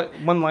think-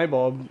 one light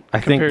bulb I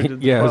compared think to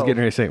the yeah, I was 12. getting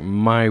ready to say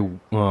my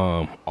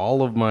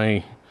all of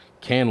my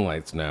can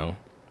lights now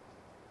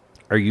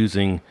are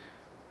using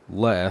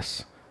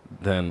less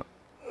than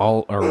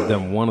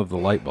than one of the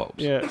light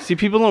bulbs. Yeah. See,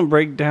 people don't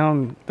break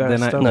down that Then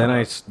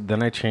stuff.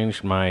 then I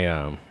changed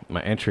my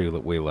my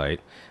entryway light.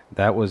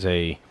 There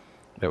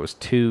was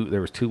two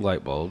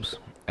light bulbs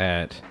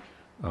at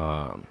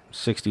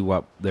 60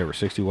 watt. They were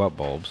 60-watt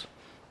bulbs,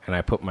 and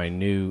I put my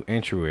new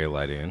entryway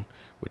light in,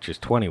 which is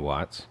 20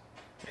 watts.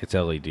 It's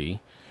LED.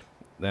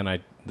 Then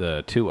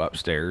the 2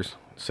 upstairs,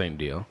 same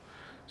deal.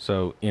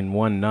 So in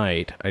one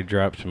night, I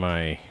dropped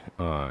my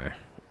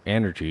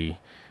energy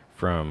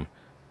from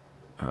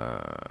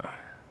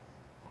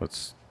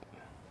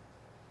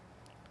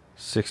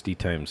 60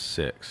 times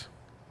 6.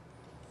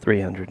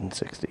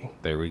 360.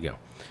 There we go.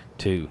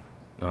 To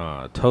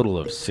total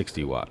of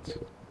 60 watts.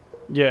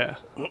 Yeah.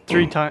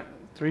 Three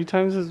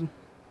times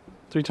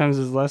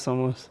as less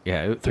almost.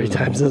 Yeah, Three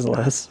times as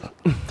less.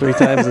 3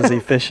 times as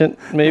efficient,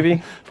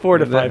 maybe. 4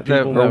 to 5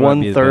 people. Or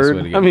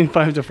 1/3. I mean,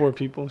 5 to 4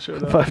 people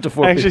showed up. 5 to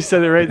 4 I actually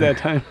said it right that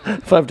time.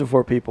 5 to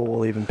 4 people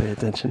will even pay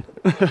attention.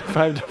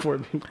 5 to 4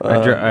 people.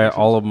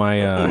 all of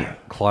my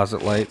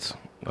closet lights.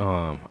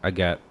 I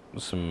got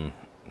some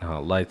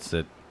lights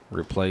that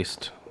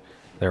replaced.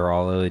 They're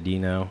all LED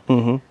now.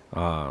 Mm-hmm.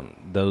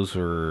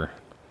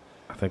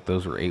 I think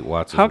those were 8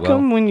 watts How as well.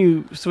 come when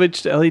you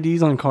switch to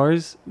LEDs on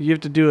cars, you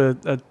have to do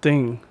a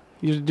thing?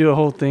 You have to do a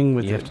whole thing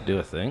with You it. have to do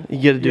a thing? You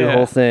got to do the Yeah.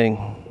 whole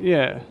thing.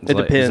 Yeah. It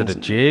depends. Is it a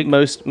jig?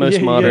 Most Yeah, you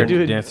gotta modern.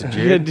 do it- dance a You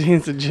jig? gotta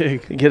dance a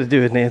jig. You got to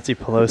do a Nancy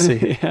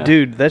Pelosi. Yeah.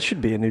 Dude, that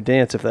should be a new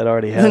dance if that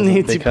already The hasn't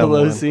Nancy become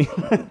one.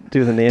 Pelosi.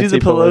 Do the Nancy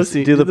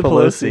Pelosi. Do the Do the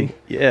Pelosi. Pelosi.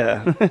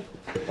 Yeah.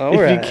 All If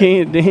right. you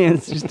can't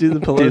dance, just do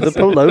the Pelosi. Do the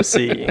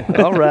Pelosi.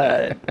 All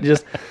right.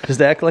 Just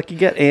act like you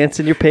got ants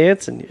in your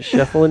pants and you're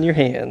shuffling your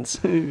hands.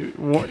 So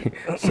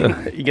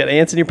you got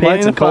ants in your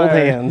pants Lighting and cold a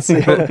fire. hands.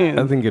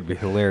 I think it'd be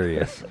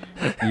hilarious.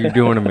 You're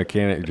doing a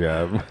mechanic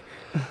job,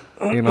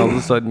 and all of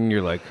a sudden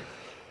you're like,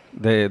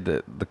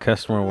 the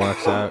customer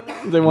walks out.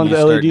 They want you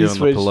the start LED doing the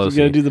switch. You Pelosi.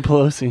 gotta do the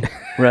Pelosi.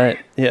 Right.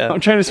 Yeah. I'm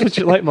trying to switch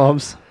your light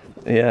bulbs.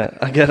 Yeah.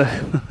 I got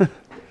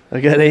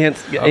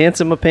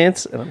ants in my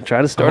pants and I'm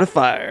trying to start a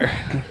fire.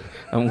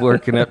 I'm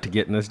working up to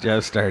getting this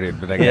job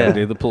started, but I Yeah. gotta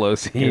do the You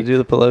Pelosi. do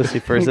the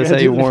Pelosi first. You That's gotta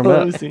how you do the warm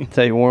up. Pelosi. That's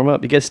how you warm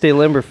up. You got to stay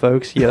limber,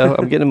 folks. You know,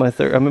 I'm in my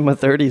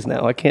 30s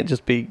now. I can't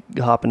just be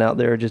hopping out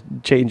there just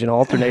changing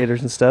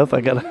alternators and stuff.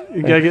 I gotta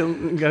You gotta get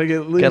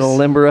loose. gotta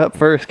limber up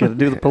first. Got to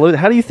do the Pelosi.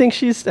 How do you think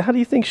she's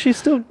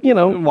still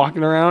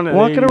walking around. At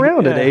walking 80.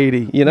 around at Yeah.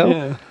 80?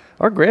 Yeah.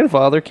 Our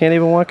grandfather can't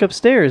even walk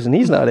upstairs, and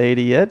he's not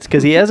 80 yet. It's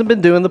because he hasn't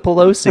been doing the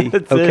Pelosi.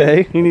 That's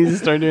Okay. it. He needs to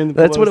start doing the Pelosi.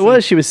 That's what it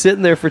was. She was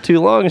sitting there for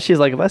too long, and she's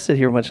like, if I sit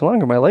here much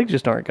longer, my legs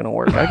just aren't going to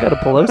work. I got to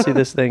Pelosi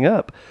this thing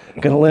up.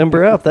 Going to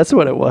limber up. That's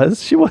what it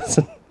was. She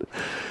wasn't.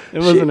 It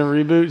wasn't a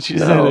reboot. She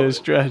just had a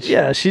stretch.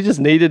 Yeah, she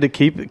just needed to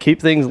keep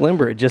things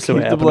limber. It just so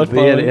Keep the happened blood to be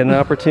at flowing. an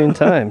opportune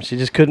time. She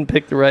just couldn't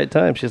pick the right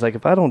time. She's like,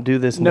 if I don't do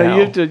this No, now.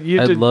 you have to.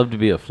 I'd love to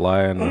be a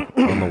fly on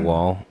the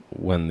wall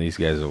when these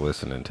guys are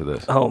listening to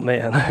this. Oh,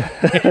 man.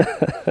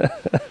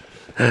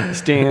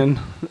 Stan.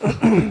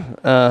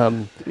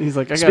 He's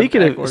like, I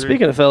got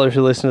Speaking of fellas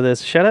who listen to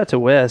this, shout out to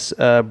Wes.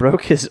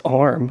 Broke his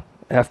arm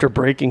after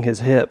breaking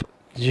his hip.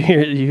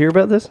 Did you hear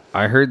about this?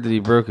 I heard that he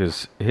broke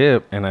his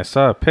hip, and I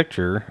saw a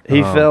picture.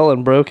 He fell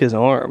and broke his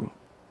arm.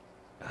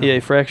 Yeah, he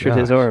fractured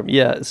his gosh. arm.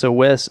 Yeah, so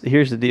Wes,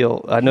 here's the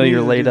deal. I know You you're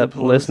need to laid do the up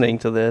Pelosi. listening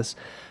to this.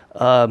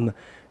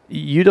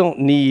 You don't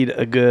need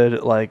a good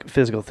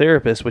physical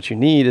therapist. What you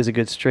need is a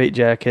good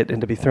straitjacket and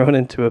to be thrown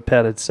into a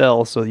padded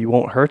cell so you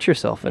won't hurt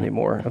yourself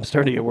anymore. I'm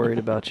starting to get worried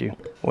about you,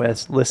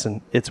 Wes.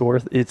 Listen,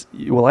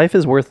 life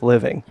is worth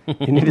living.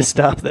 You need to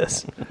stop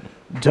this.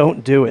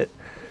 Don't do it.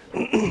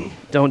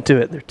 Don't do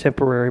it. They're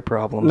temporary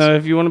problems. No,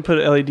 if you want to put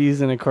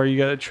LEDs in a car, you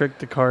got to trick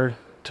the car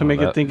to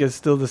make it that- think it's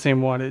still the same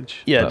wattage.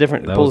 Yeah, That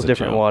it was pulls a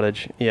different joke.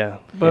 wattage. Yeah.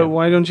 But yeah.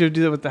 why don't you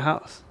do that with the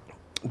house?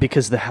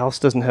 Because the house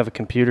doesn't have a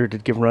computer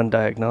to run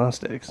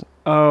diagnostics.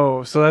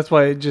 Oh, so that's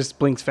why it just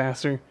blinks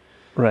faster.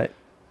 Right.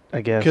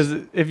 I guess.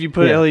 Because if you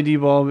put Yeah.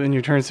 LED bulb in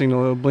your turn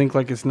signal, it'll blink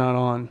like it's not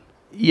on.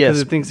 Because Yes,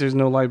 it thinks there's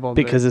no light bulb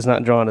because it's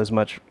not drawn as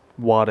much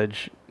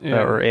wattage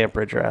Yeah. or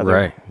amperage rather.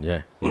 Right.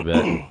 Yeah. You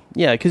bet.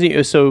 Yeah,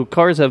 because so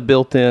cars have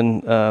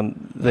built-in.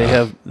 They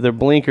have their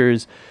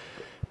blinkers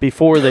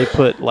before they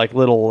put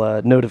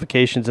little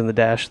notifications in the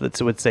dash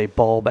that would say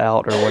bulb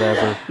out or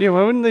whatever. Yeah,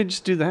 why wouldn't they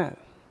just do that?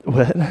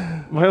 What?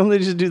 Why don't they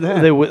just do that?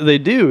 They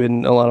do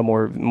in a lot of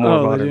more Oh, they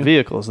modern do?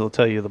 vehicles. They'll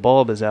tell you the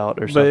bulb is out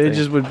or but something. it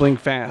just would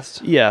blink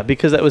fast. Yeah,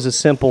 because that was a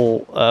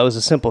simple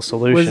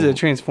solution. Was it a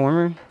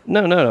transformer?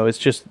 No. It's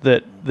just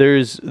that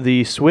there's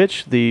the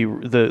switch,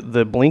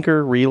 the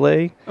blinker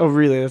relay Oh,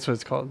 really? That's what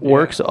it's called. Yeah.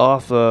 works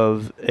off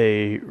of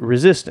a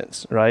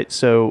resistance, right?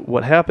 So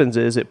what happens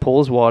is it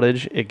pulls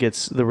wattage. It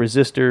gets the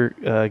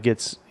resistor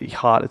gets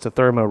hot. It's a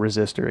thermo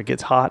resistor. It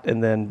gets hot,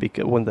 and then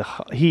when the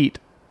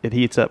it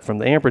heats up from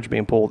the amperage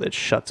being pulled, it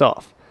shuts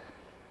off.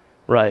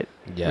 Right.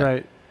 Yeah.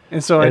 Right.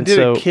 And so I And did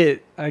so- a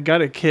kit. I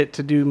got a kit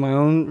to do my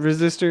own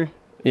resistor,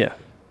 Yeah.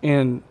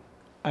 and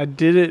I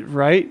did it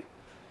right,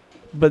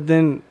 but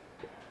then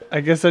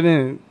I guess I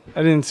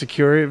didn't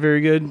secure it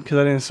very good because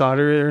I didn't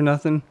solder it or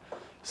nothing.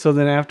 So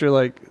then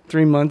after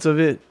 3 months of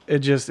it, it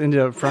just ended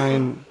up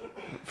frying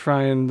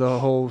the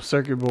whole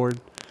circuit board.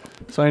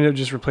 So I ended up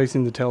just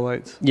replacing the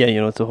taillights. Yeah,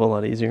 it's a whole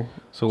lot easier.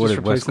 So what Just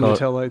did Wes replacing the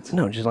call? taillights.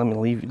 No, just let me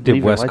leave. Did leave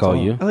your Wes lights call on.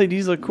 you?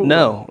 LEDs look cool.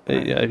 No,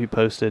 yeah, he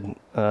posted.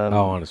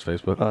 On his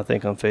Facebook. I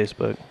think on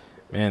Facebook.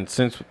 Man,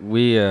 since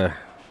we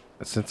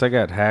since I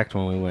got hacked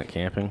when we went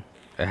camping,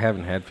 I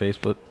haven't had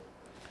Facebook.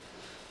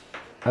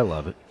 I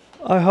love it.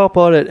 I hop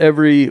on it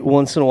every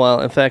once in a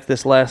while. In fact,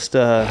 this last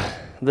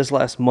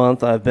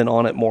month I've been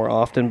on it more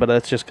often, but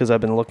that's just because I've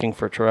been looking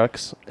for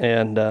trucks,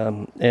 and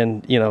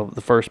you know,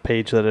 the first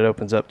page that it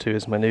opens up to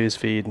is my news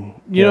feed. And,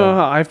 You know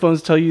how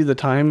iPhones tell you the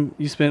time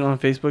you spent on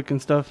Facebook and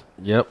stuff?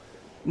 Yep.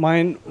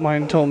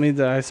 Mine told me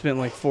that I spent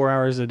like 4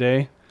 hours a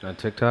day. On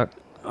TikTok?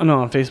 Oh, no,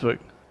 on Facebook.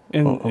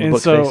 And on and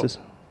so Bookfaces.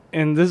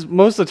 and this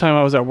most of the time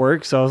I was at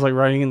work, so I was like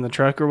riding in the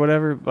truck or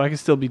whatever, but I could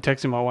still be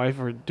texting my wife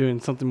or doing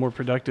something more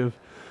productive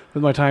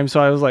with my time. So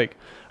I was like,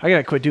 I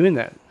gotta quit doing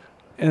that.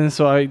 And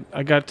so I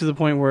got to the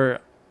point where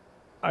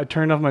I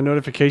turned off my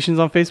notifications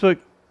on Facebook,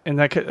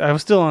 and I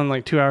was still on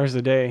like 2 hours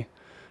a day.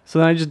 So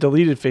then I just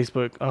deleted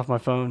Facebook off my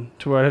phone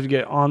to where I'd have to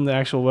get on the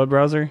actual web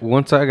browser.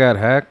 Once I got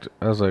hacked,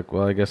 I was like,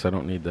 well, I guess I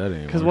don't need that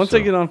anymore. Because once I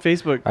get on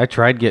Facebook, I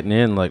tried getting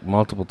in like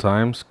multiple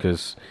times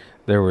because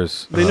there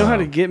was... they know how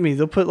to get me.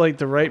 They'll put like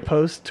the right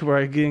post to where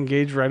I get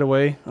engaged right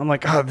away. I'm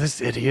like, oh,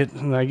 this idiot.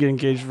 And I get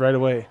engaged right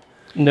away.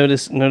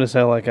 Notice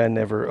how like I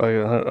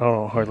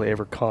don't hardly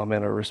ever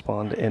comment or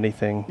respond to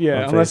anything.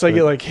 Yeah, on unless I Facebook.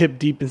 get like hip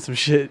deep in some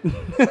shit.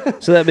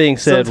 So that being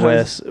said,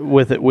 Sometimes-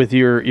 Wes, with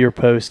your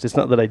post, it's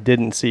not that I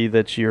didn't see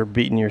that you're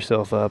beating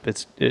yourself up.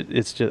 It's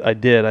just I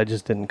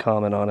just didn't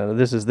comment on it.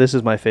 This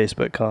is my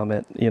Facebook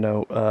comment. You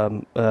know,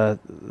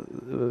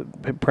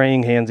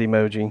 praying hands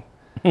emoji,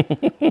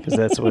 because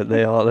that's what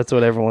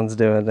everyone's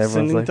doing. Everyone's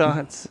Sending like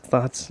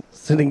thoughts.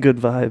 sending good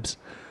vibes.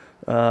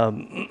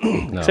 No,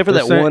 Except for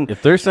that one.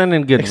 If they're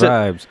sending good Except-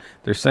 vibes,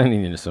 they're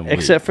sending you some weed.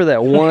 Except for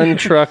that one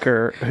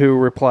trucker who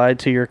replied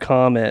to your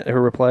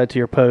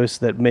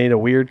post that made a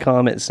weird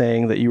comment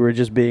saying that you were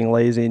just being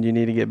lazy and you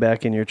need to get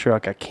back in your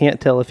truck. I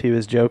can't tell if he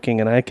was joking,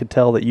 and I could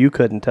tell that you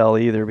couldn't tell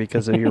either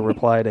because of your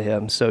reply to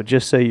him. So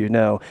just so you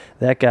know,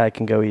 that guy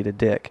can go eat a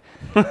dick.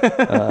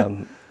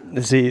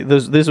 See,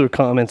 these are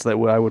comments that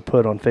I would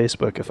put on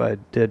Facebook if I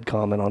did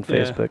comment on Yeah.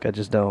 Facebook. I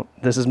just don't.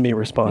 This is me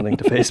responding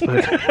to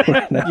Facebook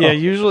right now. Yeah,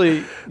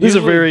 usually This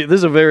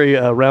is a very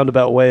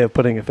roundabout way of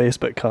putting a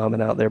Facebook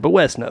comment out there, but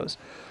Wes knows.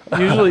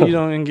 usually you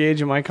don't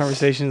engage in my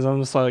conversations.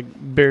 I'm just like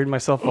buried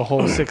myself a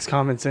whole 6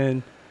 comments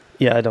in.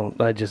 Yeah, I don't.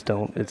 I just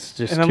don't. It's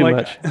just And I'm too like,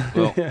 much.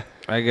 Well, yeah.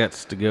 I got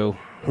to go.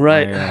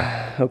 Right.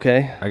 I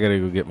Okay. got to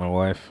go get my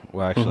wife.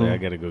 Well, actually, Mhm. I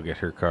got to go get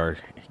her car,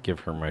 give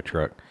her my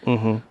truck.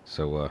 Mm-hmm.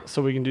 So,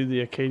 So we can do the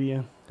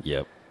Acadia.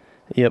 yep.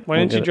 Yep. Why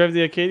didn't you drive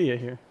the Acadia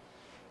here?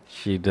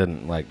 She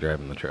doesn't like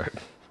driving the truck.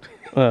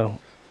 Oh.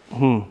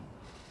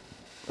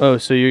 Oh,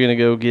 so you're gonna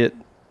go get?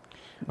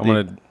 I'm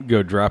going to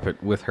go drop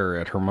it with her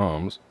at her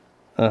mom's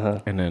Uh-huh.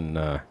 and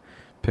then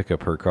pick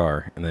up her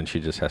car, and then she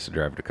just has to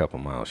drive it a couple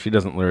miles. She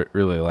doesn't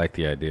really like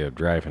the idea of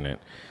driving it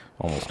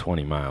almost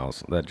 20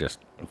 miles. That just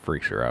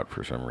freaks her out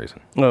for some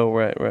reason. Oh,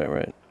 right.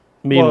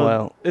 Meanwhile,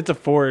 Well, it's a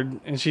Ford,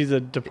 and she's a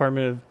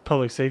Department of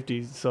Public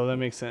Safety, so that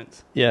makes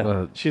sense.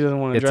 yeah. She doesn't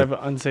want to It's drive an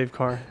unsafe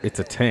car. It's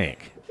a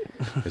tank,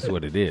 is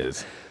what it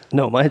is.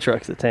 No, my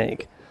truck's a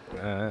tank.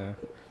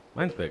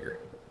 Mine's bigger.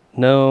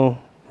 No,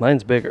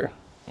 mine's bigger.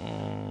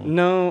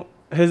 No,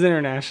 his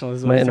International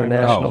is what My he's talking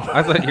about. International. Oh,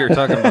 I thought you were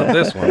talking about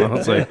this one. I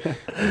was like,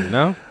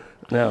 no,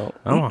 No.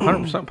 I'm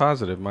 100%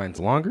 positive mine's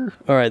longer.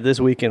 All right. This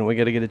weekend we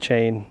got to get a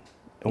chain,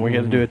 and we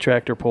got to do a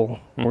tractor pull.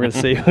 We're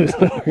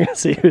gonna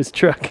see whose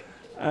truck.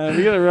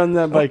 We got to run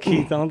that by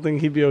Keith. I don't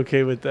think he'd be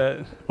okay with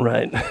that.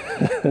 Right.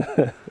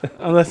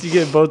 Unless you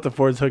get both the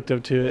Fords hooked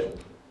up to it.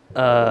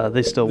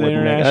 They still The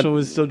wouldn't make. International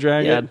would still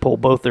drag Yeah, it. I'd pull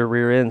both their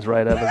rear ends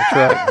right out of the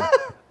truck.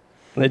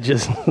 I'd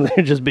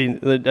just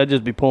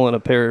be pulling a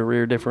pair of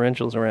rear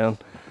differentials around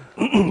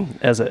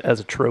as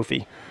a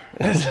trophy.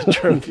 As a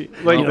trophy.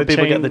 Like You know,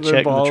 people got the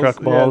truck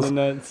Yeah, balls. the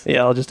nuts.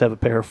 Yeah, I'll just have a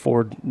pair of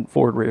Ford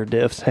rear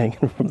diffs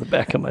hanging from the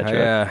back of my truck.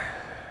 I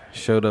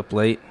showed up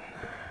late.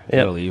 Yep.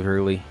 Gotta leave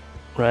early.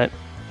 Right.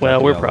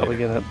 Well, we're Talk about probably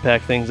going to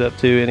pack things up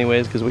too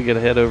anyways because we got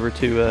to head over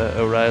to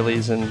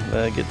O'Reilly's and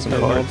get some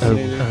parts.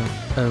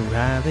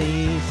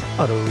 O'Reilly's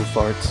Auto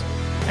Farts.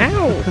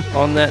 Ow!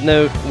 On that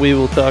note, we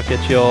will talk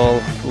at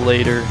y'all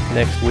later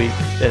next week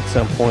at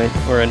some point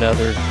or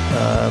another.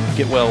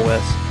 Get well,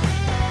 Wes,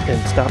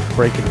 and stop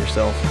breaking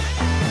yourself.